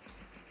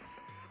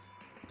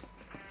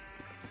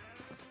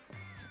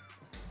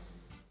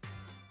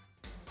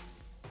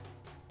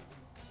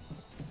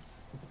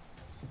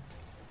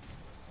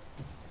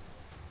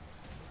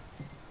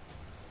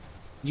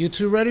 You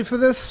two ready for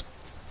this?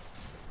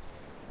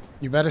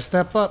 You better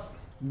step up.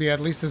 Be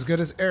at least as good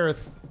as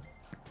Aerith.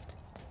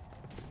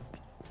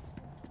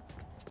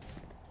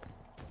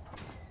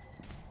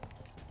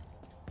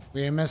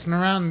 We ain't messing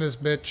around in this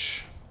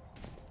bitch.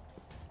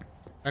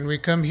 When we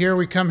come here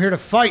to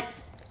fight.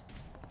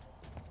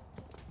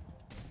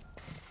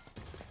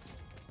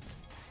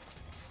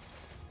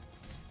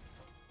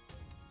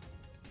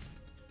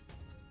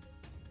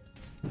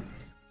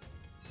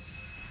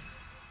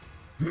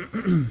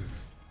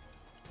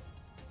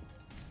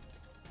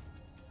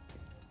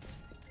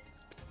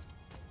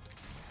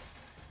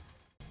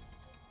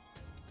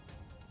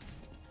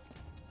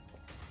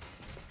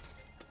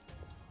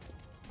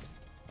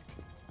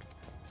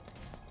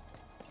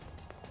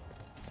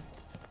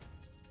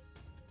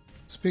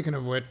 Speaking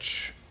of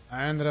which,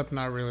 I ended up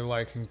not really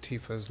liking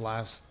Tifa's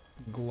last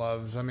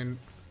gloves. I mean,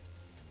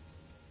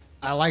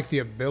 I like the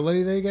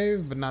ability they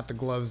gave, but not the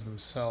gloves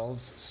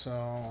themselves,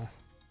 so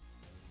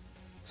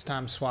it's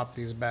time to swap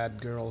these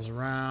bad girls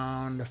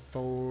around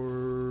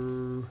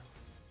for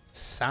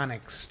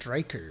Sonic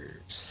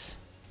Strikers.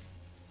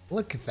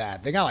 Look at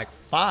that. They got like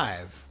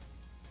 5.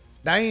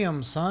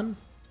 Damn, son.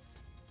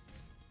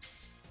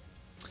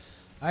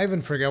 I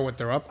even forget what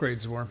their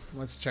upgrades were.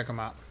 Let's check them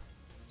out.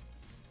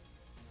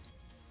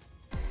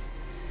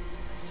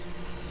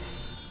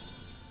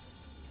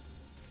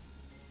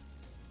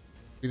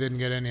 We didn't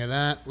get any of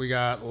that. We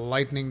got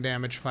lightning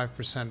damage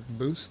 5%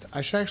 boost.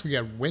 I should actually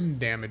get wind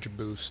damage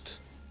boost.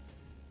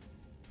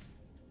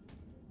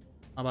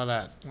 How about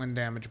that? Wind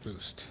damage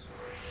boost.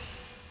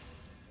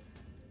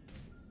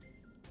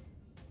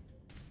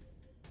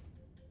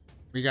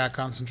 We got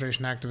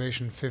concentration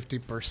activation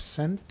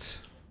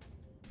 50%.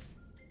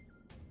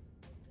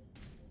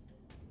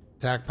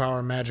 Attack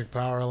power, magic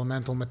power,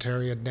 elemental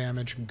materia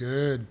damage.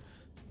 Good.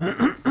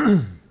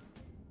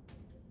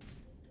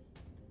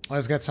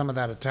 Let's get some of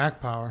that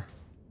attack power.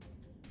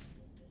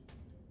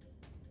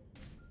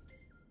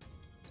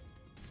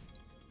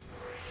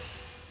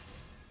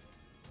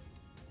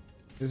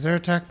 Is there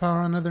attack power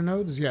on other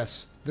nodes?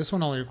 Yes. This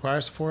one only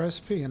requires 4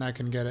 SP and I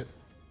can get it.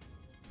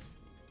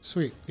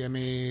 Sweet. Give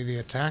me the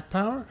attack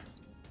power.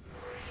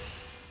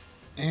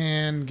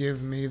 And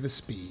give me the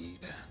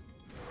speed.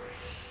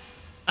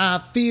 I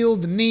feel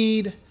the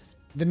need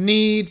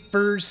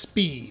for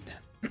speed.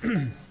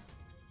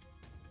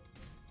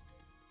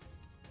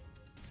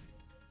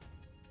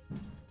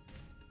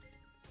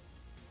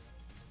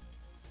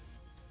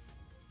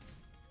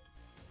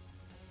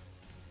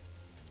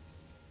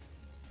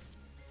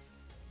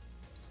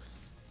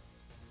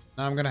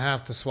 Now I'm gonna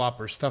have to swap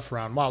her stuff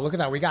around. Wow, look at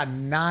that. We got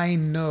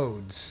 9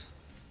 nodes.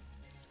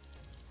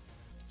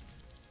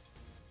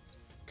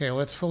 Okay,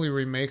 let's fully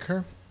remake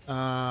her.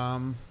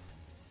 I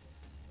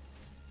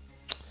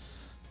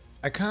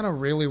kind of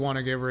really want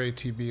to give her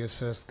ATB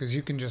assist because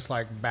you can just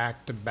like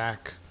back to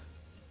back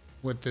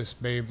with this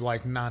babe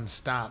like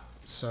non-stop.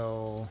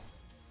 So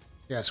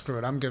yeah, screw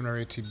it. I'm giving her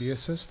ATB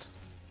assist.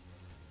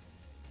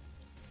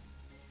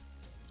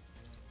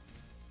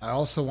 I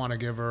also want to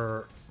give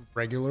her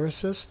regular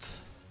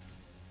assist,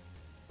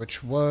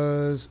 which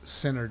was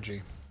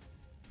synergy.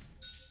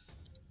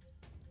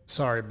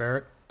 Sorry,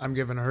 Barrett. I'm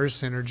giving her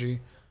synergy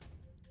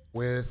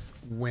with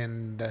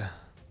wind.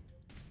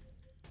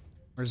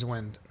 Where's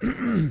wind?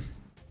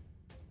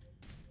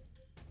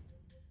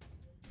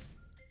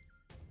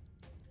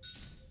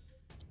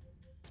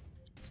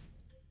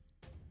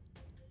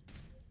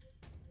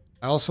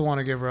 I also want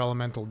to give her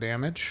elemental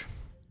damage.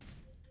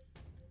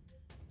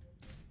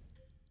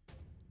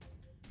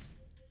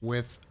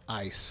 with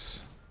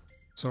ice.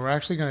 So we're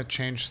actually going to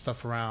change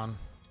stuff around.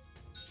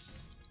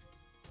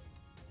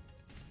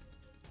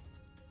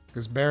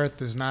 Because Barrett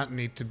does not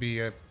need to be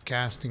a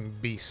casting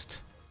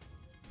beast.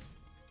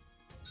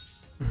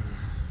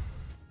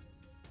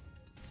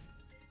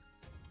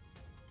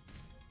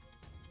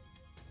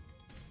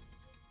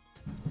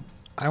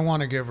 I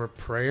want to give her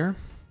prayer.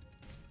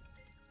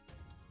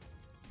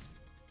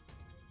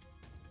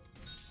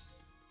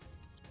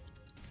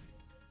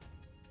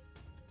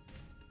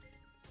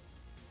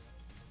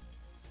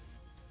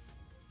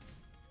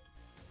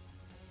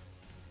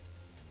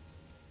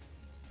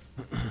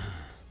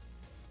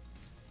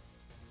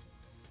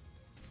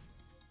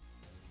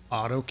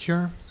 Auto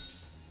cure.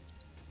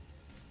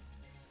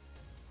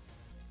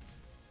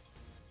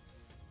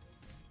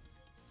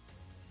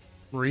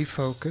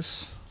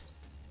 Refocus.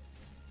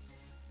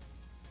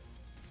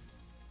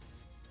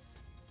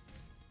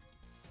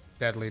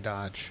 Deadly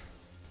dodge.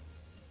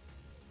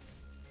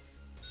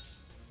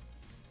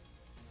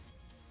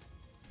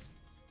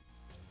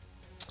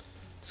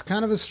 It's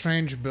kind of a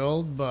strange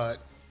build, but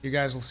you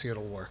guys will see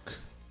it'll work.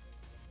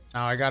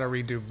 Now I gotta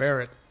redo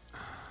Barrett.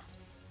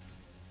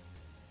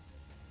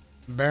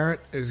 Barrett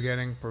is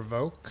getting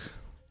Provoke.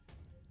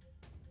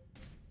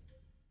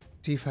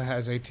 Tifa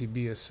has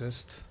ATB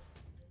assist.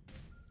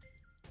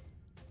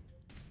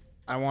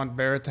 I want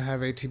Barrett to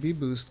have ATB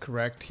boost,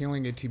 correct.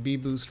 Healing,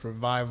 ATB boost,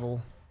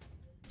 revival,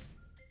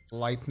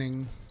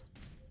 lightning,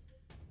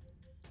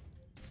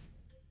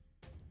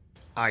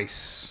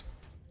 ice.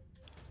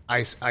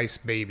 Ice, ice,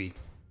 baby.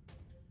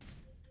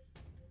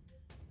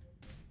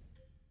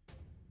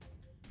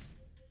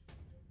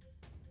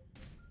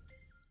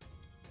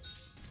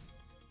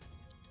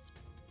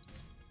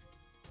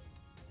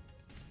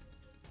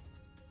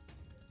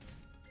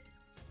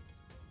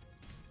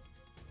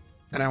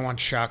 And I want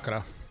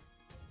chakra.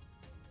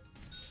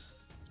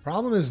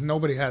 Problem is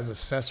nobody has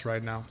assess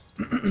right now.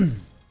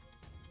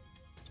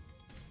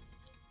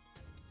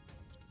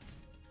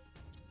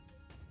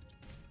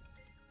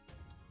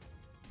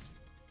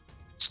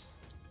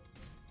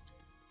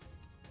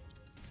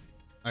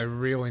 I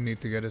really need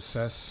to get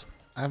assess.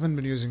 I haven't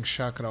been using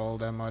chakra all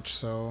that much,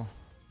 so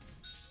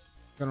I'm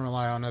gonna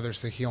rely on others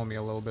to heal me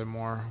a little bit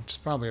more, which is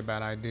probably a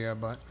bad idea,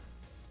 but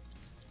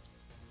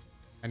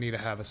I need to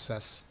have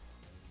assess.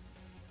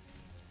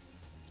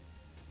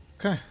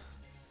 Okay.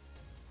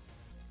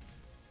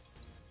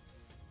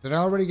 Did I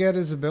already get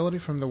his ability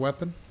from the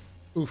weapon?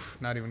 Oof,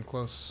 not even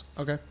close.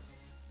 Okay.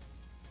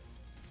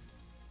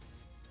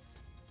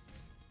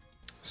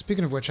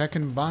 Speaking of which, I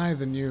can buy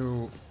the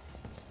new...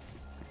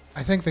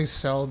 I think they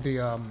sell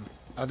the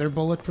other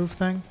bulletproof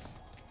thing.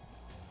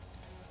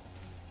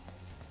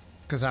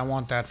 Because I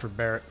want that for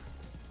Barrett.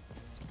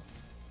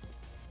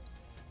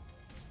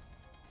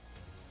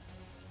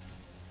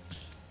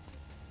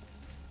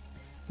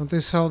 Don't they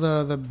sell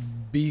the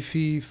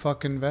beefy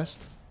fucking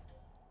vest?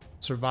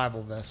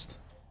 Survival vest.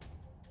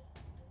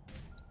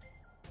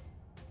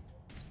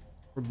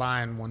 We're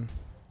buying one.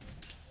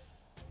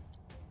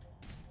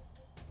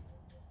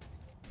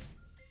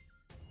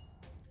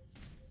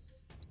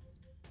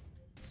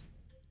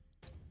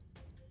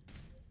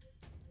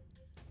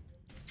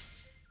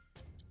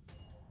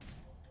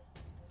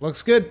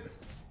 Looks good.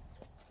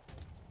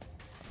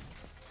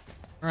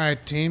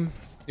 Alright, team.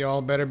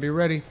 Y'all better be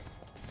ready.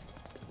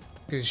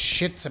 Because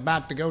shit's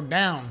about to go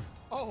down.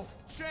 Oh,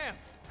 champ!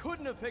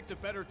 Couldn't have picked a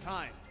better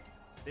time.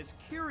 This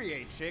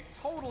Kyrie chick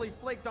totally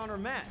flaked on her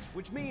match,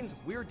 which means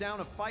we're down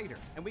a fighter,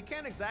 and we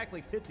can't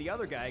exactly pit the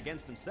other guy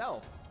against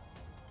himself.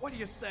 What do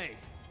you say?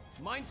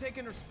 Mind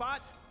taking her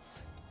spot?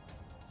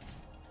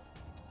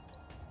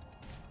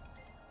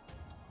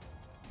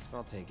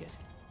 I'll take it.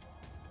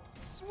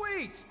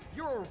 Sweet!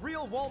 You're a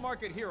real Wall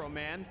Market hero,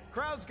 man.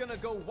 Crowd's gonna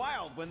go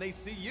wild when they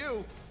see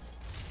you.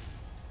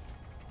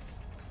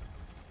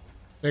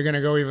 They're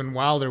gonna go even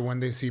wilder when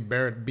they see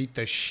Barrett beat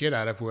the shit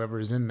out of whoever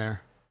is in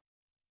there.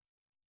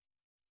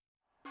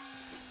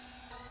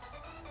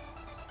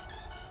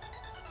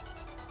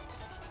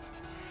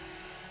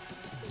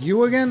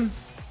 You again?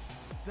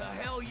 The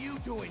hell you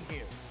doing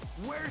here?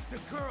 Where's the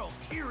girl,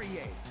 Kyrie?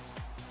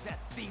 That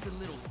thieving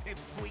little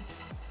pipsqueak?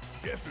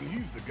 Guessing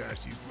he's the guy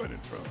she's running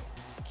from.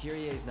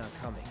 Kyrie's not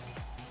coming.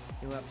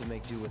 He'll have to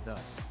make do with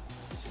us.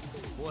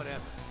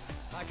 Whatever.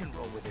 I can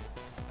roll with it.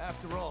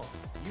 After all,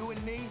 you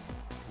and me,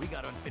 we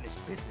got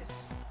unfinished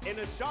business. In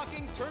a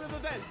shocking turn of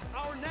events,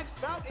 our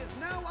next bout is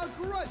now a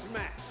grudge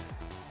match.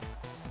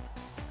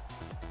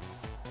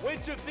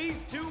 Which of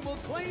these two will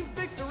claim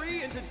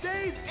victory in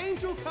today's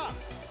Angel Cup?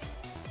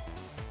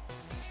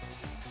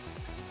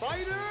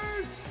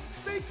 Fighters,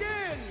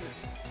 begin!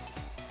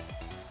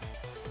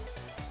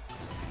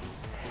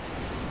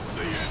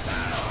 See it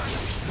now!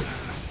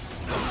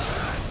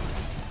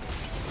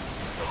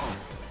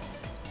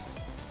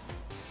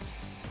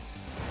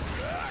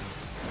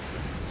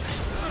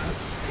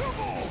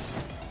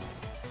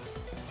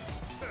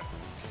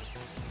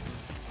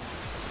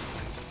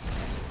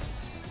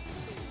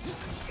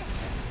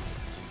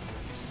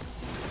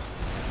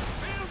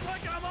 Feels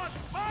like I'm on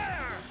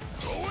fire!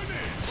 Going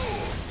in!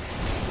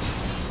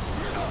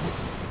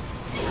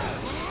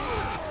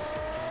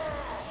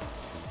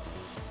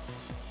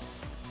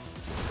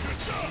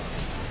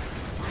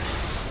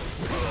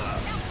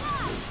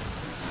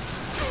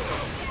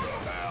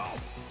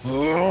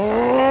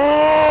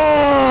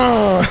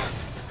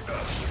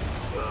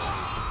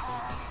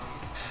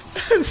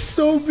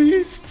 So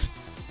beast.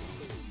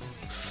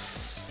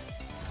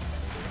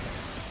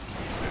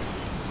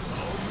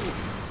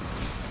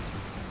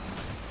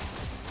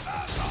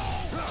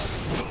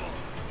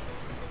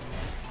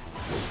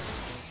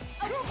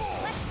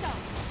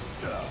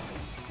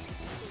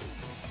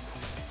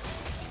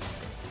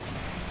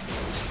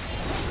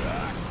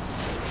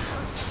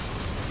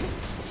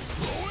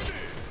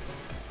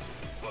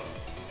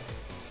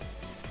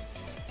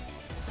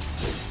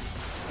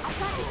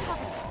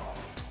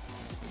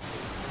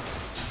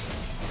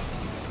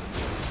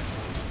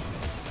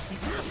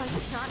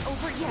 It's not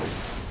over yet.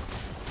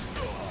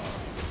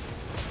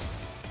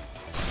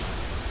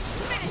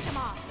 Finish him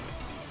off.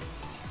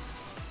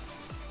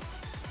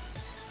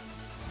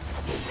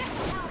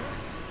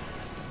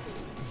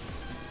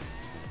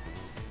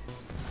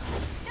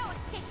 No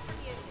escape for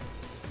you.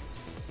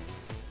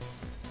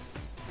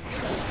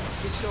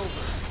 It's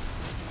over.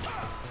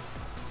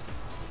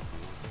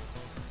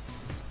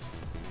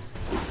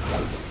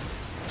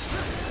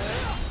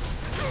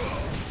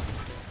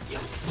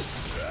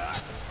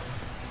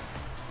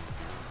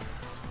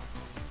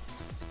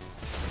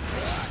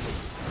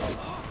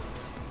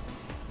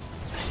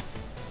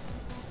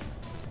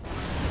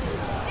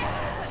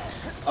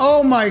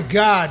 Oh my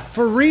god,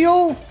 for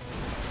real?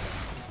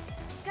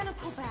 Gonna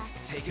pull back.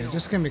 Okay,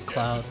 just give me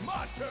Cloud.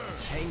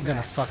 I'm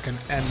gonna fucking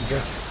end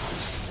this.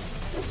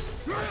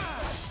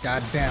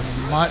 Goddamn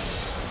mutt.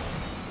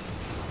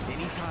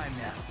 Anytime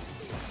now.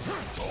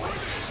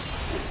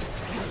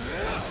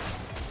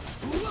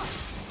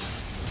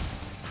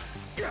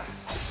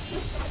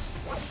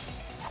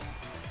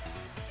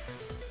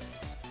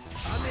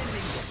 I'm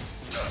ending this.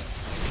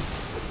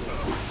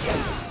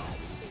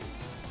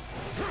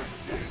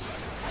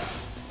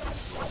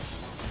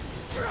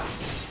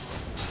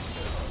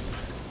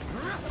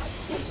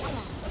 Stay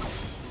strong.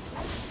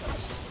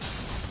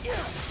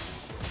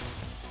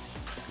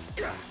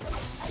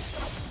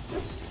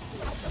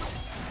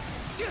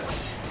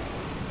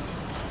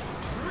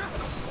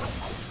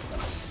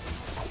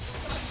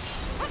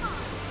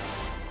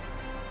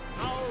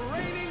 Our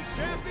reigning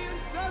champion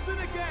does it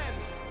again!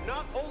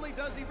 Not only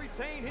does he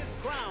retain his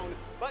crown,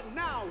 but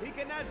now he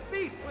can add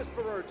Beast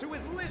Whisperer to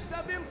his list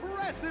of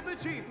impressive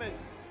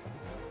achievements!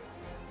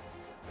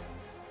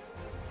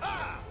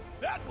 Ah!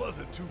 That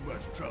wasn't too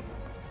much trouble.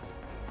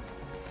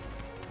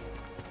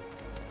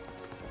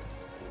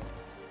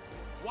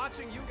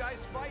 Watching you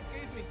guys fight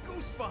gave me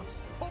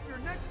goosebumps. Hope your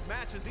next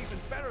match is even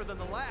better than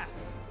the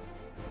last.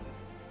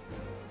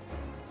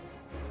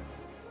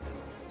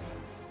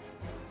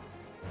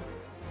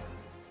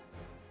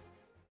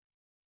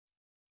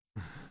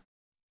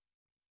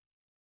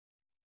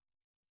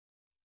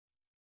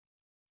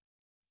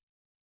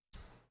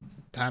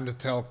 Time to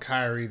tell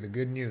Kyrie the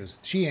good news.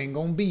 She ain't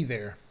gonna be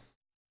there.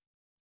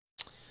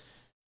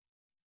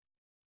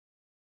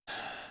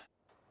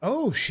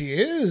 Oh, she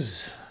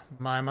is.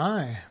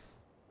 My.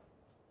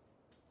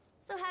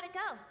 So how'd it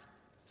go?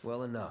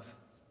 Well enough.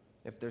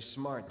 If they're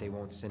smart, they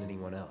won't send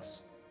anyone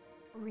else.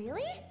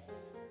 Really?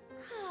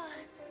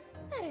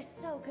 That is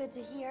so good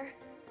to hear.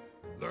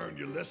 Learn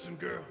your lesson,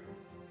 girl?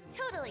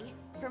 Totally.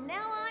 From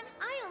now on,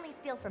 I only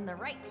steal from the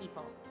right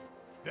people.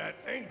 That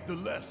ain't the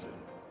lesson.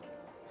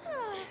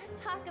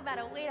 Talk about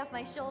a weight off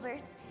my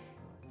shoulders.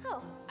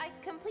 Oh, I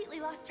completely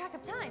lost track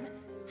of time.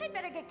 I'd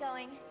better get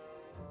going.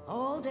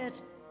 Hold it.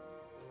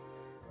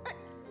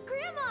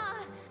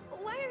 Grandma!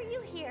 Why are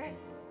you here?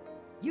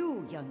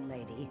 You, young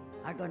lady,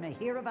 are gonna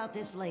hear about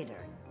this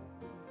later.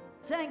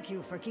 Thank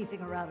you for keeping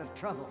her out of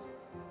trouble.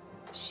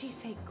 She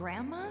say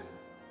Grandma?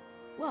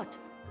 What?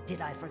 Did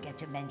I forget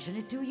to mention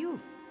it to you?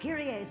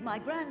 Kyrie is my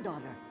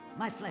granddaughter,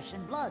 my flesh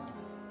and blood.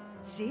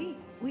 See?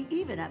 We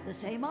even have the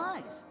same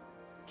eyes.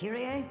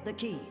 Kyrie, the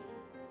key.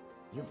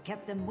 You've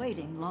kept them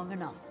waiting long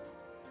enough.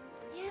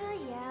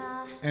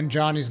 Yeah. And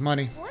Johnny's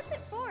money. What's it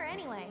for,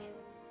 anyway?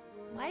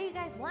 Why do you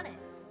guys want it?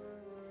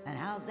 And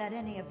how's that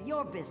any of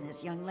your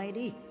business, young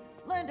lady?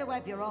 Learn to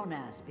wipe your own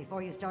ass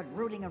before you start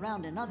rooting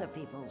around in other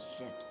people's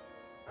shit.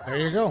 There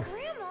you go.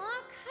 Grandma,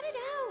 cut it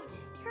out!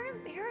 You're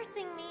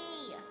embarrassing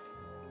me!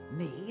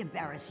 Me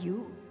embarrass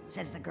you?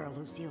 Says the girl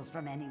who steals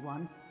from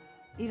anyone.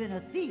 Even a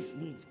thief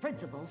needs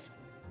principles,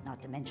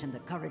 not to mention the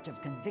courage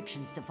of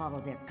convictions to follow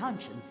their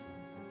conscience.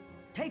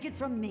 Take it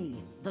from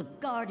me, the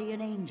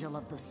guardian angel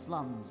of the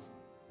slums.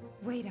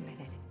 Wait a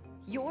minute.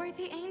 You're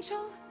the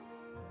angel?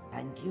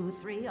 And you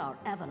three are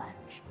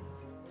Avalanche.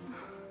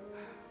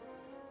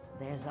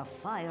 There's a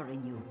fire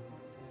in you.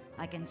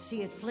 I can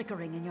see it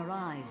flickering in your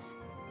eyes.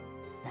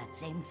 That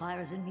same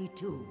fire's in me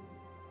too.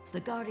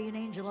 The guardian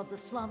angel of the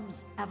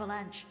slums,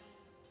 Avalanche.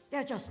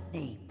 They're just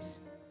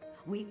names.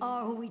 We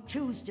are who we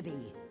choose to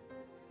be.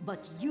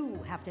 But you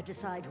have to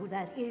decide who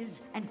that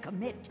is and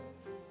commit.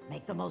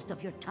 Make the most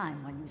of your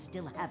time when you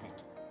still have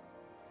it.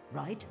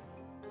 Right?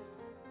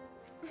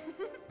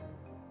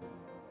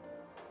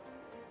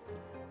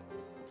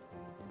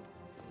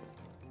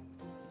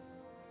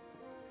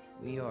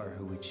 We are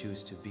who we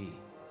choose to be.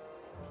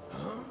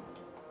 Huh?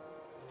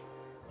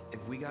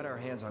 If we got our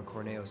hands on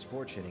Corneo's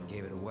fortune and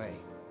gave it away,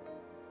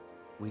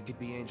 we could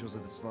be angels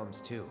of the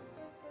slums too.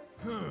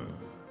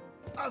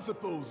 I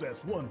suppose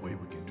that's one way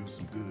we can do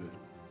some good.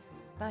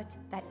 But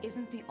that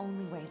isn't the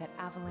only way that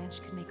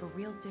Avalanche can make a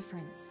real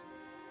difference.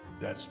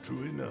 That's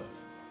true enough.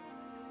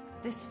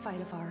 This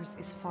fight of ours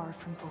is far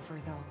from over,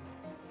 though.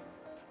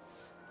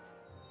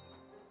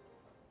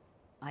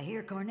 I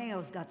hear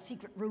Corneo's got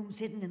secret rooms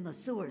hidden in the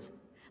sewers.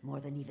 More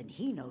than even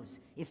he knows,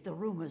 if the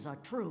rumors are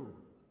true.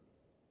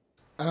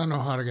 I don't know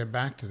how to get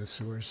back to the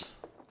sewers.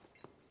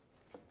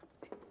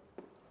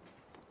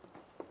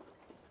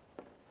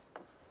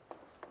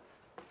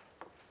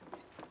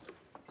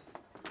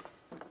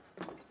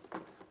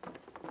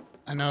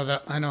 I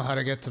know how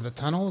to get to the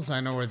tunnels.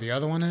 I know where the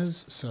other one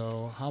is.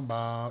 So how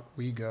about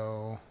we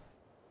go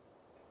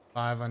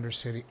 5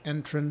 Undercity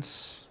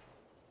entrance.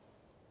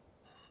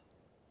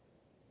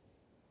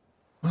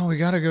 Well, we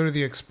gotta go to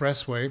the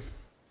expressway.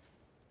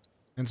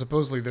 And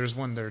supposedly there's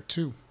one there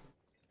too.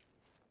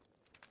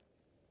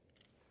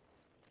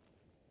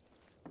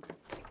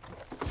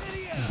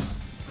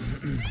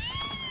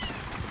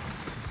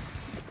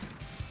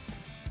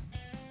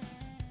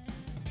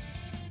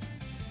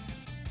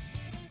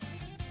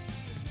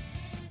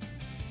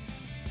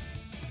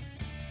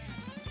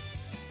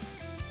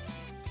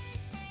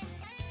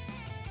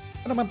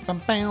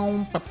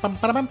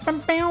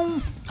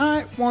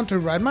 I want to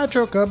ride my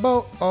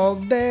chocobo all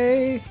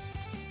day.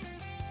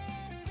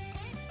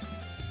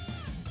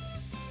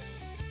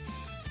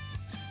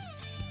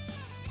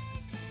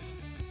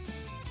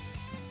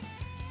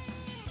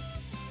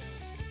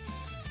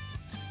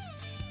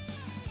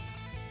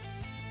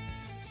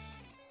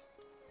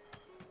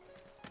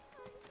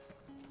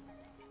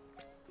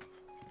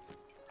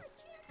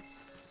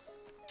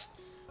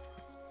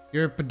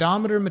 Your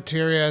pedometer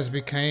materia has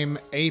become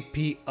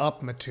AP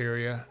up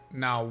materia.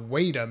 Now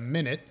wait a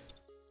minute.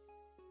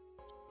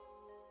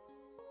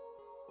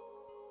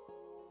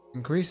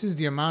 Increases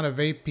the amount of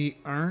AP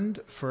earned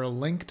for a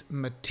linked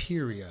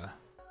materia.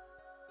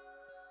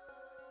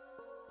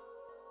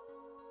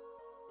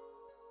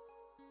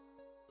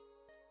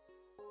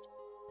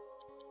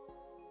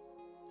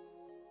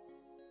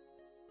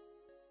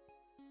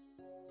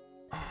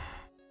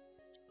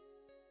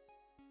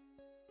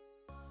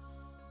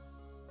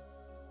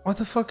 What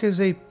the fuck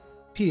is AP?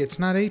 It's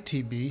not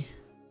ATB.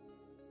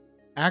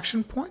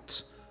 Action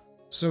points?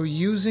 So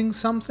using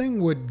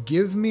something would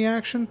give me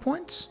action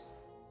points?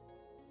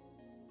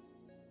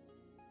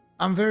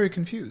 I'm very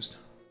confused.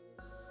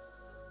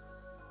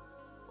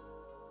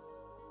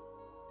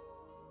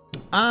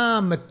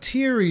 Ah,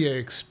 materia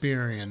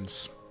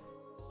experience.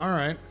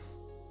 Alright.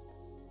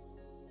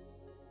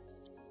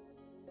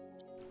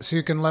 So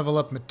you can level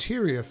up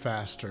materia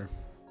faster.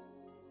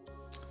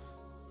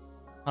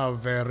 How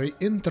very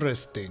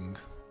interesting.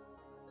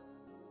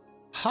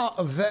 How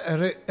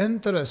very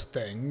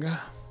interesting.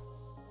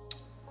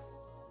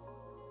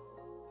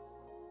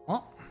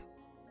 Well,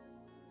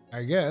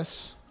 I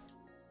guess.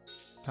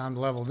 Time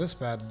to level this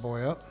bad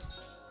boy up.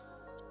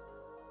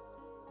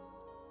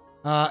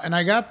 And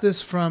I got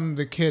this from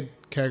the kid,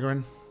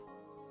 Kegrin.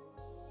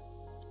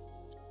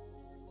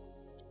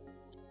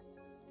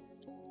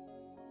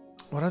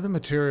 What other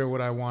material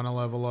would I want to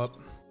level up?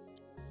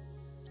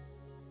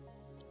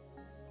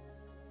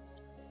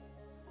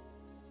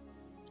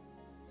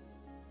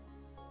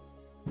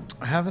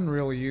 I haven't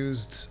really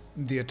used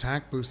the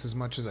attack boost as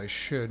much as I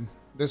should.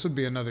 This would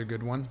be another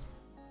good one.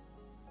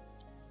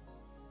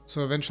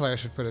 So eventually I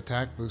should put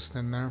attack boost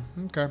in there.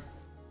 Okay.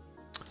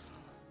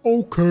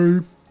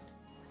 Okay.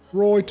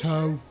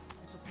 Righto.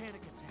 It's a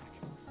panic attack.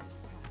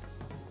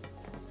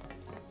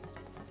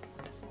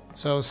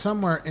 So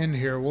somewhere in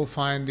here we'll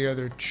find the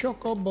other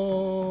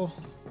chocobo.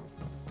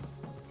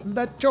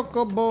 The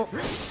chocobo.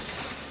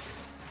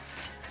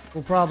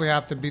 We'll probably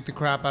have to beat the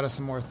crap out of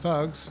some more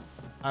thugs.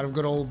 Out of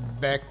good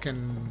old Beck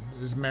and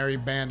his merry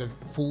band of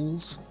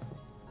fools.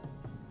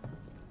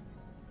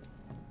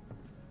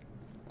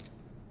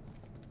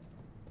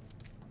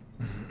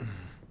 We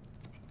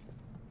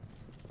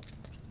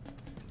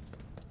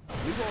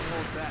won't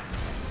hold back.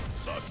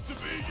 Sucks to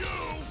be you!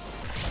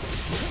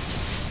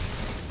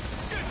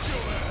 Get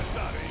your ass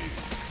out of here!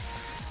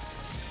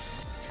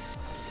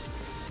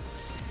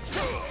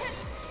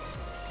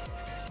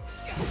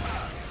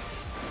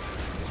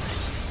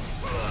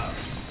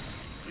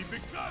 Keep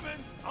it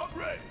coming! I'm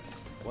ready!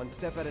 One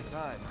step at a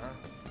time, huh?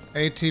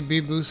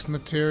 ATB boost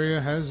materia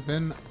has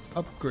been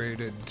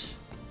upgraded.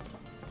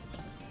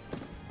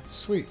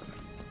 Sweet.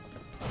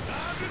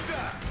 Time to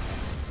die!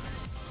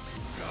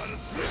 Gotta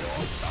stay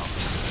on top.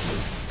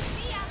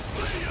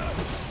 See ya!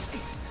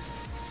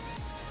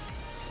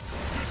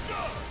 Just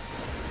done!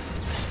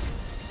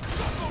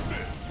 Suck on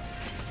this!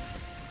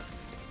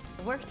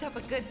 Worked up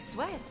a good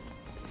sweat.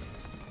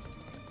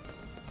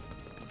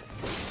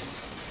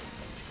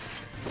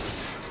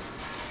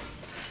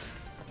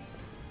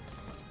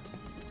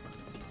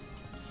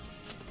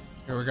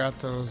 Here we got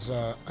those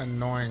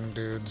annoying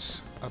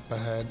dudes up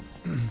ahead.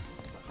 Hit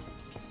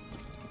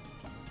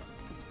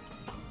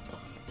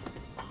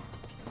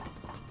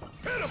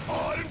him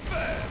hard and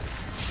fast!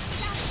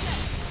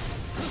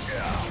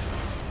 Yeah.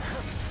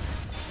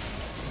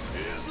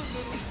 Here's a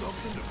little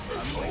something to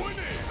I'm going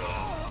in.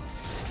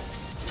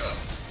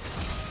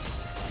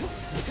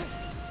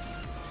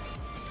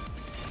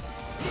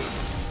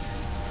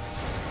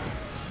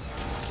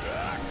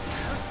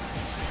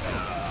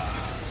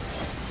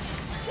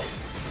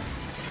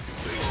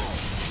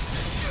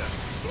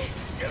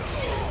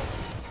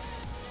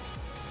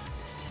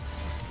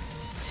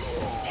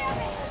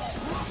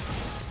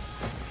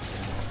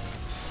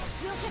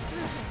 We'll get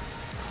through this.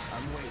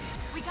 I'm waiting.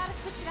 We gotta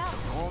switch it out.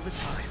 All the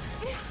time.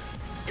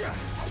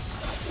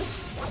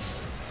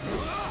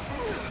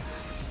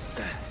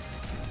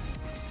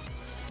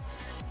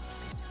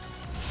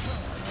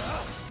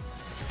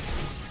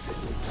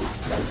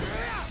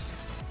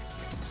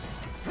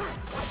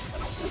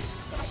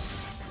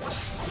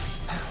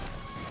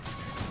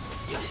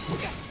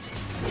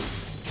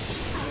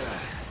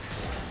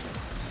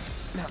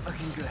 Not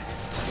looking good.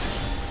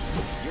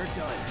 You're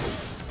done.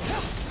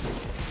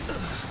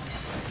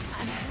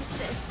 I had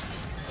this.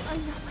 I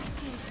know I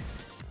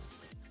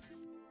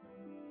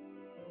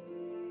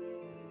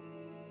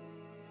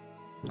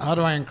did. How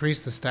do I increase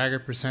the stagger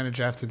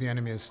percentage after the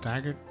enemy is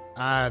staggered?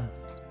 I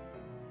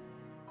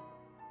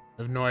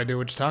have no idea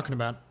what you're talking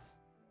about.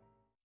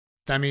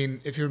 I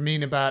mean, if you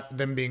mean about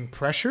them being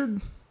pressured,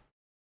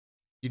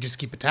 you just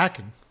keep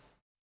attacking.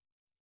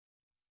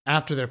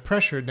 After they're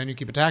pressured, then you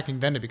keep attacking,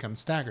 then they become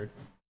staggered.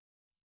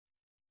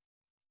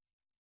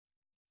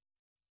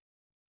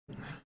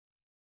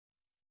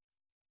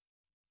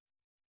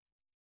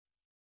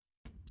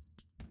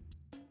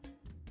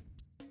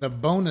 The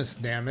bonus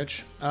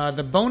damage.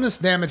 The bonus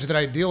damage that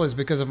I deal is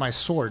because of my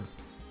sword.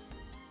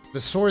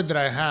 The sword that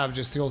I have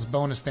just deals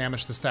bonus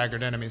damage to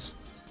staggered enemies.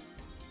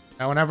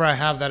 Now, whenever I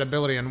have that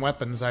ability in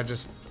weapons, I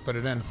just put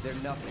it in. They're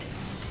nothing.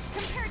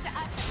 Compared to us,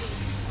 at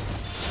least.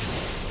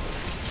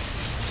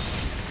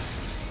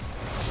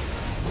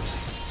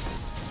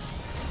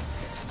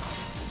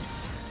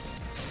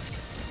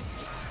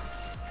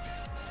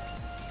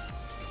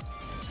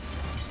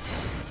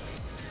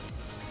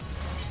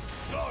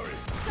 Sorry.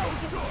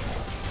 Don't give up.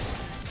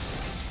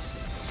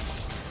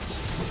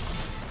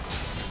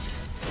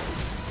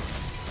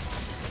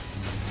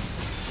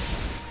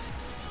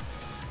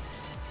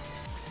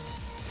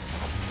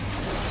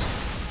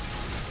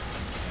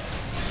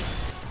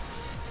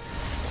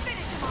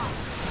 Finish him off.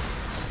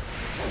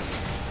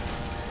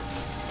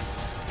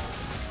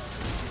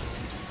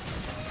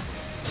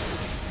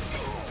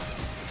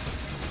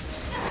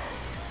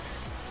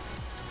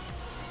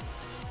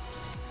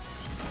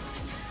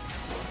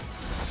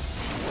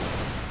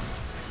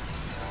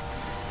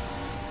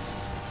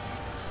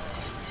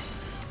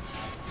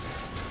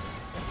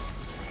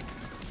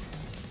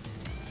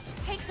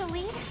 Take the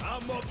lead.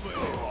 I'm up for it.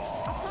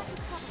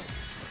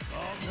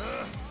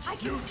 I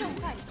can still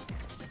fight.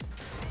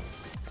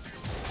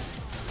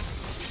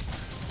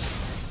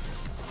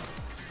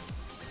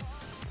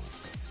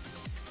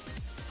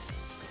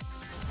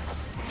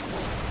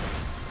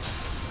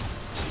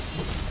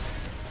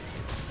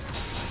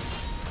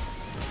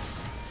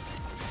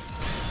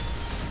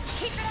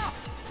 Keep it up.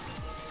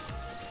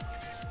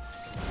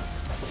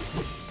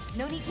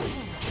 No need to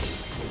panic.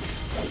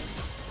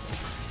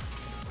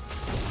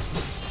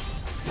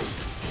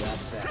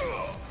 That's that.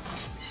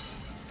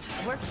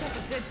 Worked up a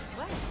good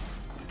sweat.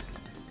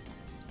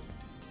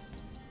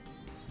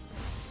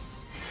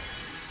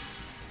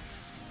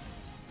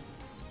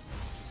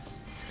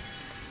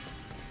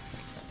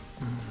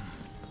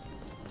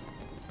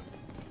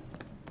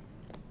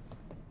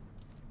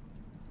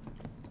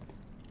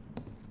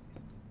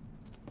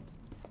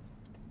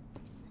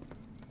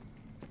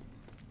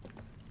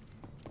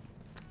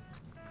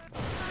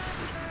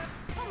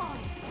 Come on.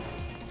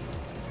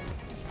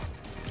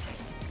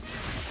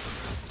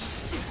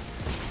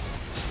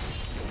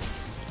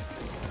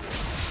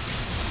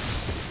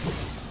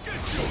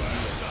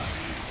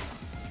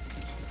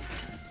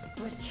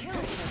 Would kill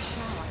for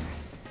shower.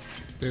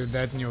 Dude,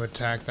 that new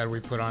attack that we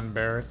put on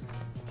Barrett.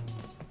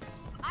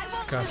 I won't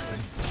Disgusting.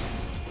 lose.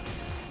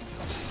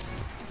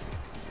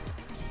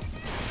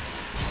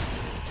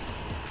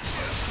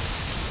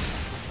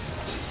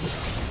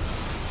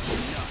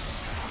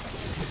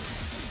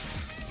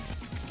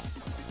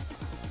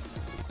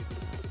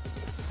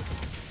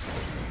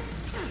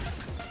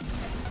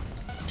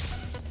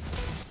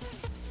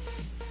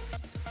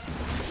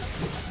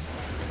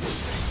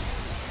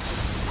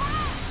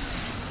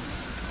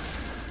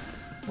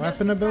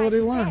 Weapon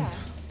ability learned.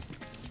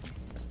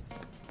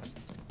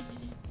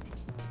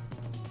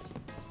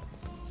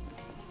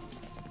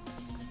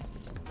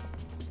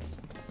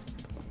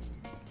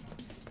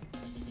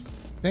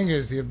 Thing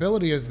is, the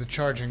ability is the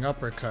charging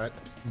uppercut,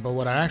 but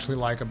what I actually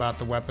like about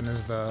the weapon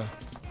is the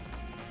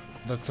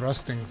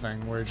thrusting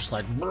thing, where it just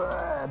like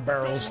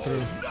barrels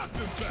through.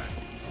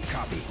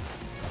 Copy.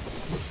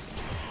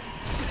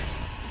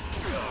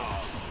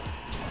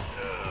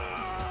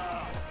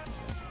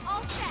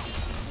 All set.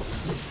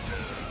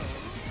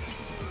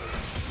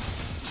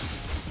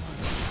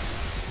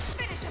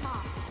 Finish him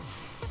off.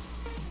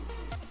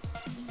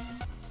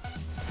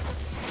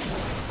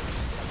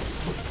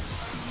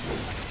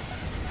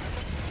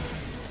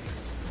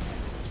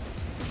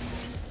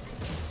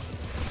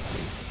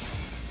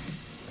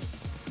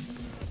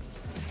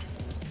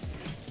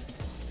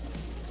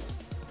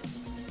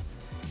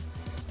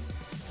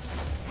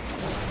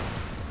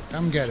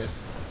 Come get it.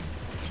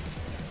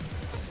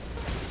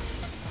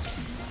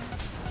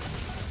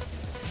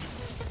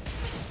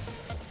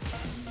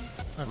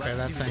 Okay,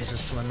 that thing's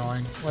just too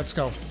annoying. Let's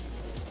go.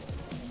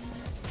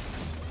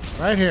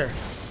 Right here.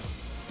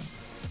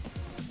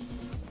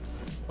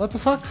 What the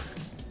fuck?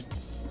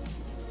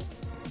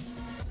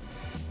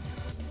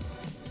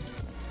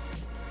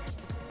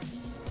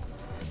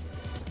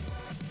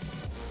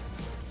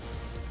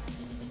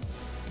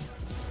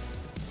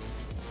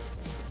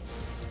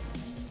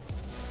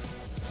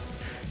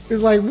 He's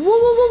like, whoop, whoop,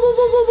 whoop, whoop,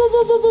 whoop, whoop,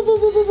 whoop, whoop,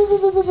 whoop, whoop,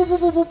 whoop, whoop, whoop,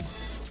 whoop, whoop, whoop.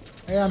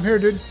 Hey, I'm here,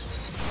 dude.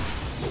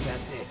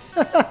 That's it.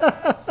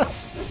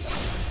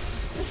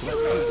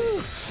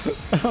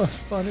 That was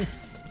funny.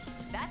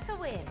 That's a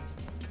win.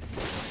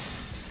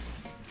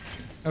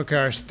 Okay,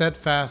 our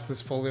steadfast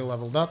is fully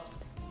leveled up.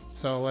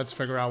 So let's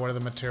figure out what are the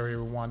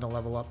material we want to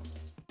level up.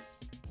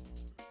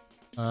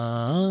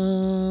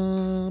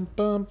 Bum,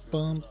 bum,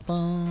 bum,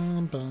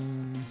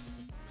 bum.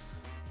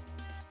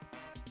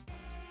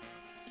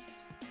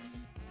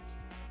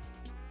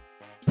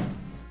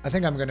 I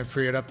think I'm gonna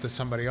free it up to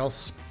somebody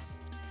else.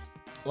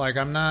 Like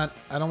I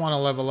don't want to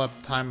level up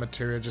time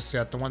material just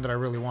yet. The one that I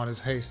really want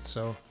is haste,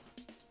 so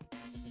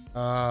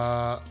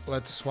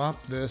let's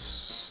swap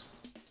this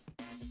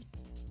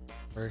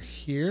over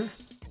here.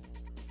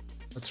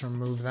 Let's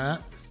remove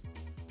that.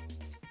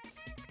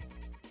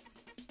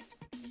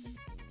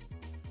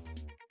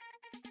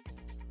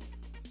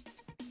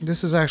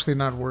 This is actually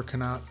not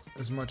working out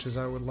as much as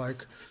I would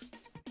like.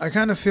 I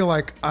kind of feel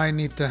like I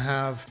need to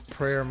have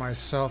prayer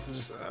myself.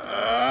 Just,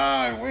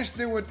 I wish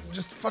they would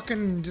just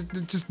fucking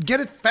just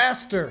get it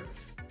faster.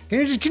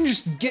 Can you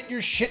just get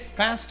your shit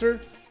faster?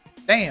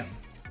 Damn.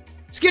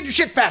 Just get your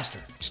shit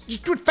faster.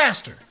 Just do it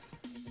faster.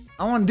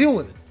 I want to deal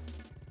with it.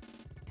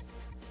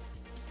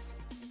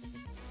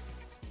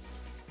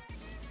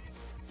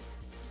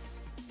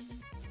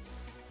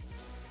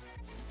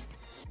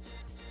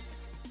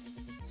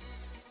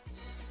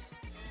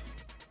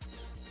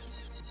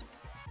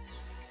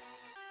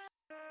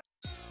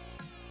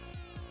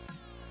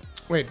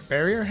 Wait,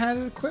 barrier had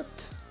it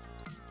equipped?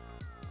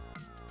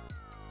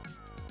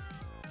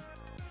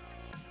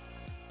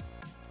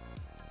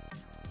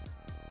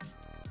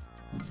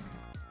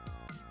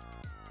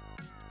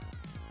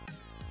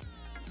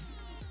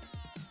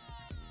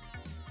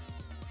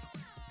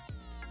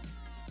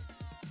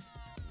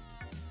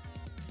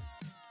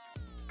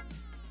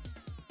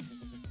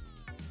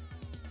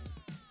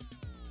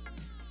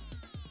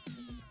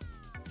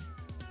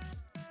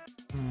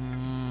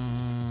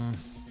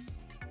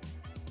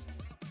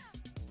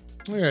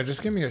 Yeah,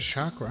 just give me a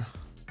chakra.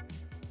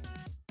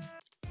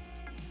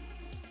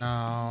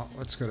 Now,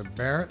 let's go to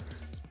Barret.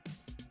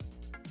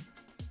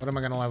 What am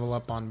I going to level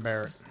up on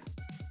Barret?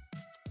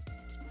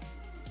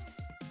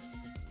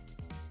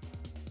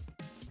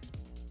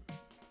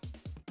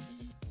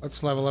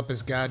 Let's level up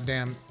his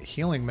goddamn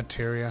healing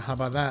materia. How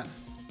about that?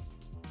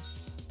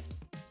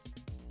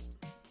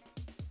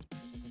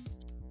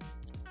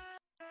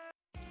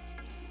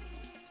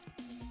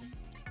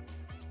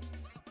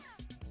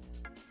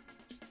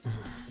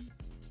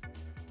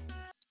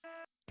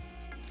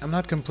 I'm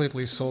not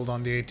completely sold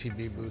on the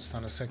ATB boost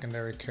on a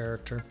secondary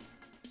character.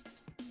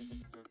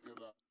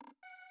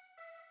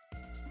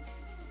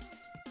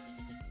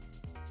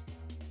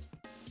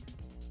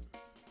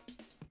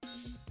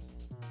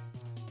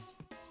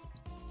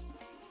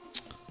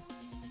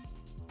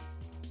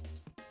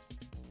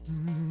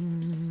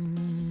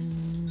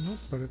 Nope,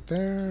 put it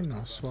there.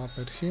 Now swap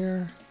it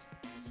here.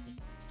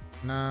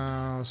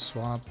 Now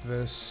swap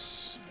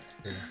this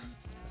here.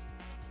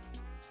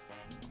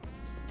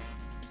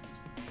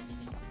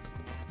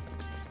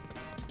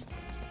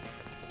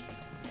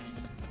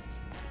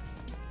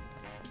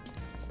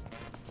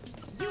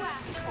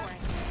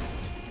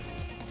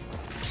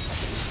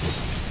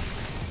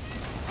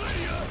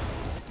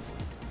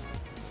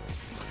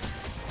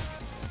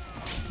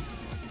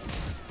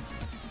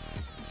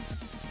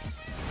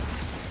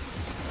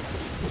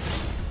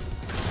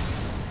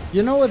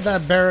 You know what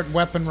that Barret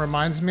weapon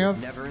reminds me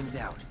of? Never in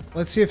doubt.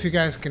 Let's see if you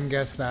guys can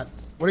guess that.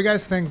 What do you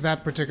guys think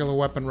that particular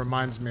weapon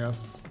reminds me of?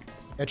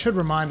 It should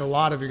remind a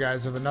lot of you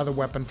guys of another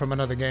weapon from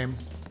another game.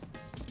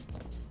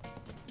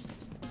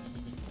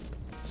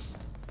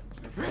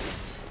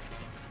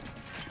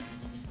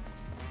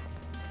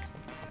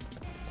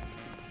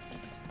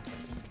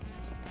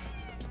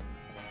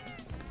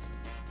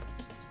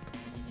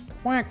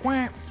 Quack,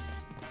 quack.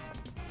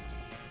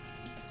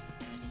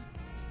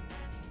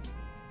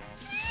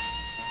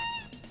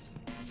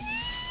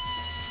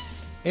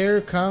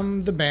 Here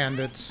come the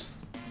bandits.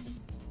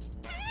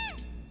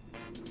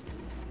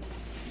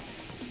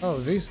 Oh,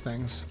 these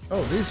things.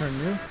 Oh, these are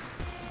new.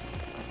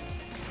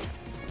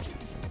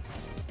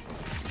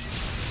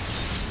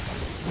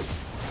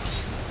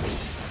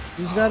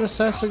 Who's got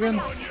assess again?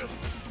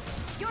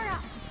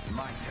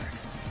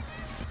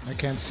 I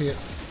can't see it.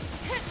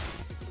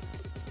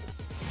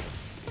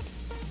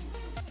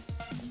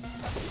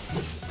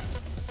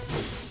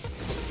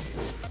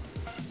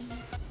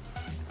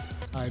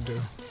 I do.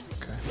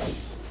 Okay.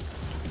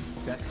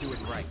 Let's do it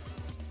right.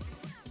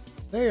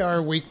 They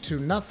are weak to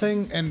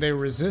nothing, and they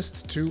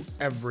resist to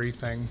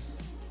everything.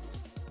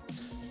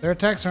 Their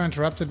attacks are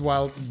interrupted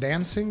while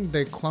dancing.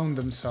 They clone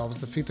themselves.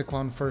 Defeat the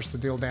clone first to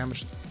deal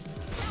damage.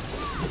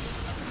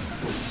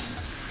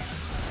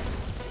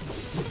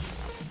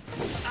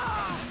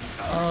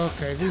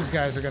 Okay, these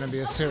guys are going to be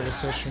a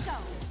serious issue.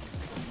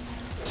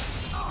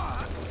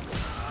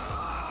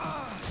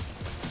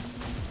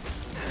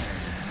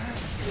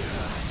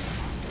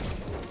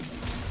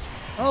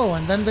 Oh,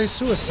 and then they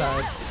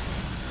suicide.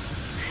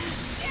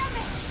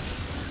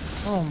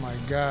 Oh my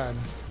god.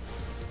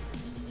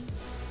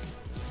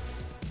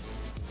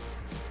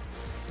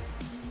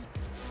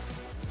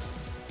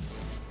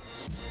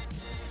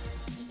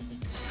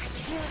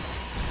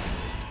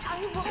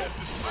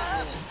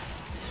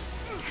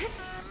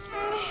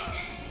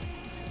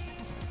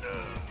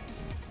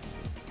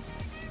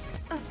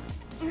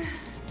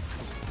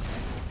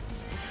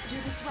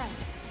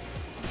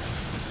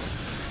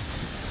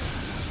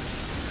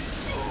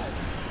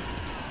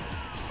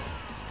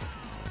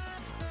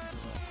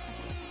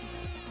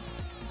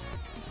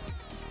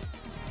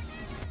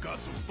 Got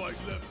some fight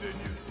left in you?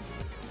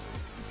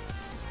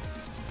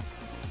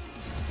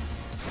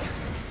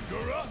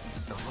 You're up!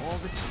 All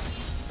the time.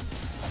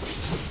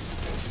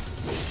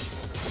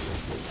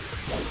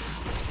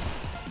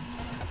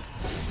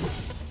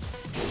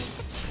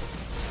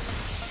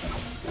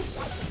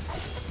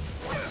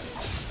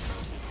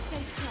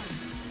 Stay strong.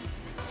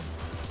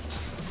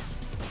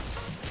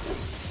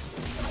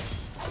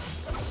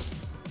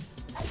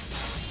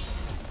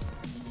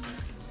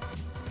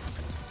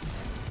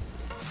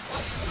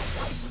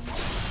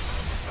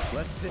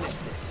 Let's finish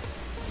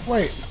this.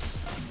 Wait.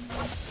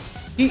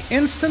 He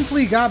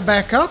instantly got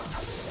back up?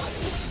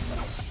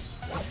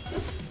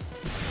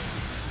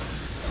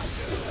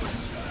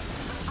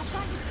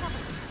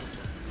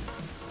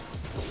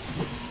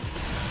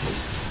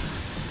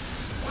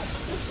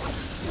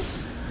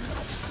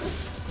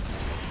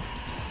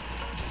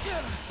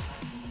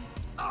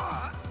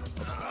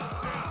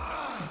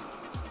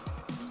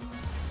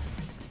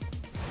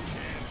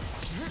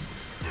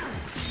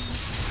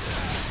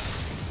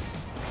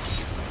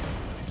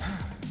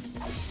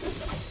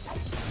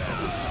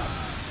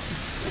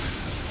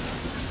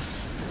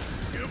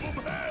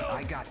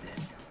 I got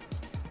this.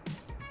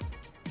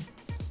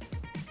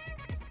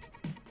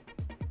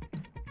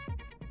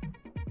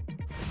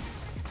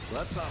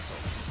 Let's hustle.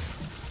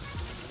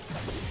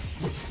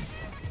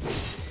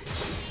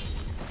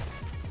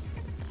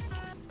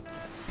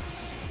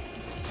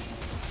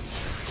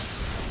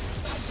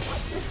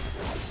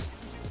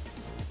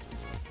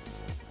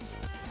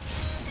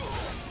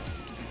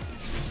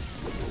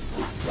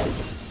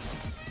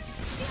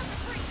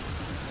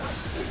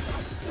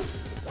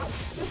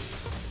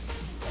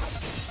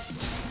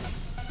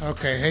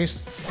 Okay,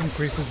 haste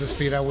increases the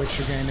speed at which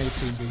you gain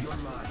ATB.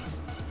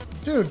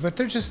 Dude, but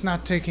they're just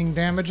not taking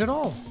damage at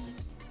all.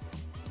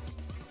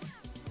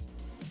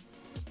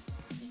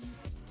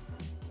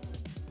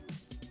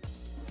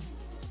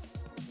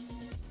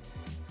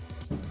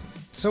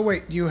 So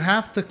wait, you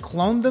have to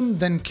clone them,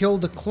 then kill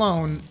the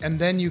clone, and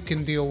then you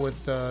can deal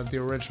with the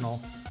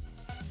original.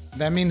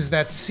 That means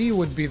that C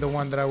would be the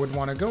one that I would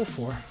want to go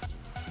for. I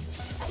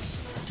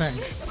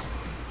think.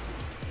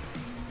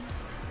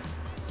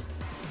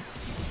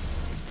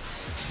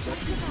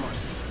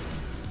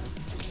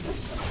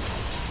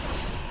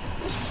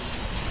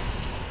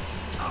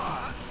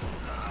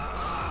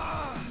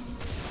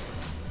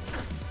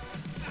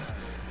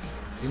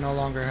 He no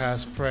longer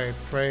has Prey.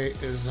 Prey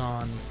is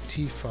on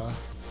Tifa.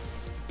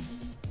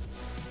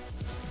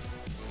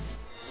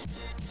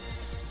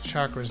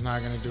 Chakra's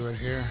not gonna do it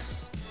here.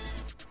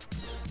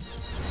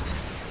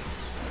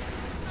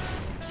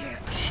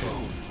 Shit.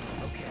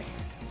 Okay.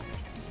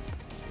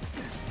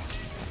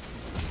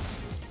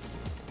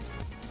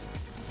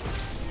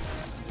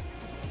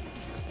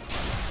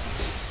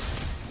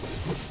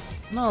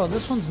 No,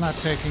 this one's not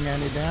taking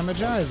any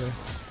damage either.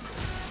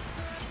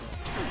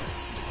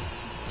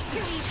 Too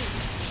easy.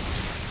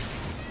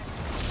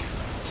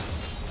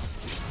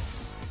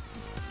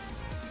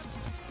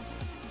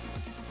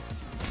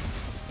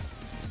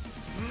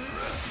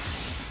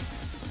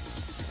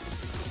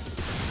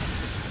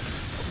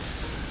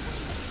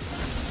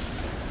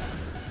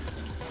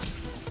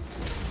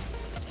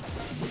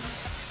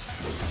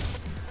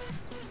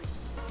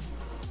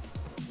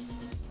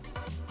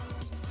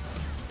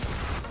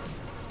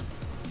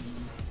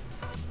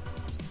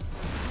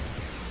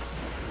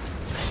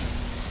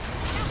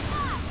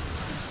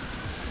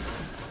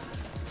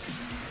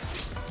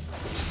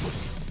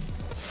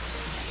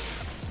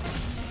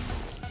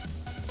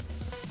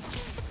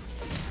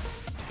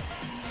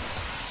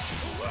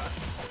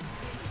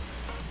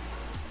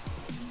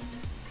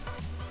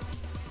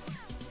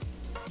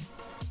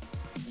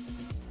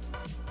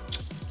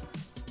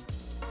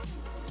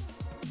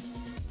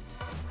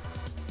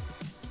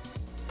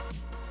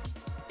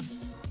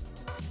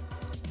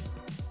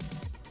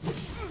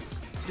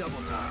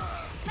 Double time.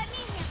 Let me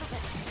handle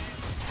this.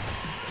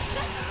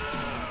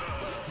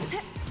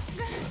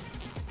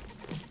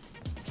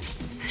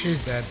 She's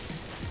dead.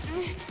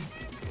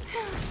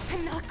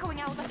 I'm not going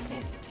out like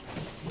this.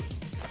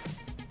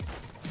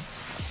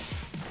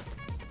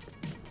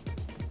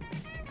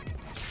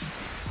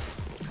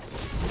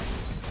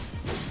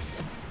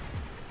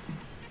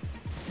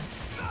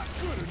 Not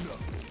good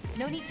enough.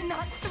 No need to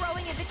not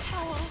throwing in the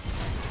towel.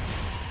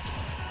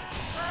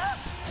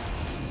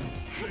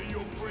 Say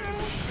your prayers,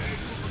 man.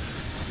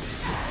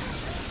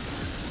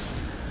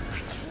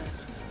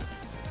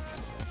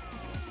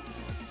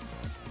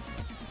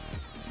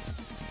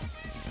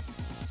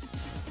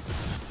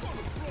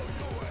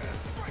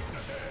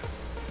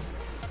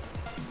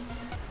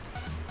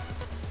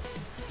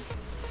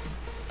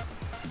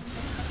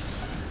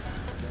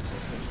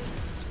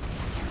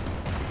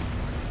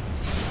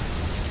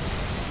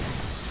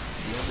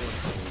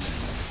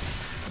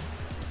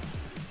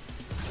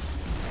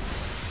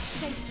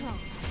 Stay strong.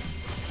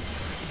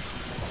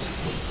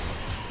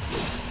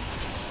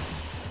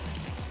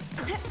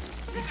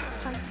 This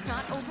fight's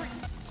not over.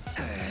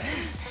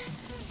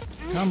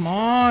 Come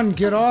on,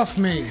 get off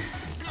me.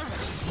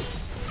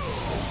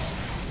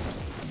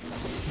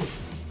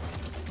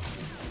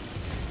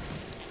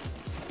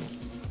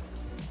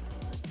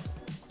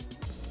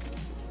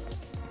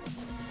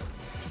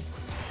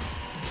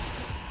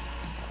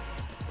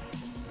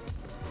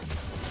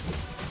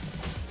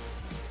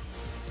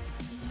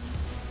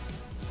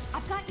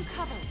 I've got you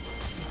covered.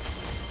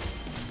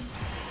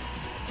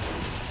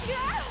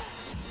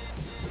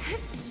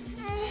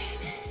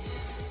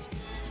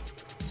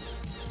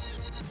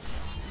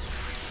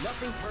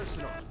 Nothing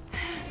personal.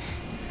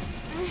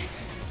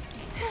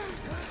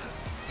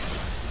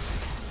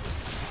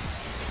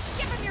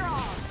 Give him your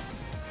all.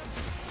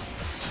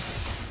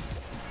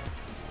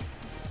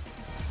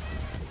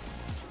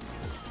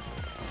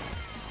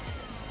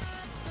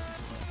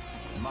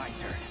 My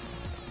turn.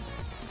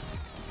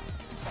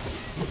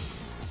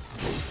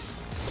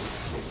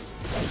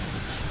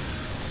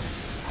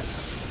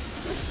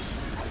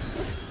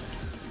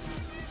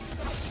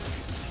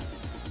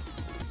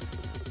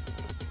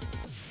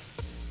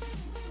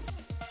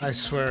 I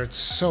swear it's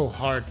so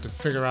hard to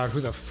figure out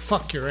who the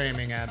fuck you're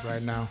aiming at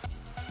right now.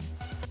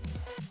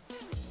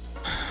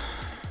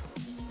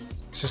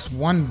 It's just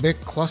one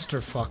big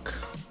clusterfuck.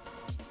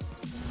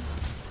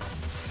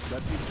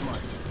 Let's be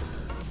smart.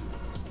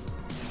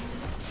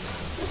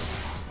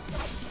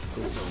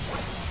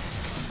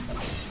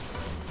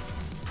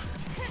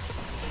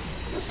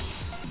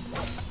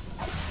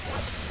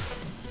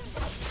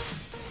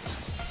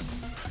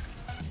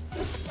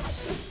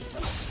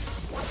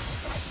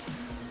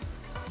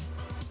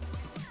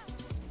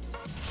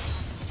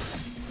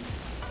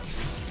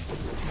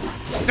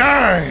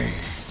 Die!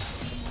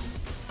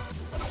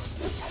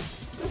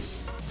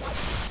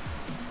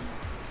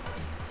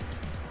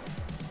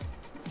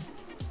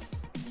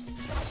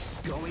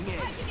 Going in.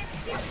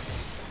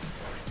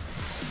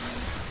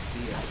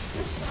 See ya.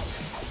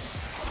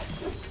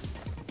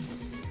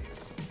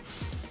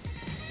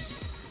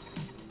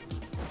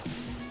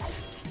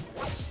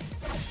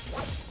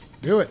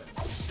 Do it.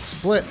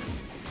 Split.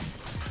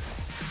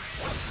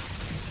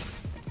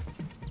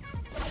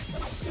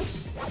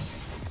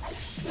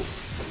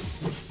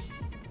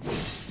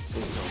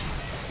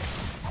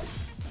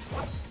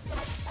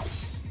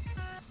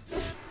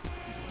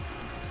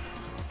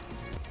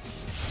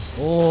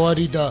 Oh,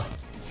 Arida.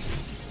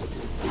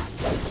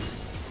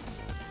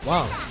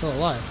 Wow, still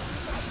alive.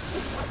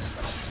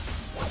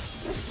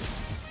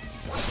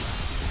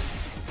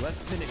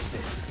 Let's finish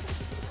this.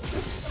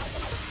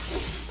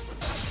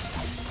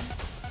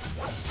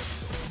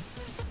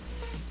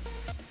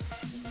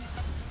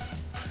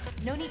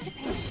 No need to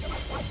panic.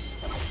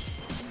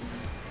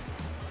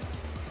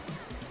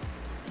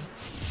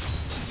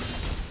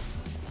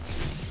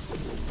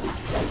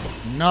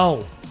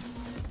 No.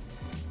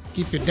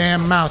 Keep your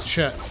damn mouth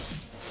shut.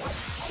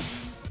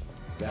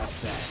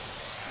 That's that.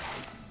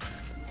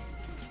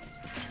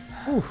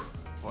 Whew.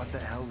 What the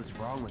hell is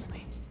wrong with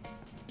me?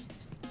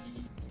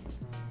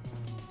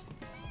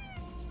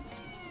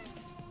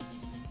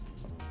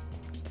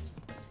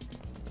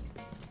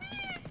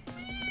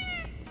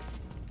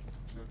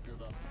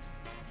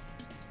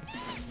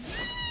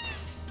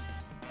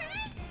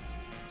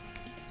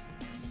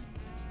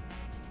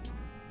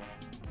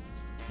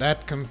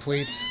 That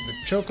completes the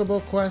Chocobo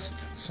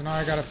quest, so now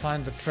I gotta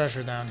find the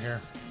treasure down here.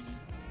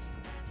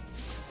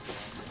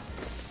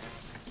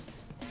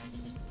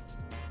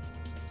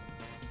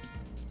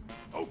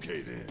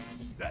 Okay then,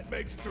 that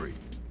makes 3.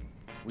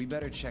 We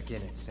better check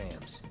in at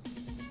Sam's.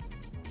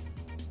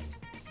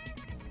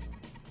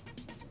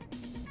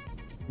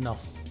 No.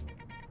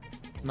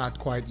 Not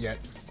quite yet.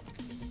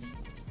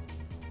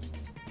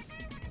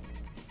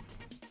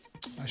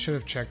 I should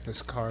have checked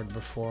this card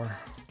before.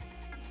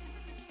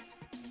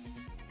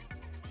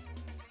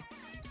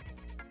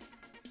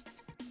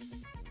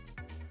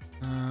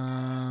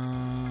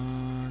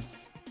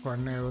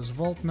 Corneo's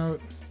Vault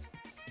Note.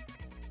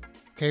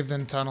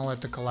 Caved-in tunnel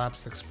at the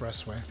collapsed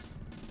expressway.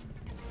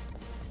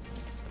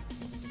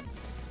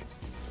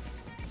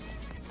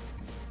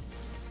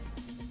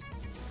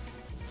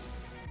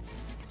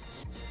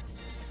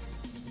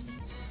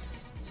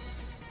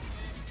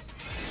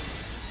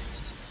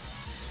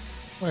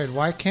 Wait,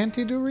 why can't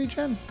he do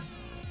regen?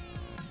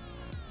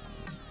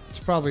 It's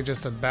probably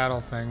just a battle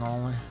thing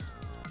only.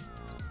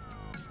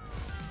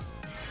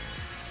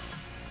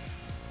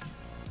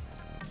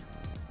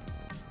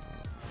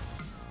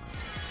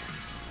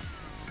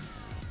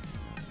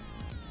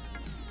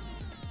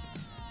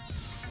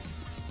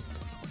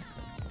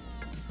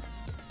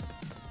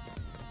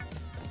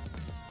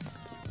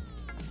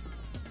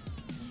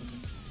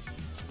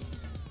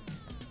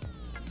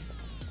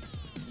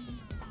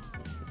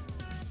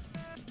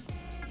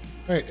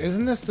 Wait,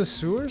 isn't this the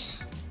sewers?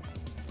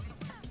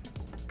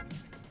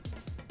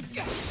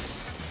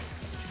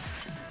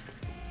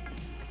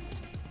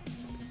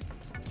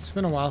 It's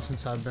been a while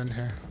since I've been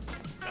here.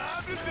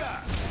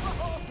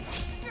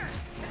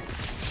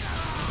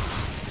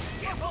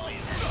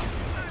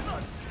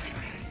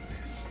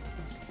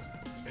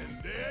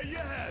 And there you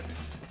have it.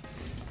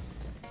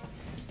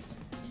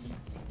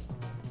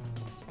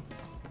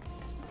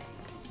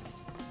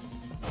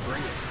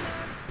 Bring it.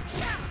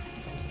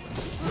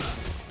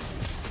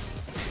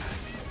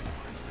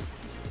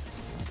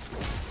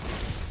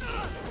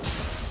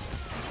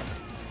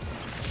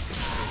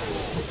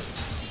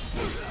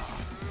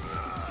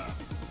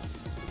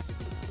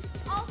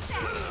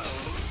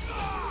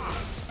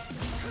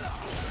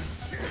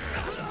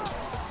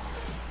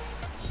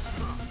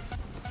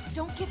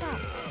 Don't give up.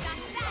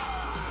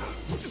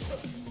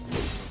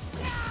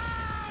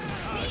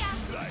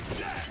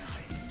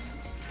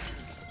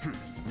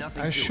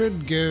 Nothing I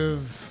should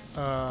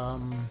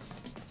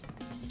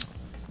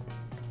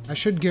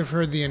give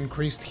her the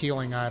increased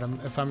healing item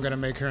if I'm gonna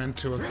make her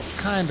into a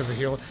kind of a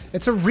healer.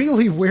 It's a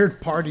really weird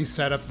party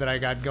setup that I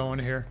got going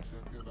here.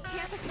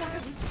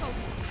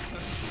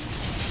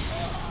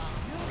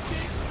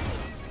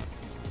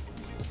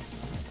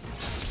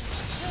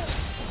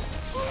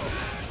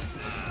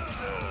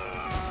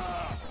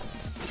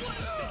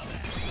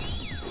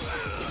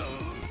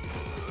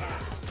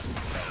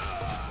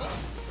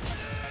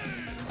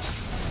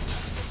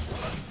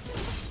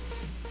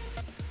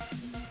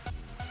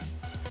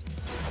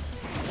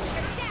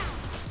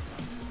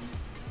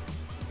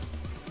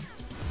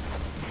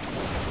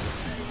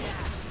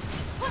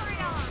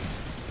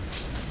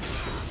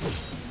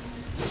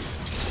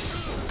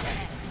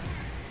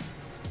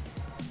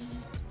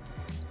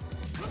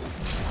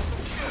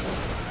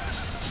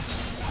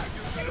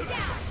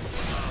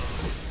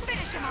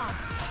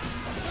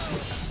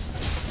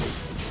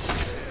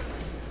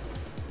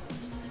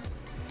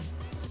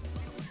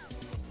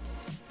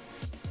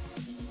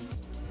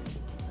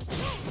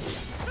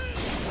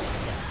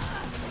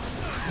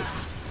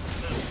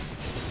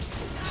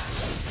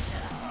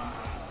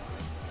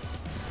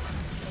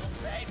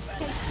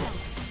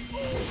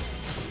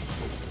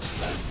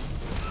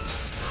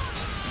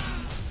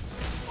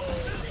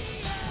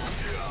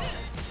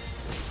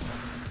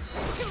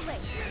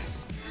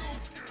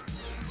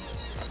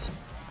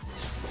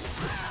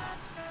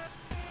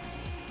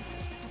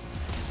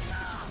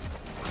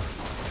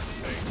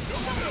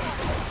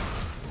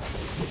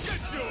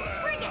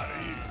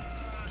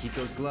 Keep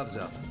those gloves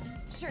up.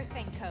 Sure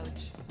thing,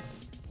 Coach.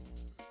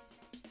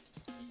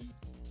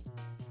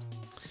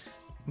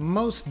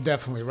 Most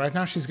definitely. Right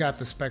now she's got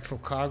the spectral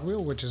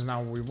cogwheel, which is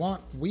not what we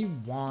want. We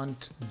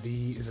want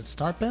the... Is it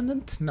Star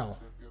Pendant? No.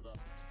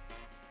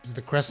 Is it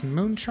the Crescent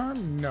Moon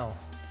Charm? No.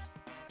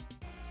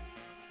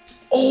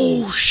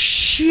 Oh,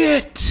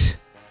 shit!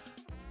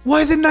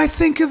 Why didn't I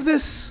think of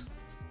this?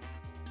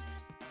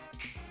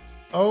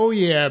 Oh,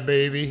 yeah,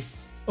 baby.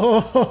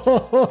 Oh,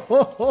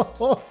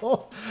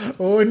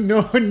 oh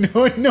no,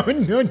 no, no,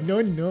 no,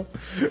 no, no.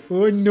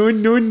 Oh, no,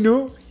 no,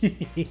 no.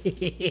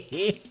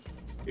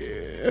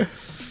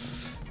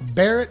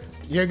 Barrett,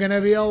 you're gonna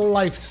be a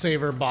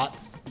lifesaver bot.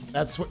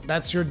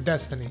 That's your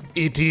destiny.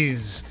 It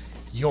is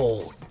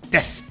your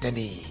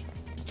destiny.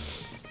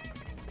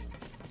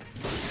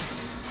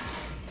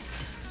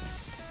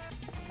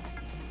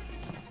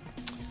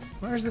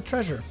 Where's the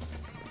treasure?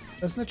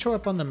 Doesn't it show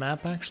up on the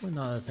map actually,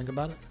 now that I think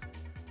about it?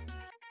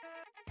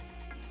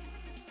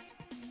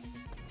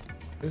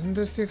 Isn't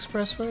this the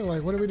expressway?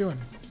 Like, what are we doing?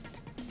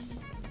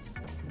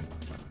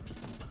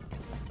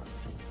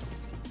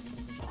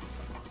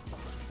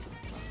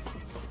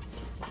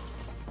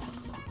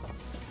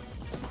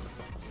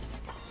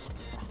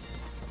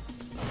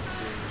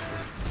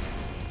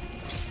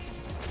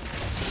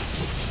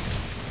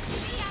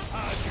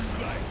 How'd you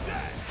like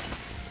that?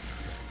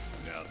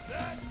 Now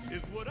that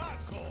is what I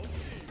call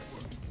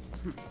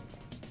teamwork.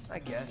 I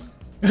guess.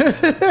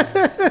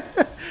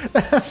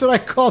 That's what I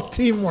call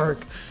teamwork.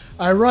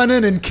 I run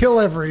in and kill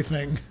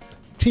everything.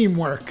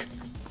 Teamwork.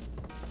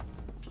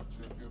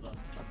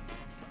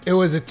 It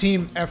was a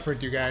team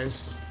effort, you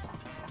guys.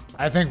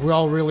 I think we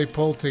all really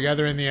pulled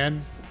together in the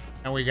end,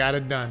 and we got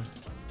it done.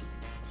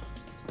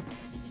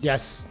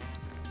 Yes.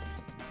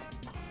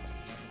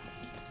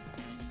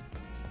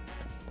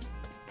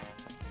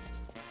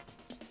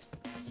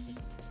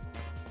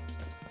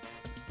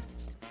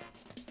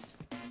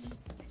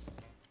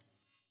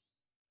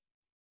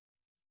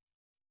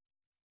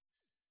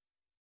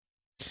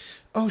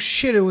 Oh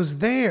shit, it was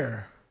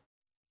there.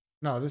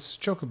 No, this is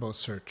Chocobo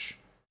search.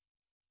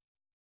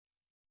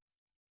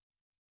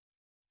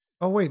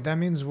 Oh wait, that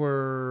means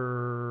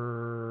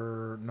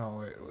we're... No,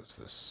 wait, what's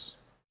this?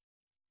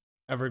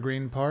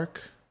 Evergreen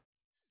Park.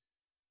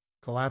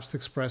 Collapsed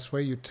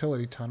Expressway,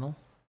 Utility Tunnel.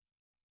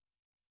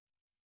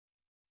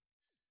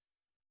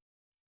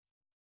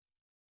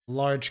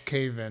 Large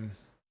cave-in.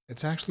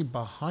 It's actually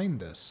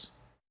behind us.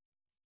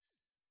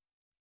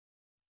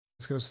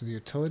 This goes to the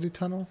Utility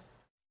Tunnel.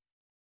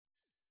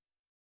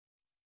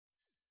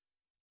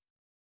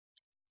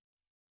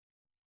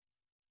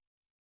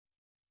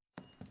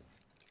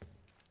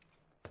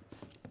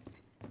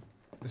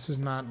 This is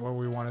not where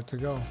we want it to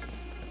go.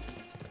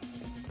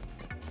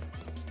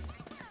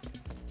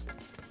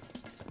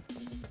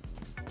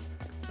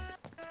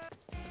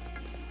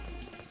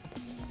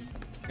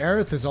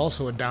 Aerith is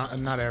also a not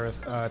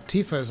Aerith,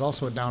 Tifa is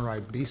also a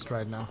downright beast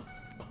right now.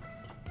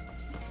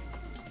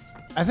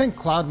 I think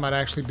Cloud might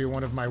actually be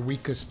one of my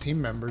weakest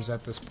team members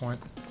at this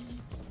point.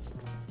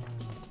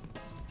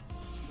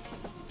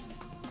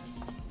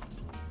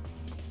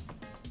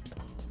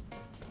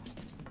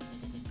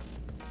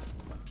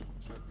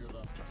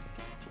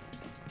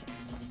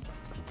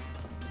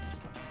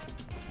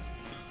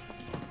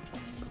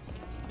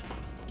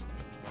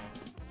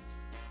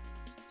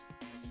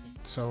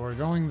 So we're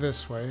going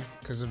this way,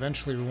 because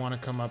eventually we want to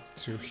come up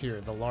to here,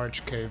 the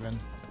large cave-in.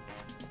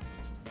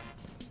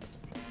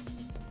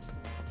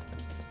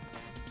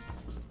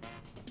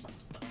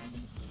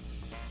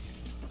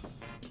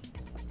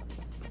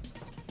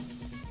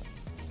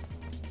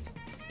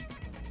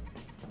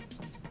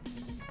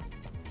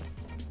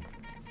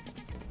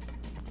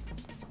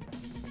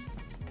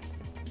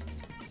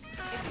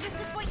 If this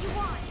is what you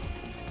want.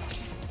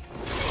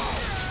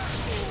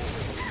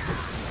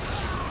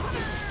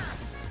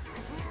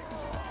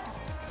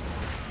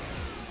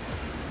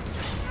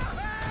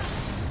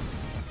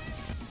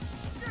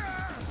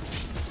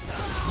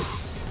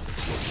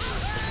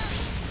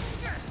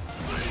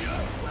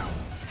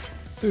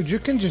 Dude, you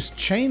can just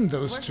chain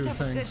those two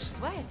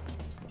things.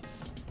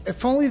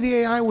 If only the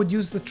AI would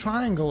use the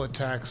triangle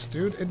attacks,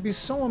 dude. It'd be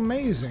so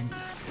amazing.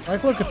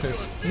 Like, look at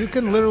this. You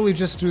can literally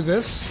just do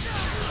this,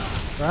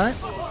 right?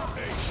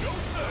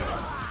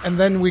 And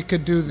then we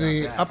could do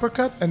the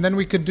uppercut, and then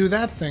we could do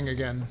that thing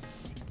again.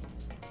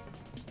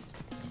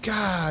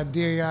 God,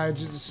 the AI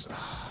just...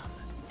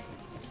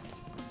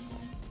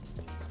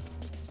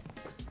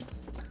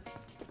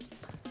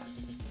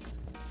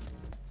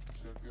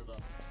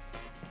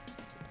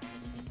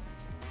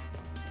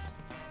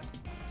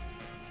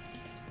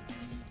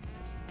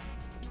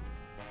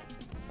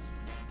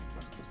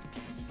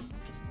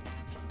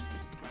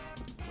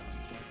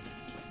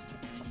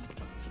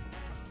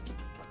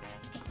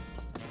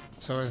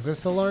 So is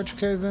this the large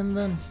cave-in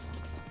then?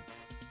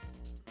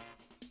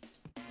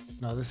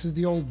 No, this is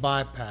the old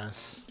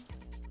bypass.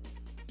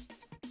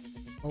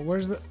 Oh,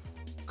 where's the...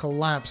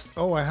 collapsed?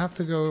 Oh, I have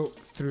to go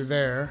through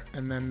there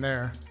and then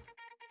there.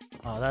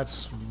 Oh,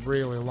 that's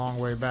really a long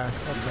way back.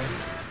 Okay.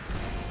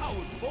 I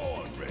was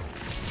born ready.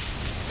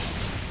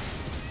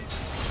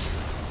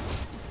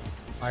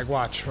 Like,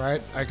 watch,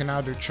 right? I can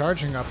now do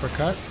charging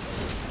uppercut.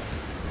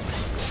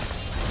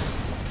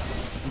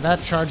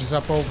 That charges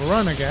up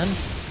overrun again.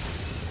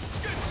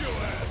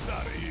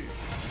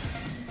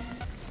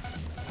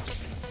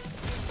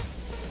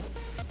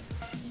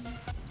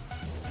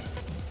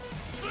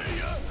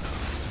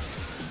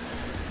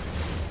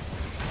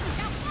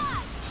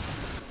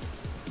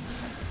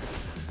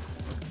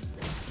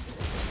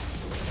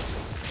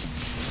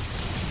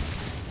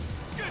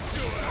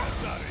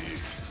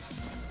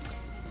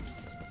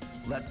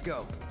 Let's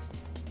go.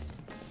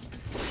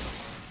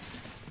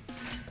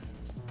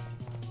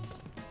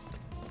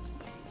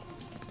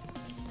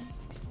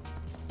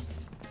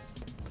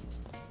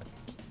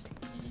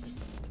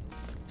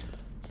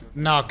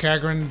 No,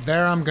 Kagran,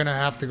 there I'm gonna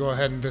have to go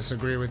ahead and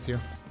disagree with you.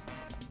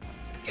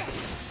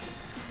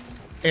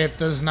 It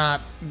does not,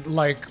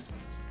 like...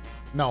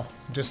 No,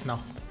 just no.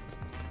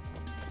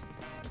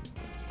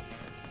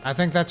 I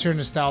think that's your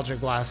nostalgia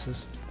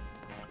glasses.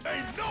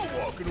 Ain't no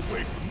walking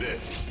away from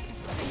this.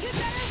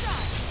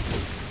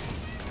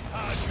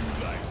 How'd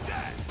you like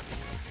that?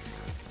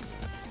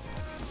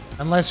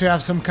 Unless you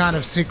have some kind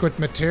of secret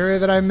materia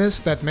that I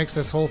missed that makes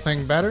this whole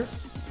thing better?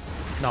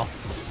 No.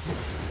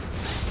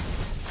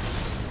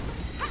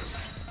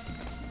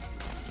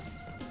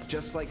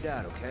 Just like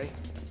that, okay?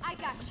 I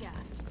gotcha.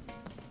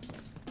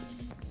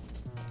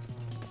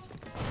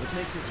 Let's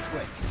make this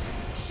quick.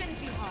 Shouldn't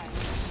be hard.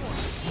 Sure.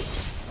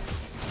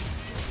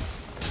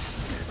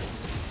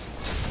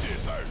 It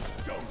hurts,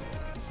 don't it?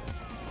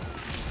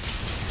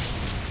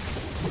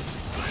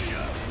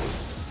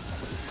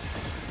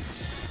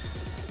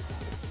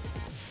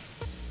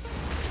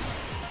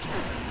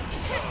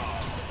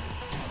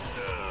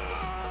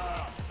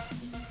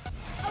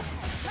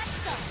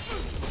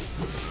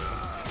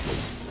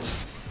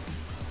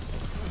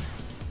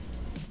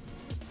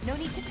 No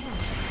need to panic.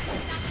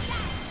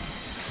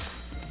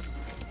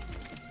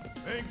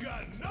 Ain't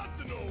got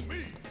nothing on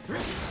me.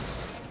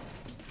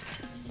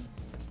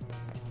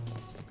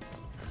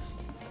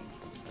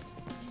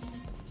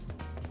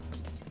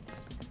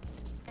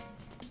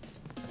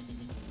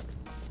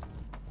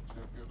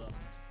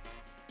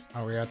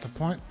 Are we at the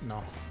point?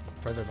 No.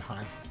 Further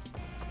behind.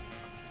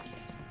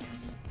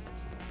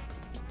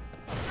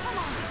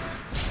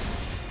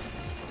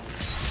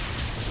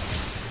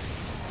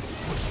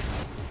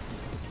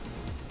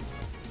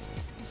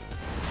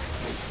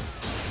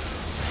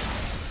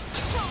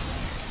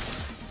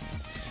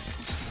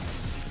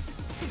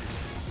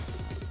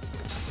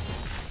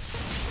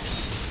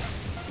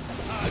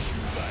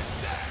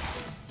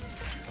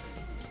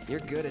 You're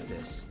good at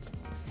this.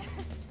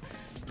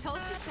 Told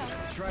you so.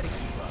 Try to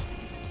keep up.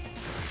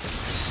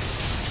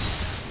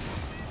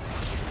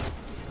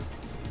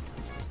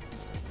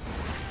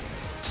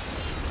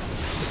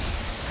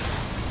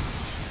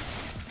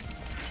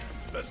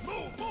 Let's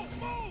move!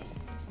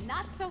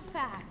 Not so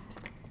fast.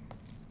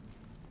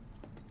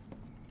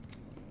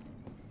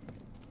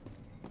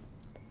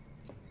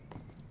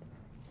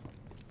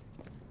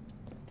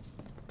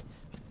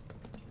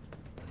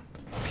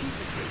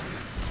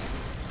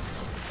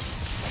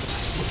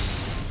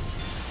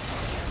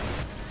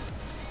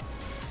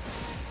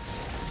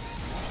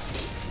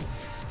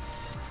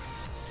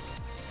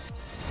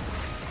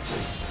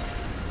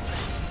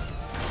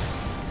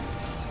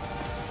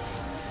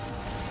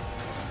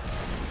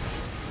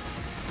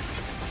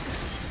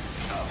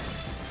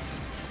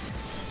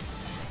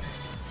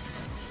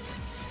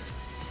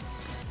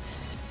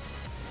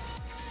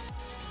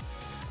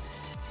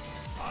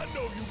 I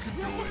know you can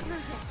do it.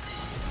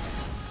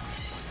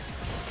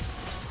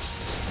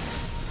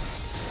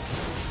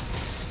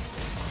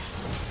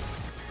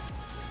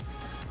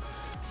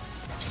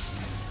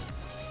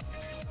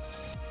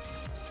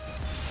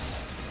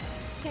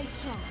 Stay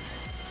strong.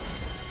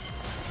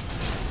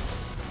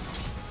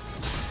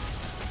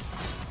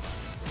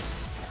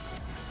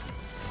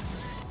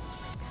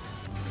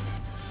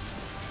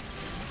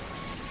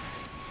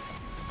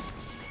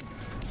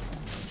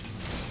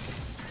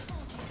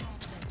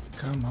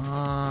 Come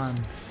on.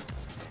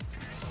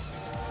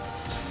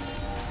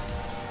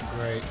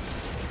 Great.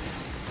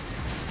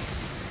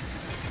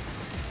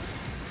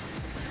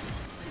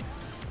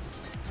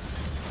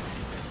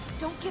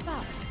 Don't give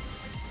up.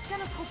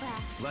 Gonna pull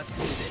back. Let's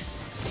do this.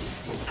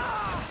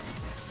 Ah!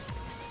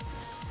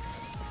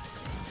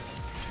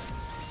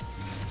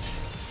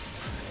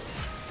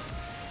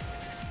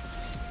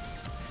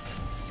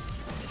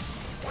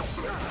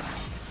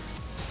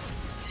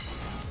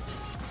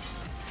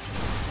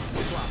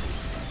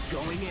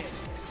 Going in.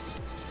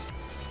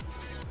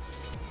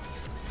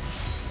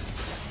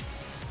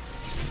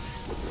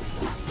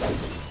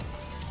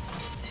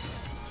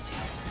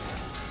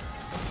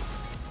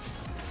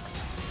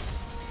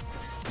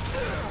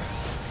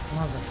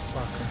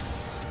 Motherfucker.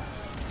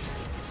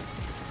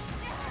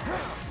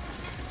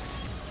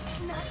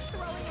 Not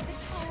throwing in the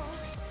towel.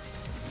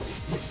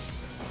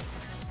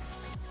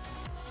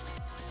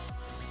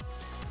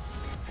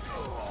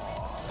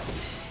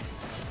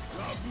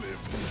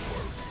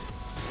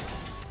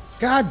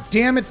 God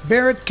damn it,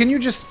 Barrett. Can you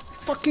just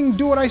fucking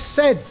do what I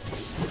said?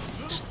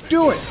 Just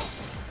do it.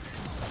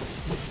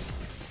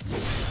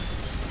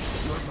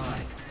 You're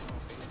mine.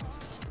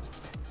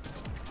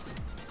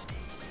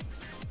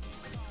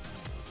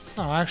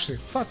 Oh, actually,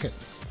 fuck it.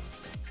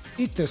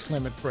 Eat this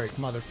limit break,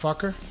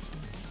 motherfucker.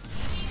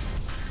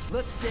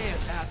 Let's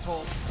dance,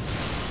 asshole.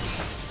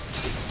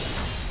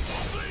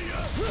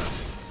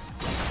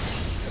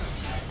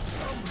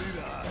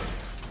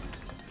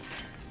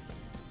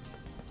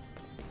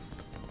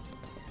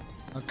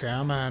 Okay,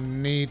 I'm gonna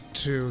need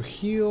to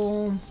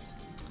heal.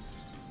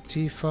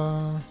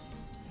 Tifa.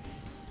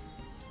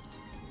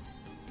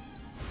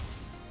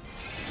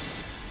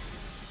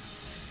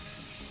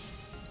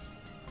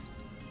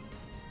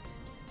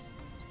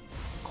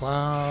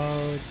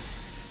 Cloud.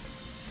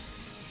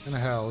 And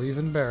hell,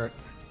 even Barrett.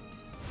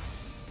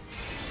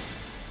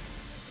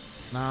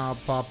 Now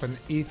pop an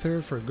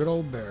ether for good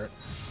old Barrett.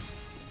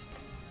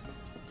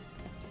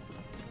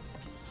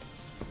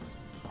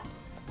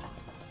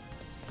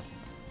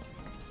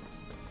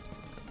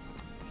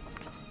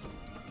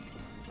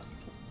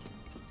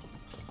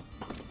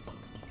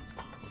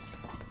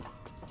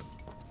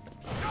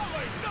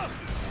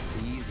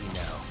 Easy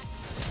now.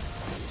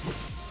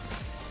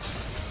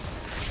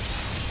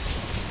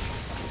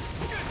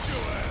 Get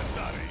your ass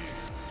out of here.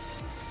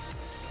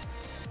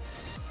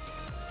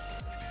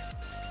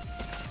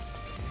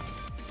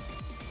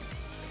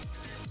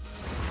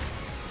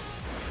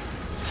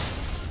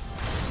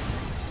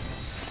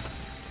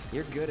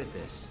 You're good at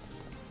this.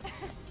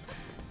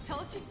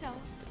 Told you so.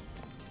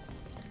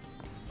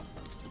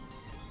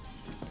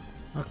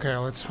 Okay,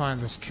 let's find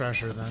this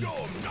treasure then. Show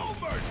 'em no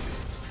mercy.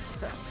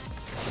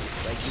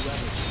 Like you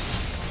ever.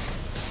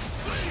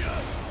 See ya.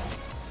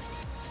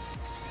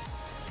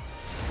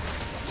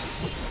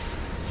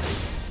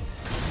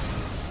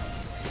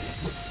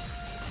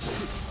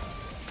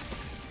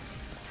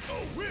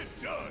 Oh, we're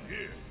done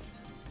here.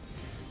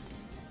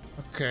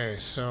 Okay,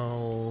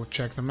 so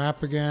check the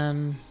map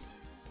again.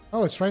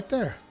 Oh, it's right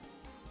there.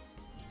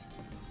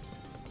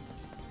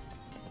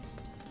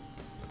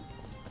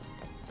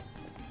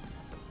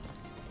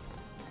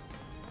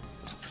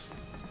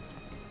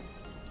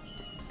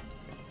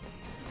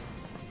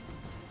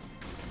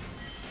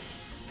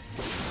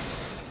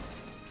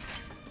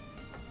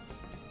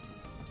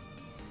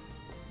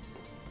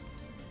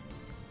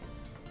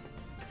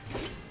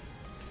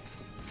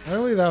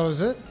 Really, that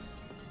was it?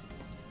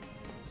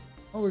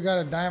 Oh, we got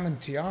a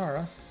diamond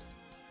tiara.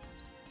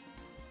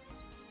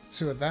 Let's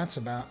see what that's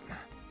about.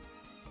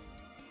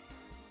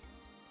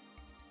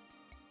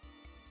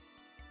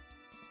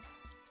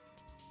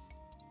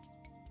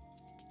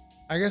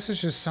 I guess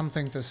it's just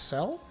something to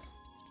sell?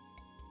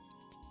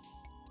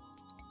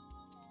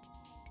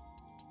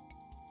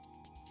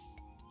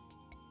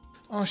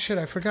 Oh shit,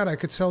 I forgot I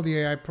could sell the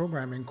AI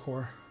programming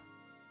core.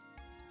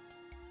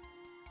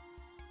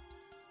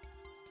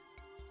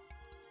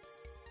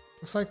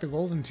 Looks like the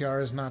golden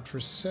tiara is not for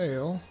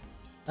sale.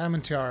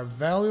 Diamond tiara,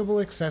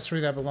 valuable accessory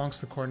that belongs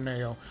to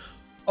Corneo.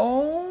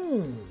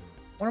 Oh!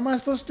 What am I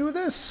supposed to do with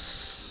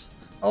this?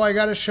 Oh, I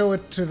gotta show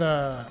it to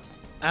the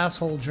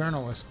asshole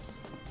journalist.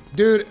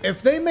 Dude,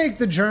 if they make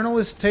the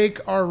journalist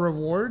take our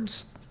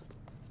rewards...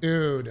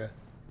 Dude.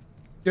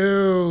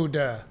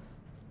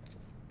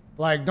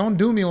 Like, don't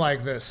do me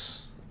like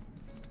this.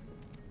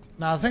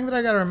 Now, the thing that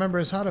I gotta remember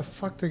is how the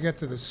fuck to get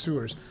to the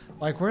sewers.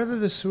 Like, where do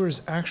the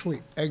sewers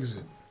actually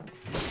exit?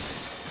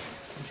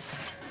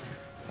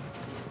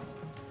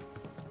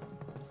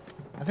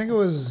 I think it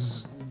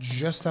was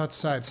just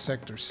outside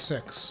Sector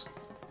 6.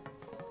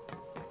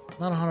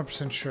 Not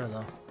 100% sure,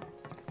 though.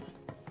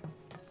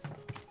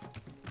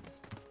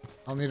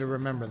 I'll need to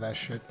remember that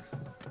shit.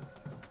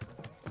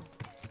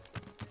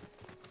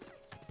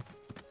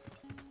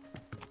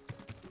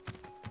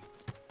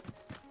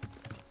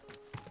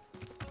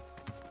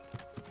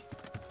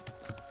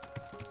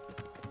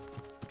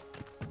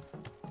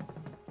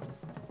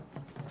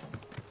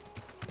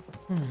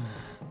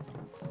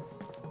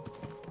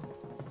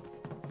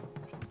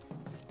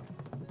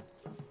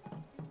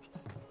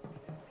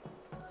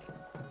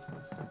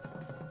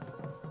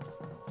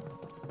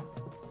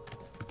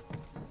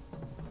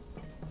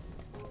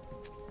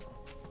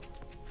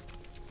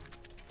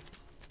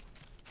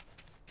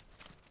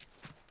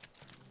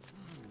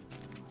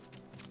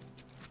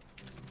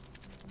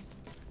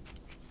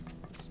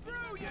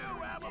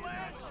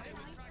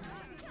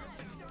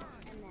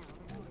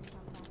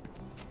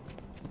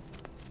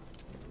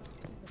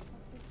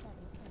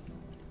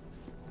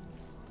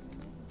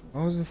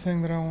 What was the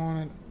thing that I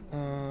wanted?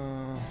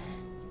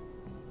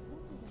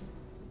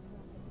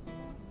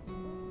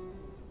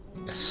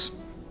 Yes.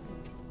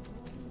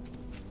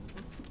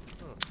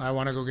 I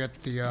want to go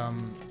get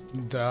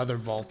the other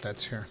vault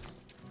that's here.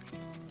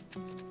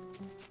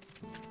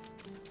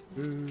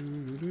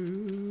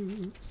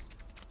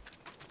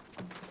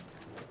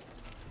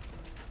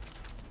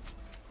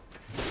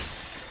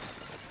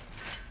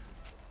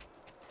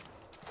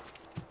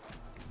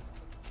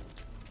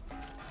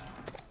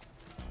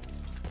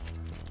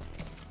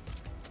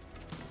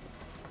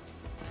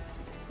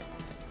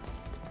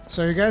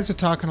 So you guys are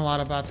talking a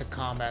lot about the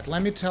combat.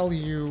 Let me tell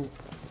you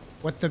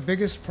what the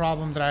biggest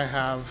problem that I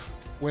have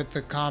with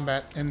the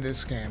combat in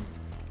this game.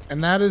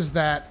 And that is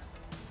that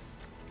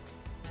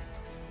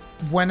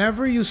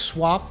whenever you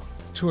swap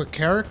to a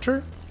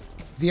character,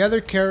 the other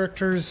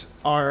characters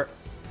are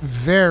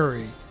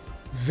very,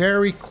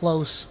 very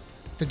close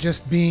to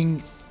just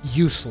being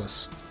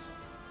useless.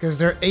 Because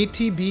their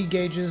ATB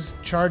gauges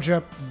charge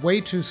up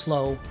way too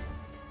slow.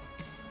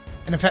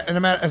 And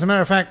as a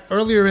matter of fact,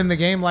 earlier in the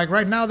game, like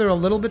right now they're a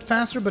little bit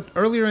faster, but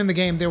earlier in the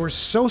game they were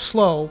so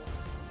slow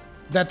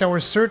that there were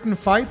certain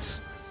fights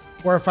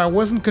where if I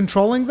wasn't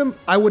controlling them,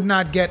 I would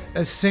not get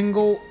a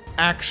single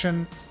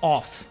action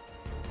off.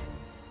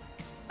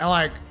 And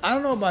like, I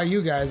don't know about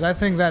you guys, I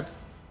think that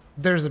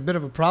there's a bit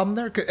of a problem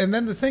there. And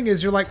then the thing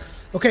is, you're like,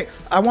 okay,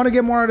 I want to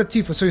get more out of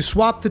Tifa, so you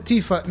swap to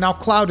Tifa, now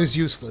Cloud is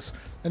useless.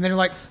 And then you're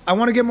like, I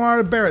want to get more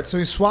out of Barret, so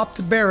you swap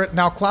to Barret,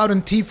 now Cloud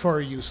and Tifa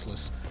are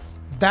useless.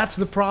 That's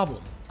the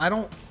problem. I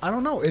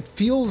don't know. It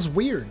feels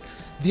weird.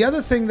 The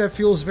other thing that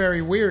feels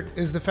very weird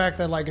is the fact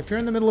that, like, if you're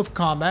in the middle of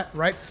combat,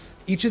 right,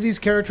 each of these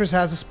characters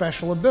has a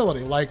special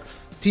ability. Like,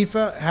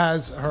 Tifa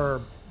has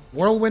her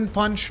whirlwind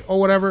punch or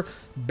whatever.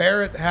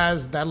 Barret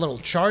has that little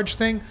charge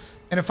thing.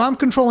 And if I'm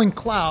controlling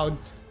Cloud,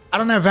 I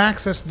don't have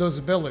access to those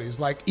abilities.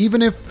 Like,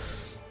 even if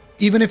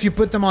you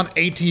put them on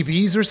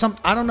ATBs or something,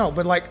 I don't know.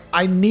 But, like,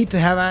 I need to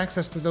have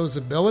access to those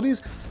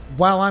abilities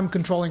while I'm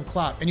controlling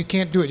Cloud. And you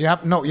can't do it. You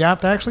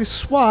have to actually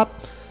swap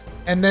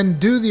and then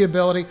do the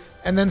ability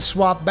and then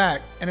swap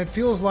back. And it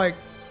feels like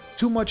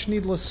too much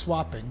needless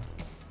swapping.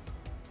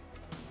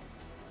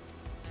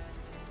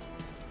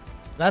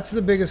 That's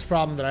the biggest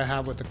problem that I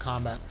have with the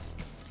combat.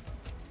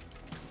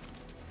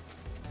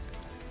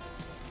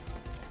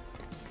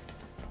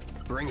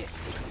 Bring it.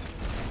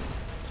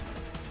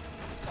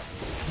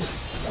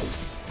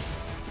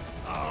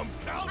 I'm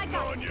counting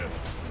on you.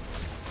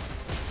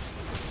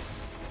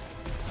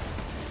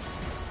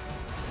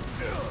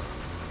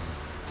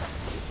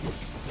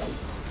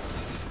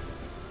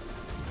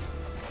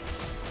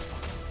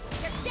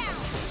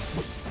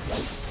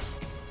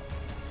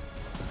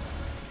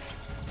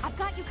 I've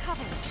got you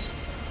covered.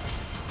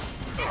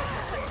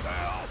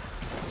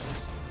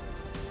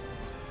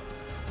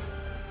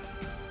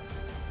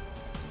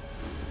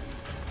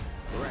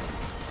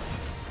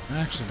 I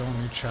actually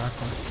don't need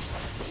chocolate.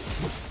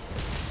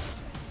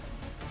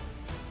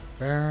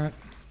 Barret.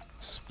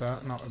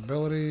 Spell, no,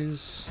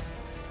 abilities.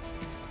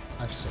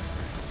 I've said.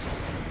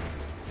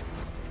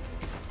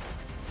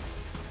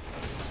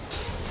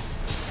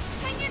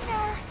 Hang in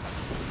there!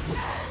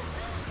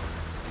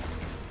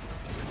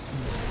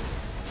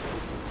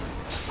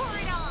 Pour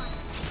it on!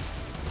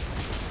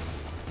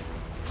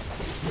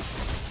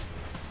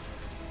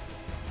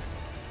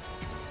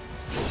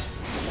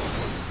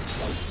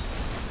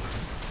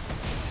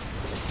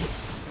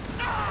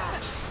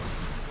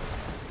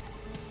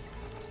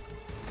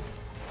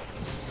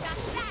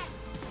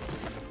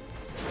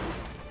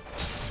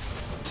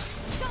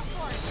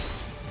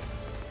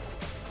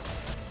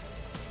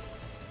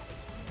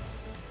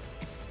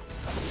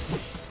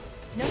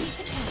 No need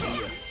to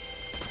cancel.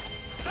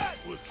 That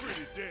was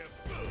pretty damn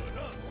good,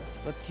 huh?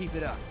 Let's keep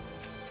it up.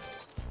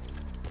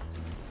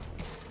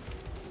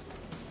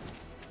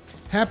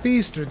 Happy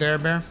Easter there,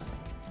 Bear.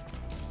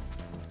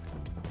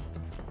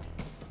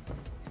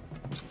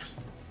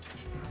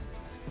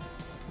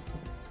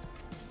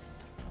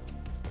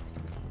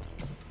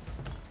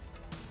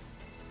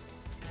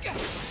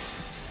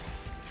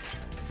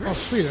 Oh,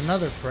 sweet,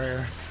 another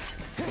prayer.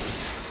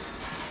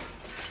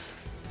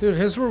 Dude,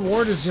 his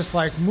reward is just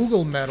like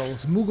Moogle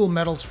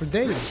medals for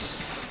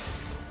days.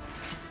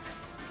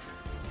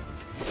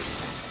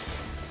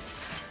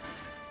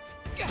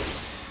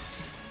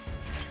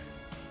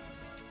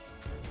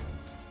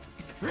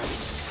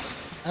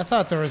 I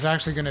thought there was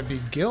actually gonna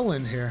be Gil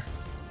in here.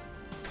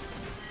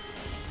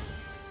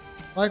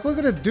 Like, look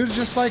at it, dude's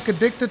just like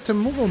addicted to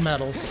Moogle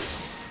medals.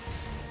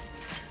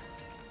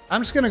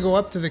 I'm just gonna go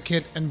up to the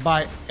kid and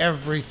buy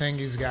everything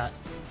he's got.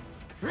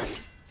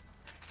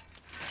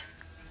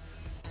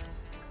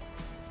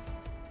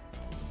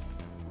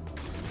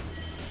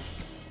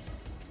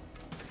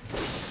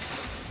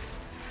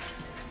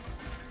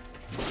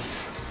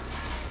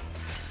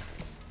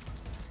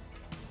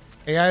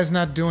 AI is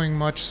not doing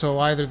much, so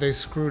either they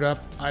screwed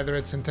up, either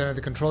it's intended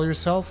to control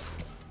yourself.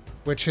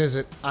 Which is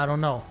it? I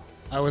don't know.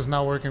 I was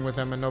not working with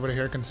them and nobody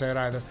here can say it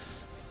either.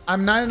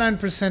 I'm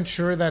 99%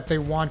 sure that they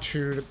want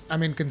you to, I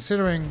mean,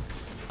 considering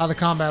how the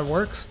combat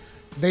works,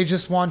 they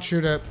just want you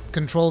to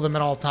control them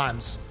at all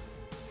times.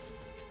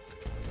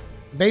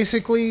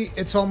 Basically,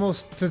 it's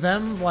almost to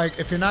them, like,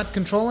 if you're not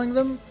controlling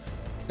them,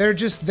 they're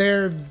just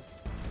there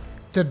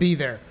to be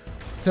there.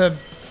 To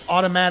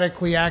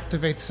automatically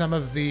activate some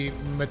of the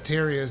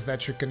materias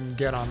that you can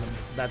get on them.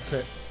 That's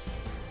it.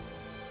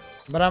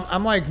 But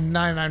I'm like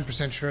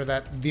 99% sure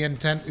that the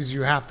intent is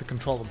you have to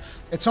control them.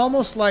 It's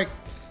almost like,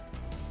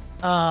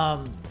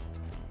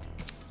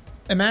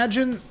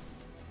 imagine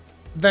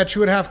that you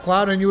would have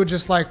Cloud and you would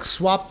just like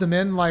swap them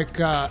in like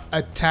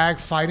a tag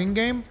fighting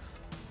game.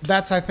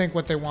 That's, I think,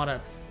 what they want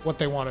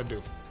to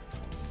do.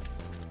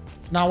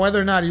 Now,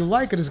 whether or not you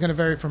like it is going to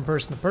vary from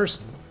person to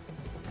person.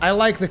 I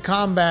like the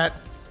combat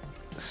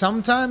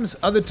sometimes,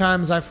 other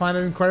times I find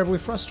it incredibly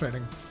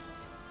frustrating.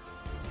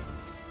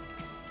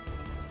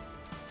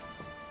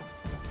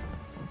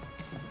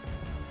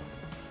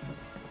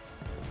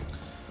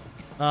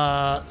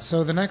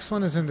 So the next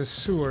one is in the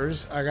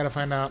sewers. I gotta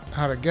find out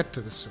how to get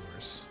to the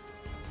sewers.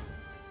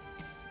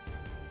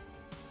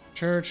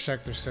 Church,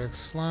 Sector 6,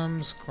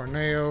 Slums,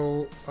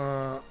 Corneo,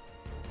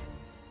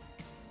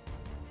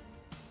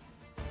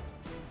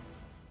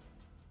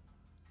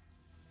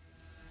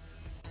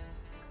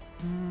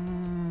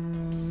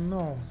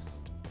 no.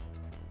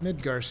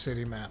 Midgar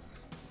City map.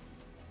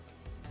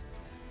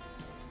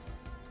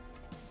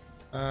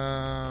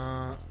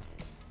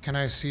 Can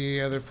I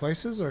see other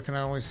places, or can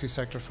I only see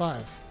Sector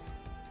 5?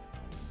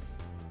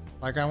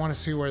 Like, I want to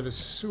see where the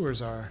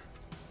sewers are.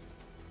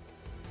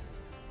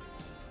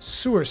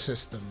 Sewer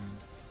system.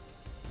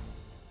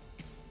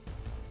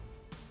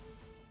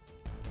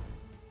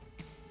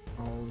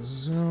 I'll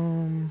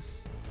zoom.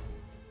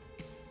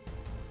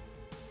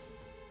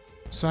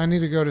 So I need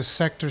to go to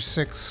Sector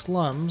 6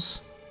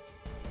 Slums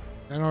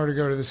in order to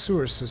go to the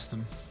sewer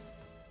system.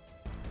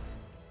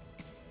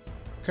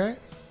 Okay.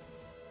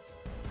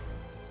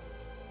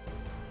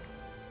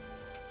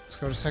 Let's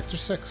go to Sector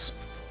 6.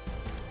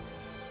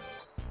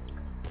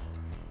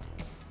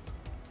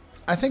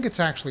 I think it's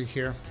actually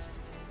here.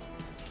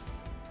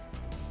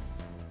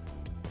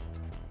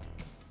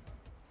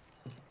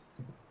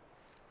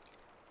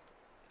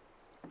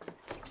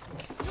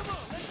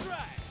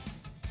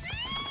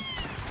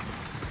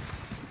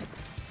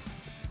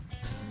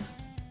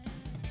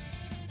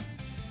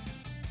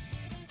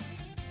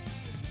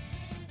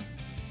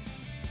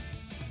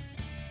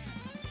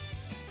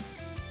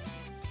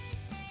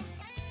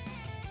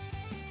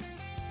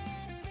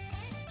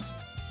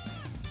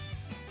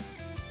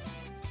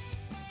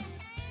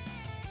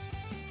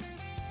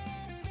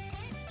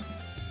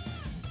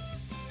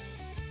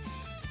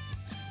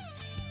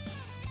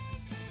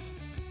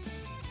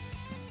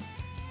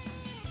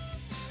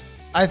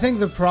 I think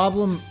the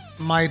problem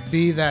might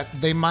be that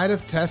they might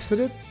have tested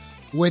it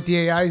with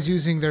the AIs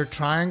using their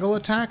triangle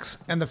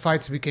attacks and the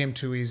fights became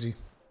too easy.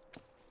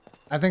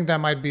 I think that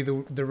might be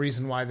the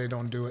reason why they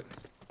don't do it.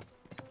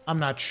 I'm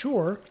not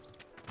sure,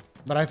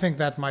 but I think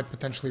that might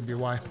potentially be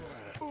why.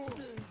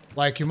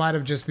 Like, you might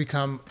have just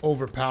become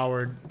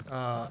overpowered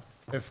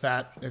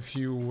if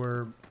you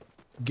were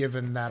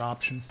given that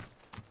option.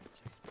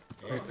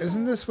 Wait,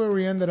 isn't this where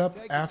we ended up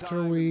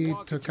after we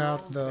took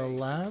out the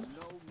lab?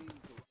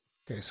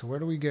 Okay, so where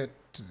do we get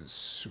to the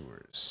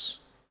sewers?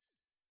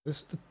 This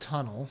is the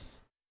tunnel.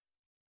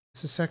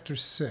 This is Sector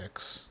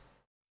 6.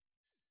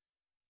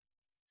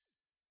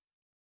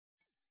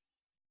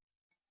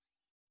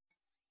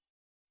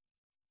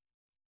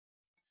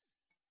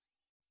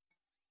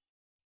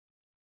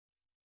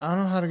 I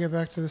don't know how to get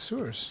back to the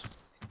sewers.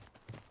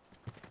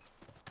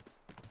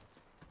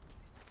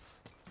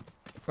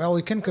 Well,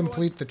 we can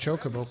complete the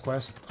Chocobo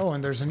quest. Oh,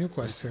 and there's a new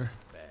quest here.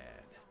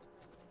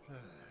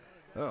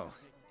 Oh,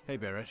 hey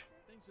Barrett.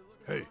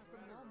 Hey,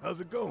 how's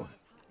it going?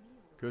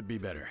 Could be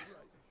better.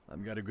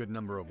 I've got a good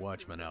number of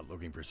watchmen out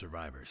looking for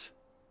survivors.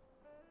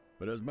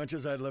 But as much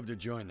as I'd love to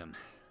join them,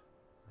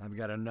 I've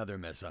got another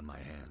mess on my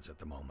hands at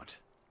the moment.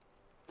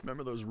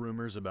 Remember those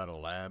rumors about a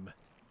lab?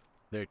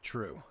 They're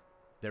true.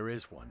 There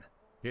is one.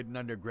 Hidden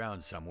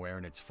underground somewhere,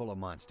 and it's full of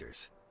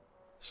monsters.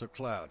 So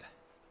Cloud,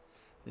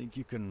 think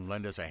you can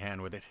lend us a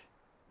hand with it?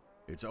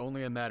 It's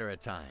only a matter of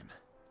time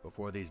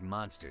before these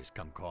monsters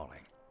come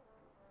calling.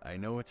 I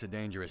know it's a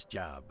dangerous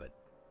job, but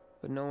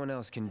no one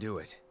else can do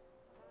it.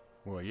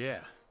 Well,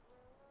 yeah.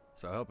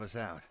 So help us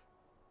out.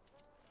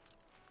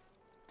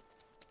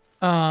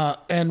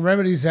 And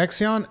Remedy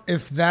Zexion,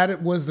 if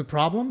that was the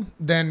problem,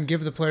 then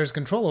give the players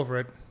control over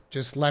it.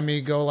 Just let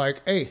me go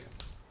like, hey,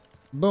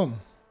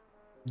 boom,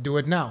 do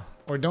it now.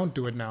 Or don't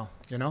do it now,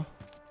 you know?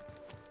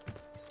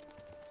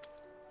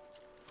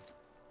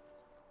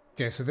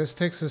 Okay, so this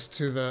takes us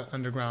to the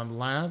underground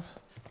lab.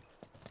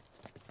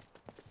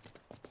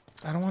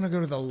 I don't want to go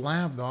to the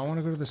lab, though. I want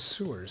to go to the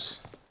sewers.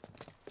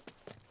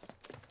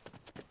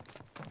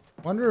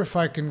 Wonder if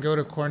I can go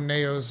to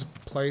Corneo's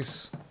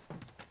place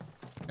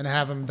and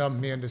have him dump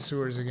me into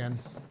sewers again.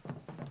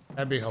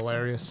 That'd be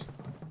hilarious.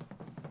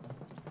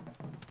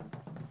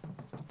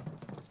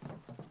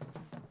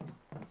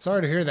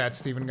 Sorry to hear that,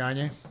 Stephen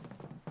Gagne.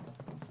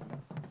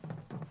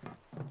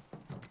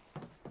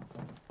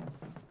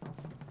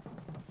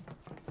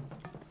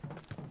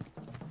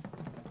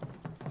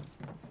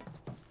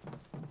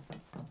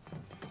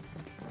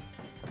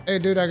 Hey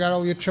dude, I got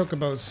all your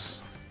chocobos.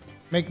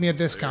 Make me a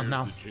discount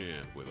now. The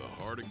champ with a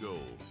heart of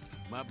gold.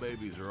 My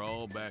babies are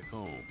all back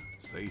home,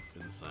 safe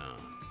and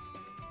sound.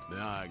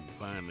 Now I can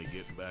finally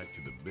get back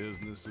to the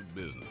business of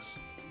business.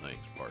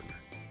 Thanks, partner.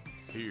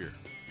 Here,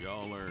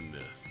 y'all earn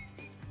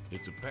this.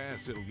 It's a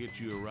pass that'll get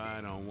you a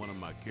ride on one of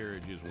my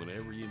carriages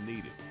whenever you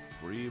need it.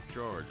 Free of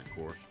charge, of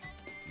course.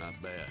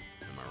 Not bad,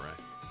 am I right?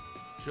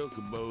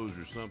 Chocobos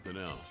are something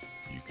else.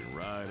 You can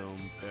ride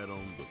them, pet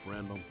them,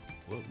 befriend them.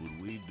 What would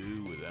we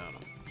do without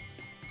them?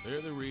 They're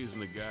the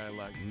reason a guy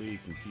like me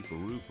can keep a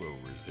roof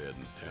over his head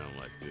in a town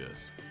like this.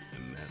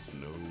 And that's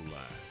no lie.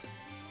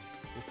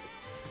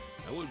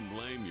 I wouldn't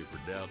blame you for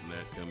doubting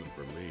that coming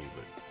from me,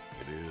 but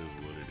it is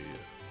what it is.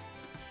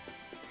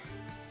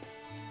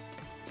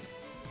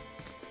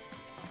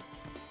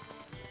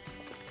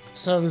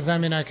 So does that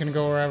mean I can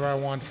go wherever I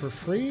want for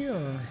free,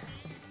 or?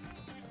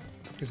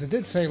 Because it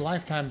did say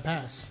lifetime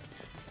pass.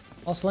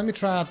 Also, let me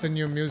try out the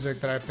new music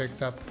that I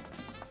picked up.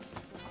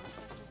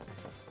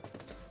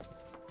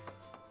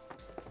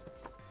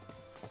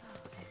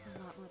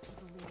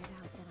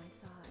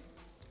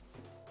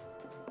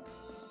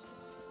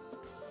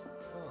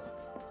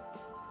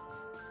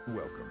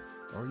 Welcome.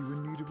 Are you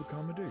in need of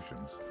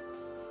accommodations?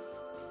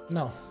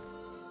 No.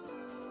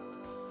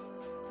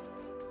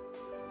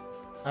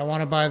 I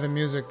want to buy the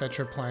music that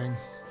you're playing.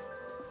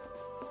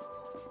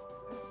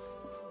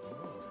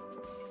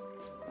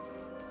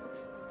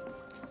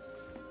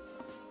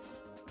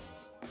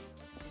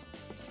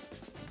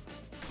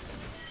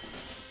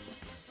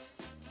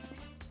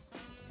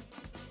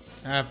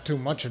 I have too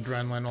much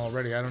adrenaline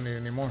already. I don't need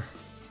any more.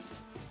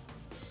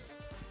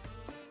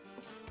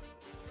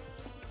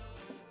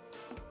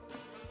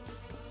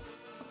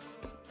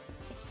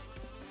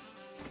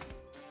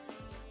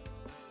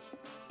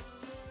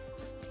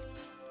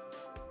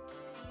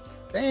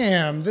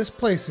 Damn, this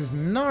place is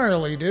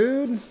gnarly,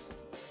 dude.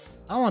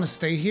 I want to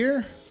stay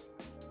here.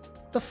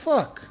 The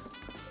fuck?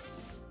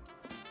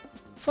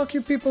 Fuck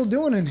you people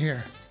doing in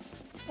here?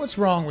 What's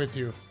wrong with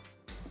you?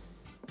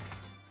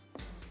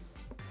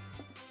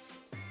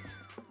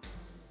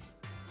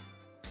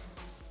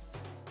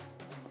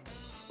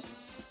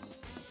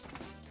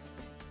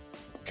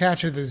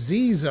 Catch of the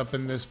Z's up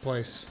in this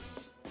place.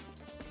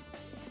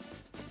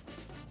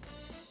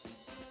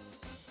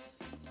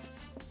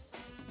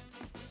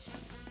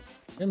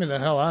 Get me the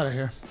hell out of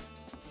here.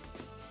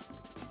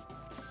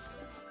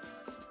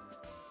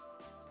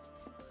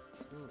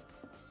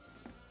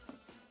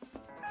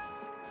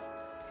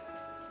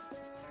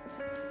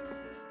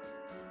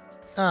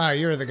 Ah,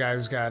 you're the guy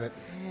who's got it.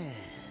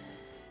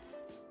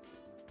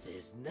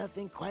 There's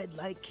nothing quite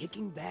like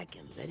kicking back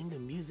and letting the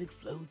music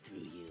flow through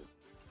you.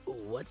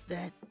 What's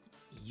that?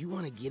 You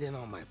want to get in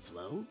on my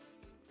flow?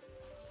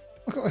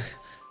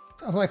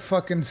 Sounds like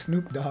fucking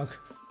Snoop Dogg.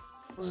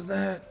 What's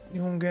that?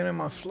 You won't get in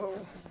my flow?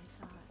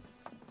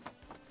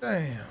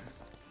 Damn.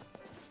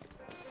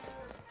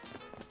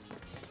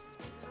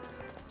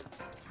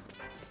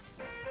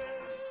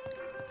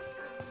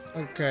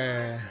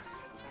 Okay.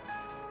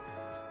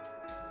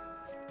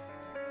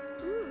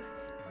 Ooh,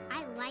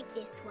 I like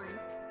this one.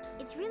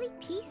 It's really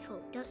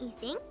peaceful, don't you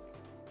think?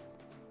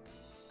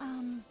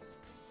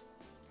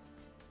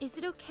 Is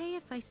it okay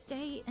if I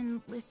stay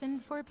and listen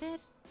for a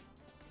bit?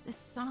 This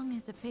song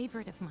is a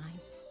favorite of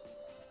mine.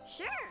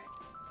 Sure.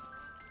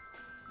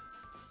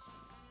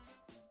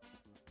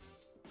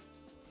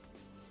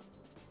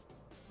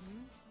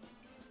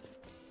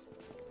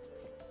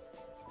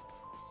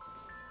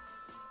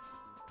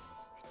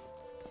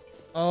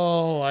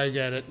 Oh, I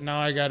get it. Now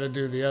I gotta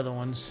do the other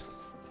ones.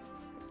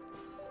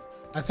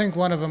 I think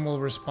one of them will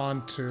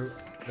respond to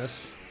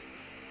this.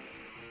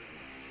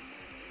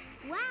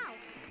 Wow,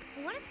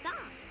 what a song.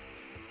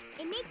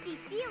 It makes me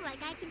feel like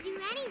I can do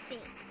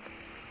anything.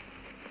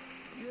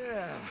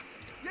 Yeah,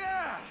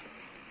 yeah!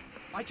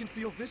 I can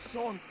feel this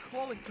song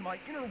calling to my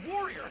inner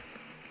warrior.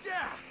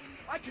 Yeah,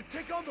 I can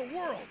take on the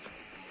world.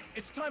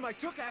 It's time I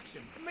took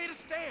action and made a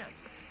stand.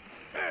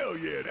 Hell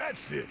yeah,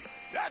 that's it.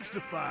 That's the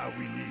fire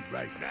we need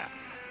right now.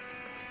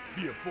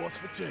 Be a force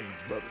for change,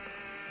 brother.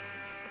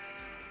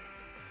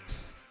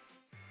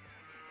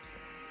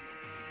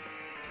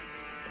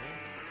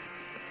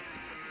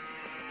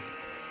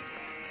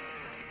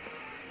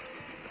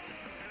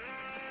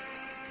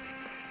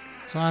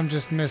 So I'm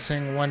just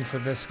missing one for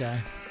this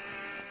guy.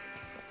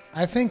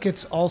 I think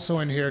it's also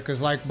in here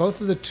because, like,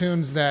 both of the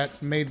tunes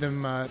that made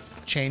them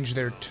change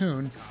their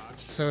tune,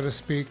 so to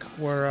speak,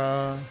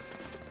 were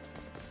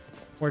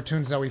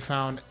tunes that we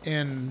found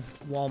in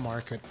Wall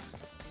Market.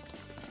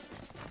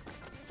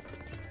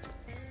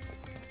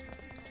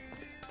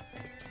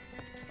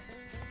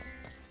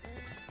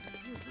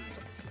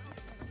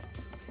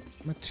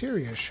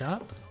 Materia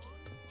shop.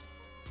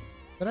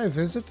 Did I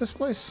visit this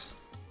place?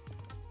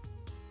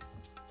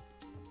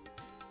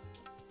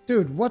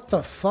 Dude, what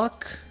the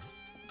fuck?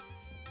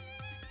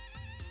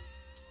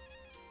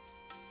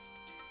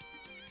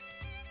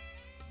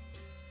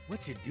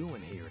 What you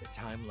doing here at a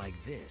time like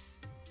this?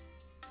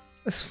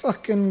 This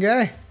fucking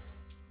guy.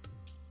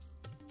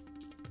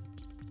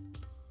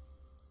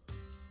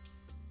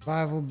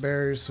 Survival,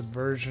 barrier,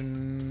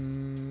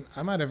 subversion.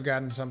 I might have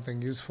gotten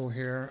something useful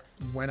here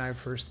when I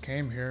first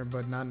came here,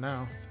 but not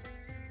now.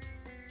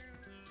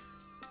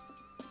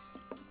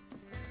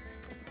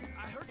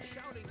 I heard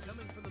shouting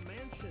coming from the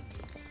mansion.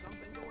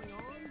 Something going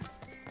on?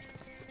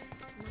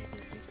 Might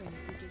be different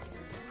if we could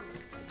get around.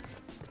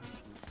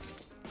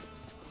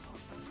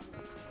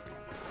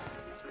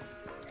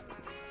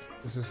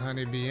 This is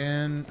Honeybee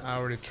Inn. I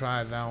already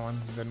tried that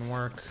one. Didn't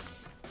work.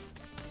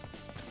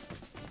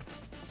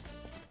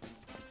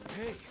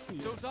 Hey,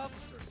 those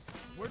officers,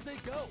 where'd they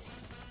go?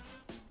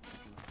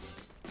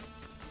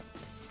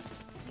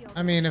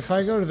 I mean, if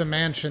I go to the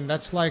mansion,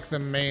 that's like the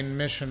main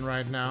mission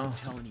right now. Don't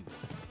tell anyone,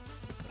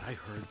 but I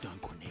heard Don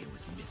Corneo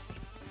was missing.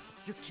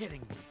 You're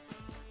kidding me.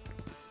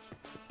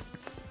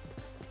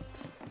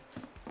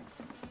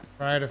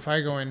 Right, if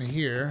I go in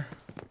here.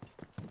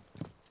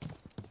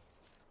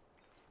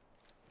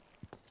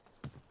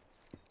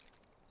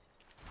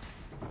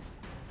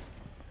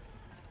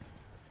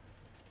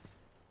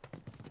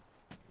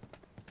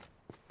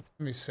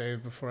 Let me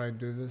save before I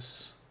do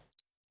this.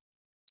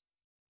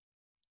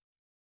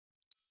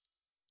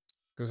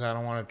 Because I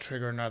don't want to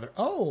trigger another.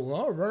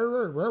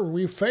 Oh,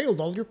 we failed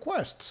all your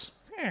quests.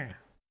 Yeah.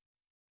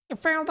 You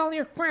failed all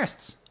your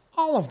quests.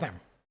 All of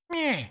them.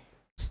 Yeah.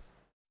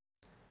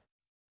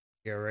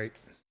 Yeah, right.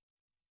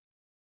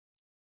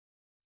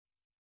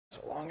 It's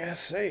a long ass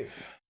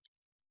save.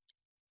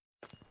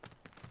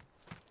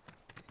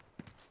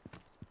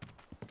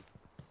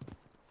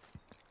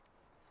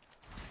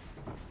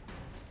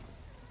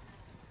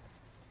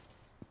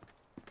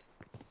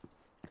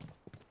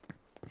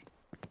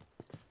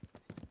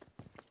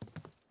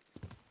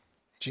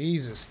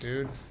 Jesus,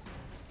 dude.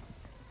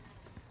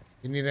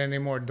 You need any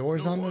more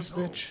doors on this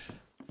bitch?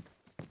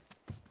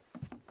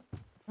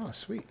 Oh,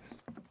 sweet.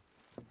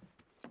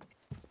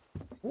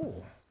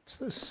 Oh, what's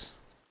this?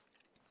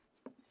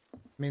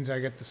 Means I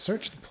get to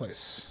search the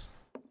place.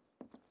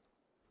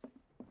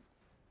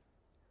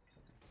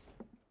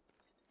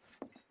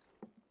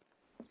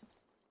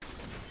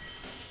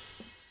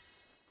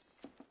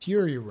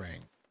 Fury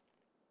ring.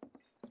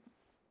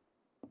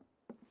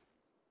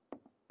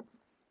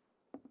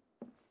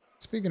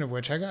 Speaking of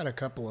which, I got a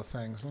couple of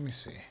things. Let me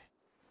see.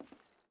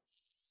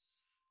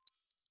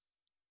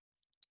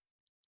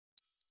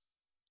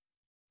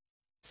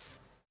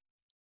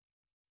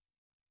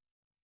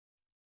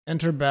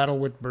 Enter battle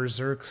with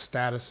Berserk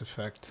status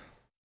effect.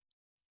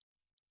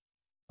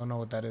 Don't know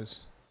what that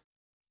is.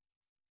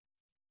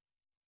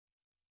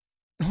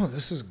 Oh,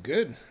 this is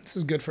good. This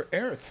is good for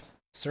Aerith.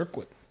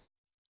 Circlet.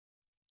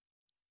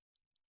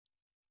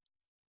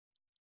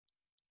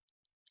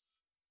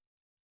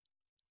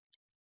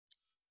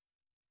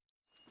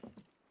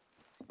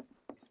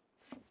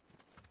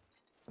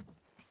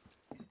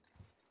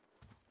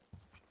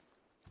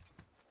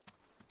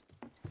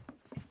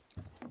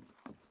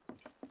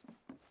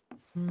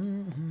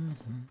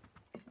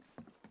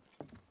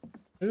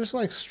 They're just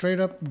like straight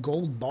up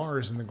gold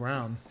bars in the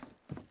ground.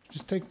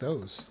 Just take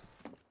those.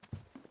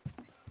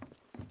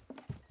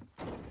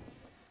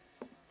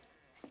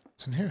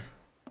 What's in here?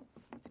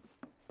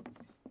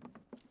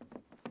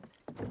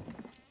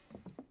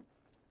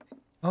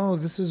 Oh,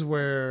 this is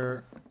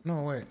where...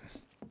 No, wait.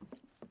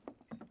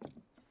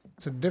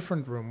 It's a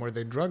different room where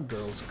they drug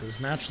girls, because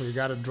naturally you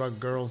gotta drug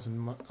girls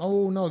and...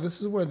 Oh, no, this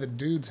is where the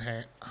dudes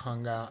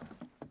hung out.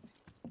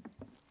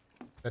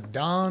 The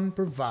Dawn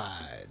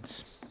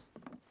provides.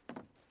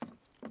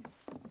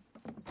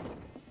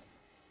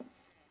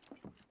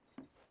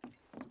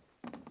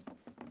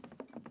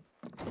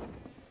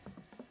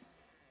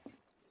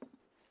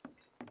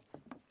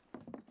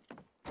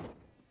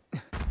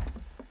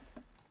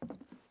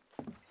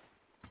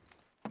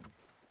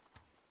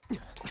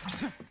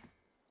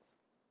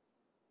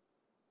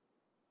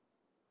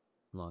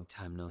 Long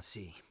time no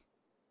see.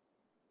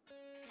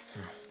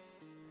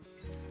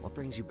 What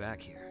brings you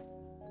back here?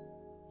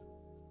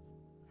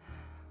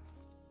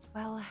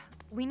 Well,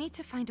 we need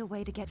to find a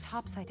way to get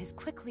topside as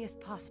quickly as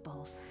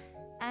possible.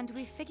 And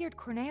we figured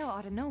Corneo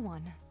ought to know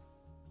one.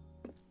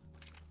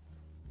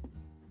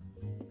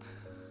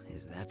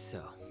 Is that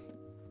so?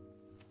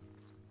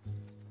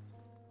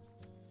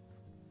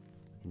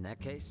 In that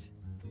case,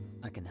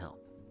 I can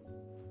help.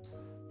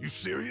 You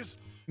serious?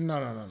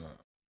 No.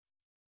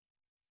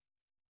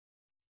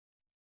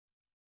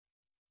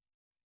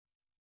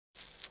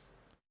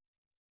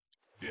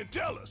 Then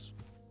tell us.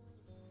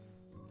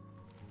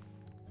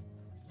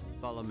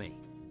 Follow me.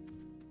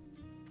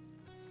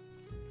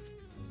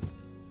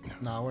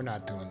 No, we're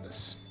not doing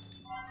this.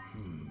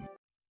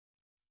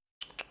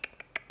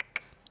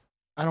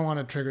 I don't want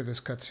to trigger this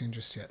cutscene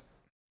just yet.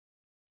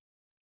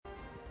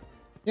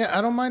 Yeah, I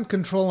don't mind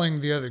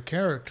controlling the other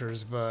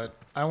characters, but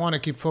I want to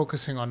keep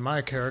focusing on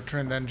my character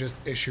and then just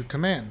issue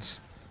commands.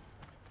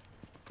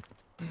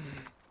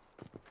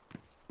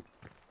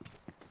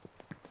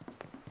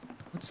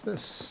 What's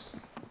this?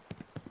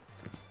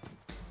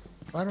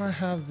 Why do I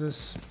have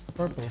this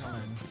purple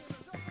thing?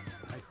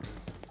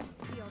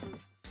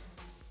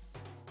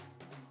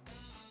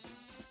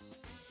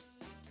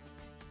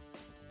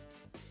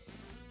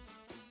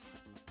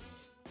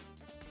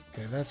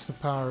 Okay, that's the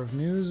power of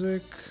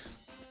music.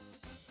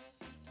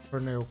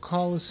 Corneo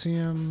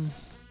Coliseum.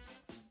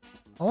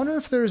 I wonder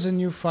if there's a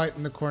new fight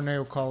in the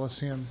Corneo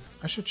Coliseum.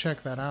 I should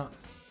check that out.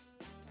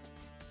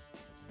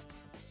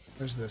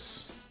 There's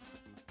this.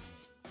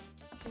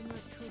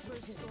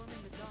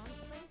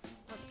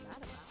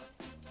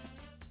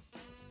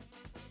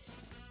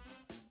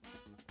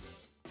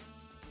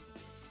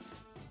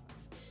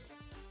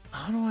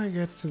 How do I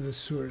get to the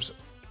sewers?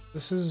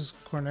 This is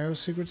Corneo's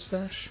secret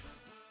stash?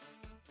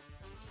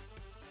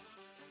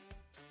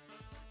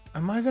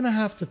 Am I gonna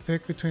have to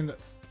pick between the...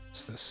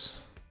 What's this?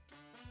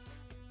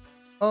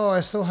 Oh, I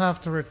still have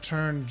to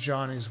return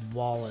Johnny's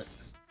wallet.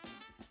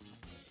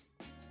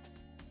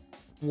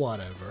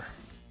 Whatever.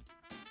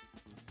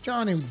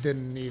 Johnny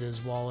didn't need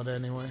his wallet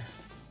anyway.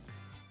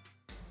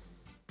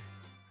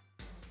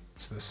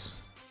 What's this?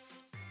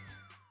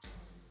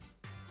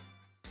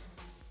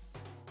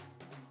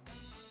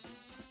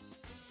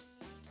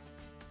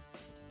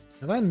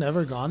 Have I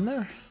never gone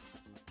there?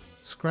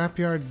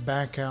 Scrapyard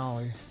back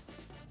alley.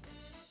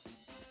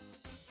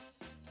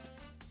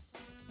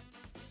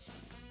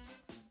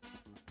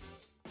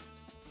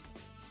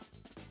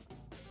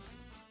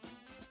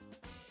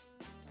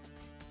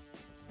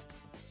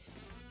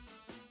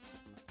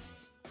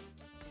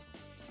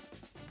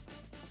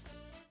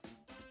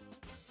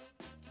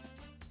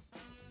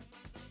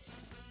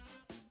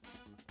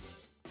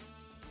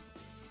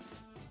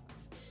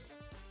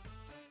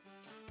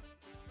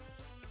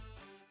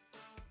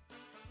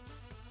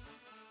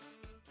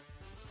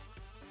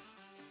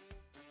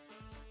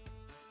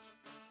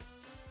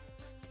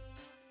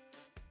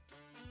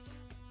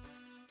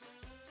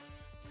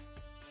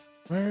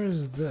 Where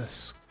is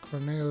this?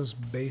 Corneo's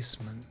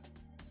basement.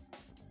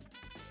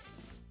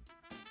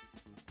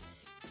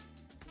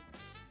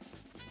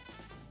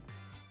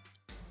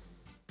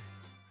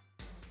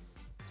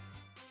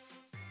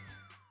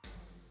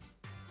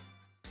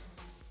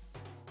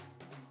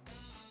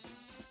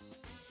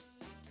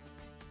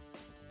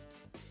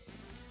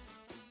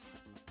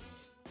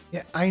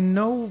 Yeah, I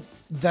know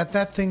that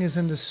that thing is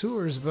in the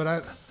sewers, but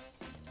I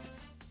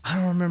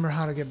don't remember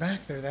how to get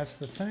back there. That's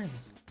the thing.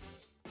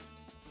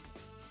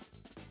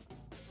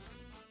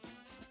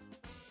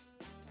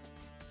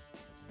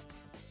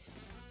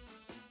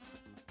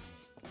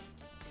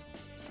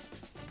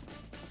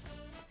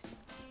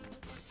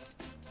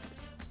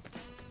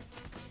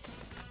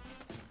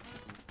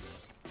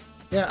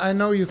 Yeah, I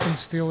know you can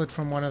steal it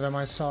from one of them.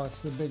 I saw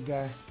it's the big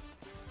guy.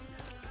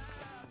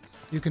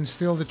 You can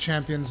steal the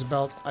champion's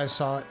belt. I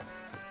saw it.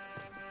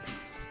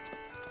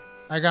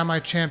 I got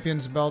my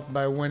champion's belt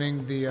by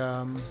winning the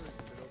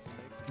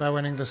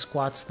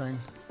squats thing.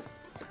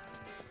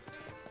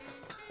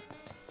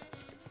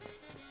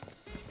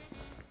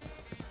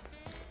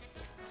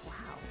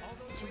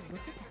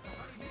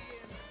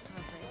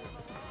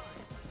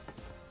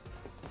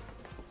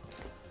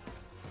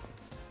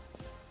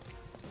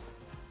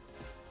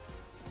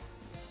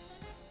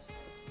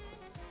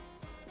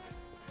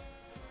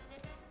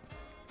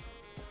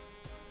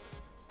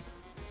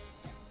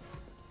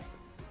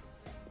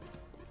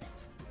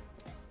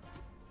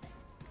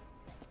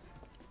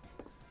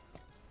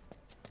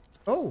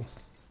 Oh!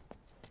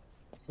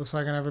 Looks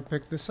like I never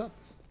picked this up.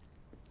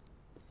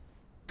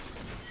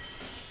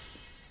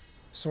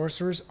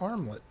 Sorcerer's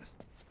Armlet.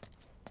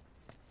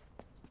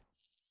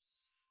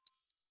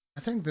 I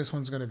think this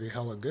one's gonna be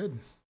hella good.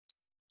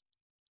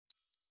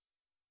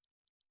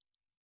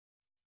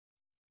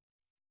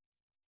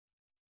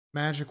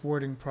 Magic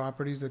warding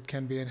properties that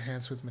can be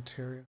enhanced with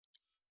materia.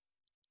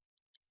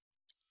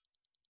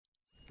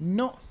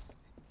 No!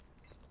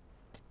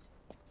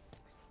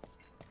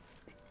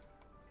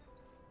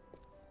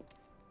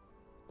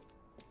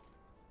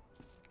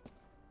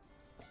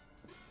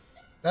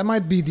 That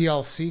might be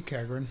DLC,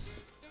 Kagrin.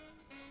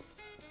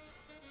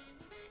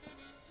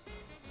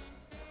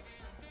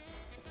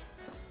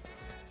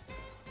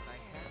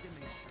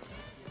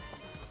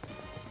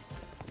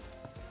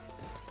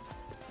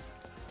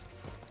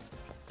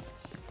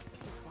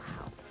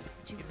 Wow.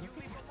 Did you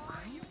look at that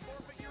line?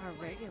 Our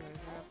regulars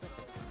are up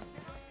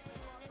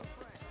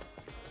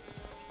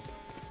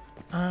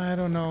at I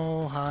don't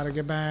know how to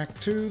get back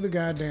to the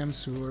goddamn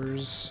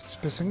sewers. It's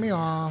pissing me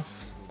off.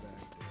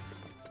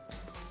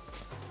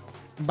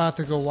 I'm about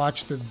to go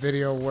watch the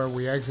video where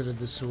we exited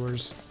the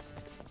sewers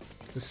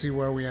to see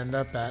where we end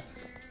up at.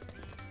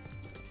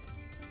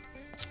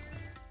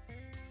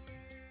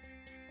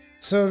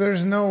 So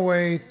there's no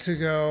way to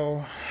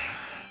go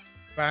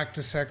back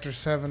to Sector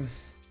 7.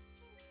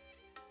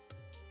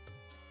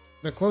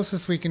 The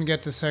closest we can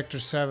get to Sector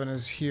 7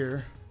 is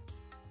here.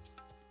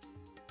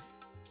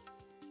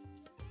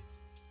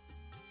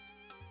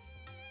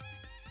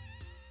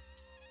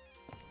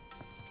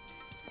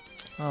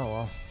 Oh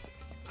well.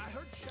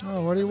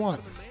 Oh, what do you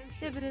want?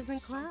 If it isn't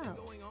Cloud.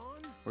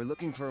 We're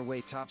looking for a way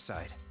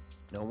topside.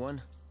 No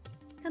one?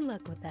 Good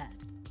luck with that.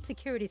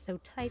 Security's so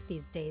tight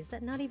these days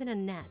that not even a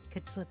gnat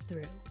could slip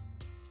through.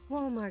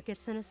 Wall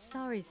Market's in a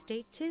sorry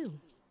state too.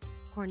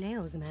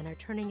 Corneo's men are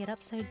turning it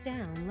upside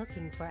down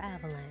looking for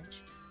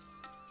Avalanche.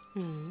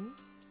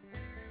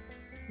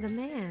 The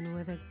man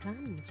with a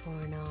gun for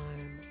an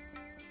arm.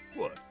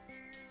 What?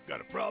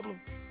 Got a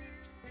problem?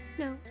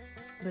 No,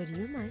 but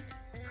you might.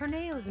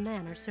 Corneo's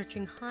men are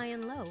searching high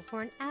and low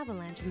for an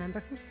Avalanche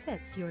member who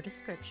fits your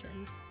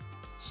description.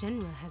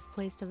 Shinra has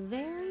placed a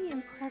very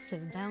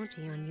impressive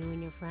bounty on you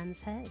and your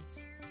friends'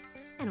 heads.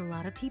 And a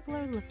lot of people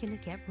are looking to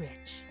get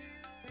rich.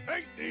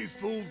 Ain't these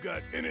fools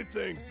got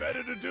anything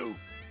better to do?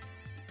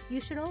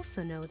 You should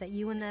also know that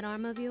you and that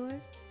arm of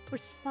yours were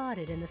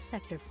spotted in the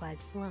Sector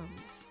 5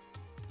 slums.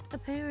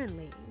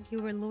 Apparently,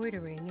 you were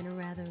loitering in a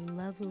rather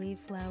lovely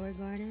flower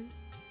garden.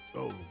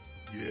 Oh,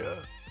 yeah?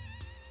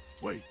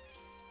 Wait.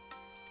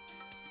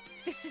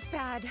 This is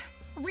bad.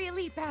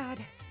 Really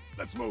bad.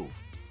 Let's move.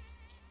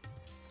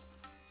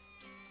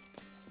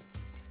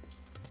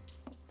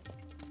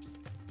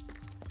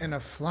 In a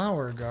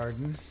flower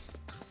garden?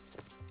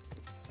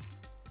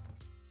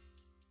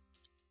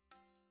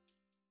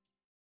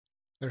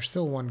 There's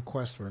still one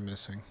quest we're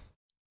missing.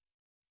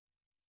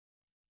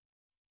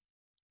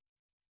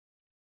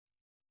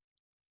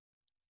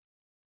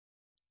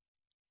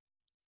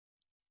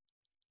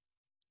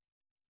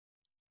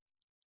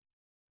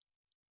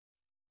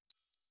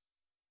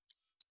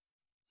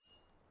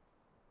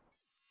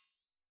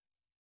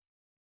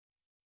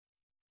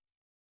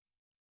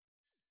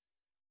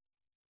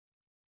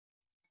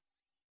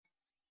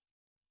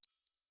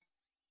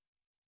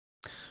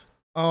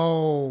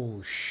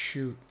 Oh,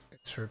 shoot.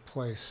 It's her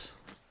place.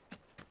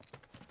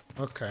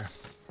 Okay.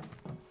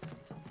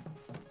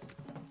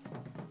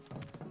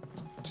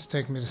 Just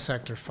take me to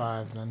Sector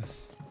 5, then.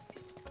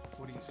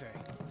 What do you say?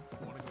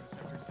 Want to go to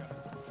Sector 7?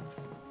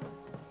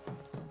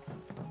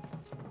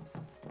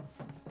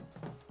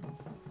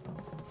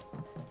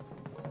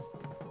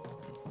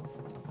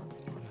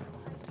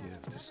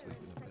 Give to sleep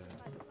in the bed.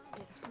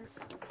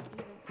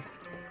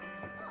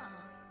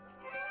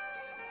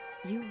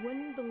 You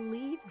wouldn't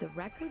believe the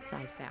records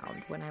I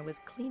found when I was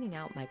cleaning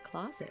out my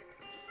closet.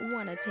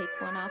 Wanna take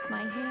one off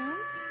my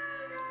hands?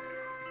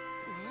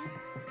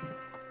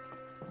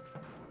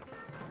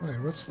 Wait,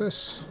 what's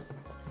this?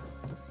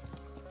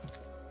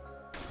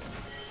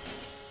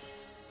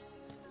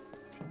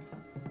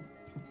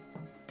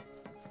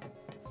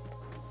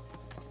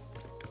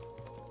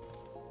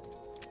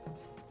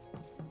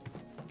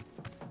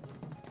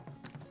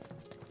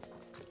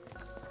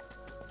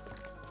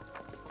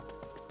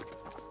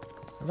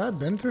 Have I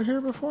been through here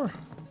before?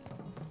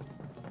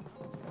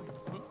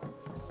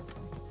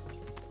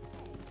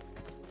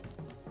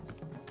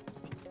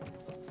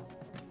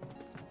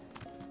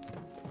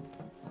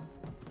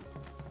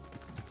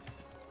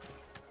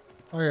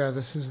 Oh yeah,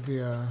 this is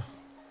the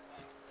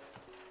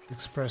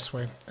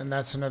expressway, and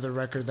that's another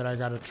record that I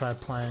gotta try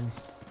playing.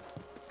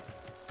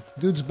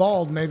 Dude's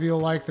bald, maybe you'll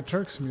like the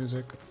Turks'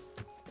 music.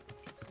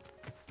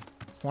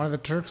 One of the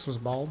Turks was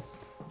bald.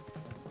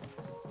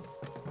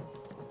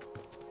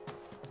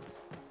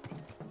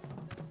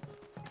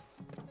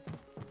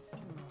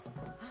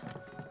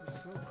 We're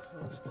so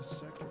close to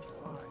Sector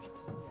 5.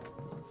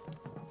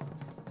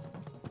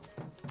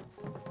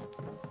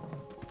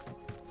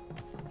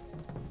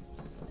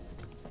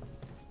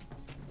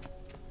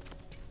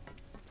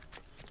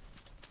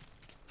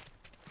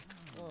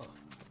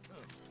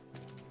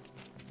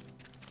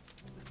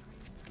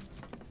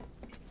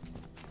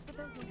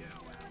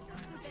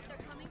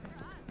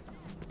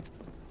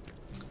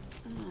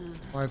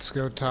 Let's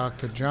go talk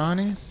to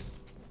Johnny.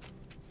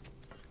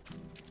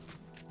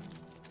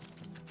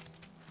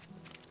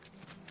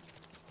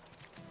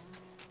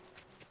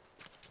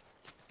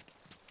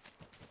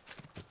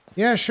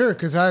 Yeah, sure,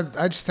 because I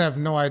just have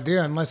no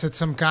idea, unless it's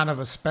some kind of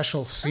a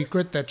special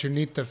secret that you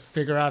need to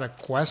figure out a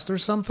quest or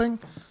something.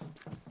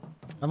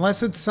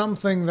 Unless it's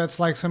something that's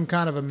like some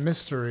kind of a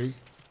mystery.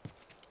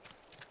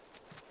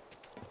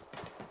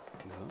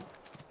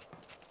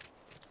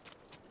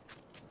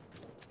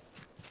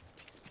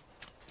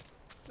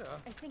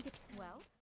 I think it's... Well?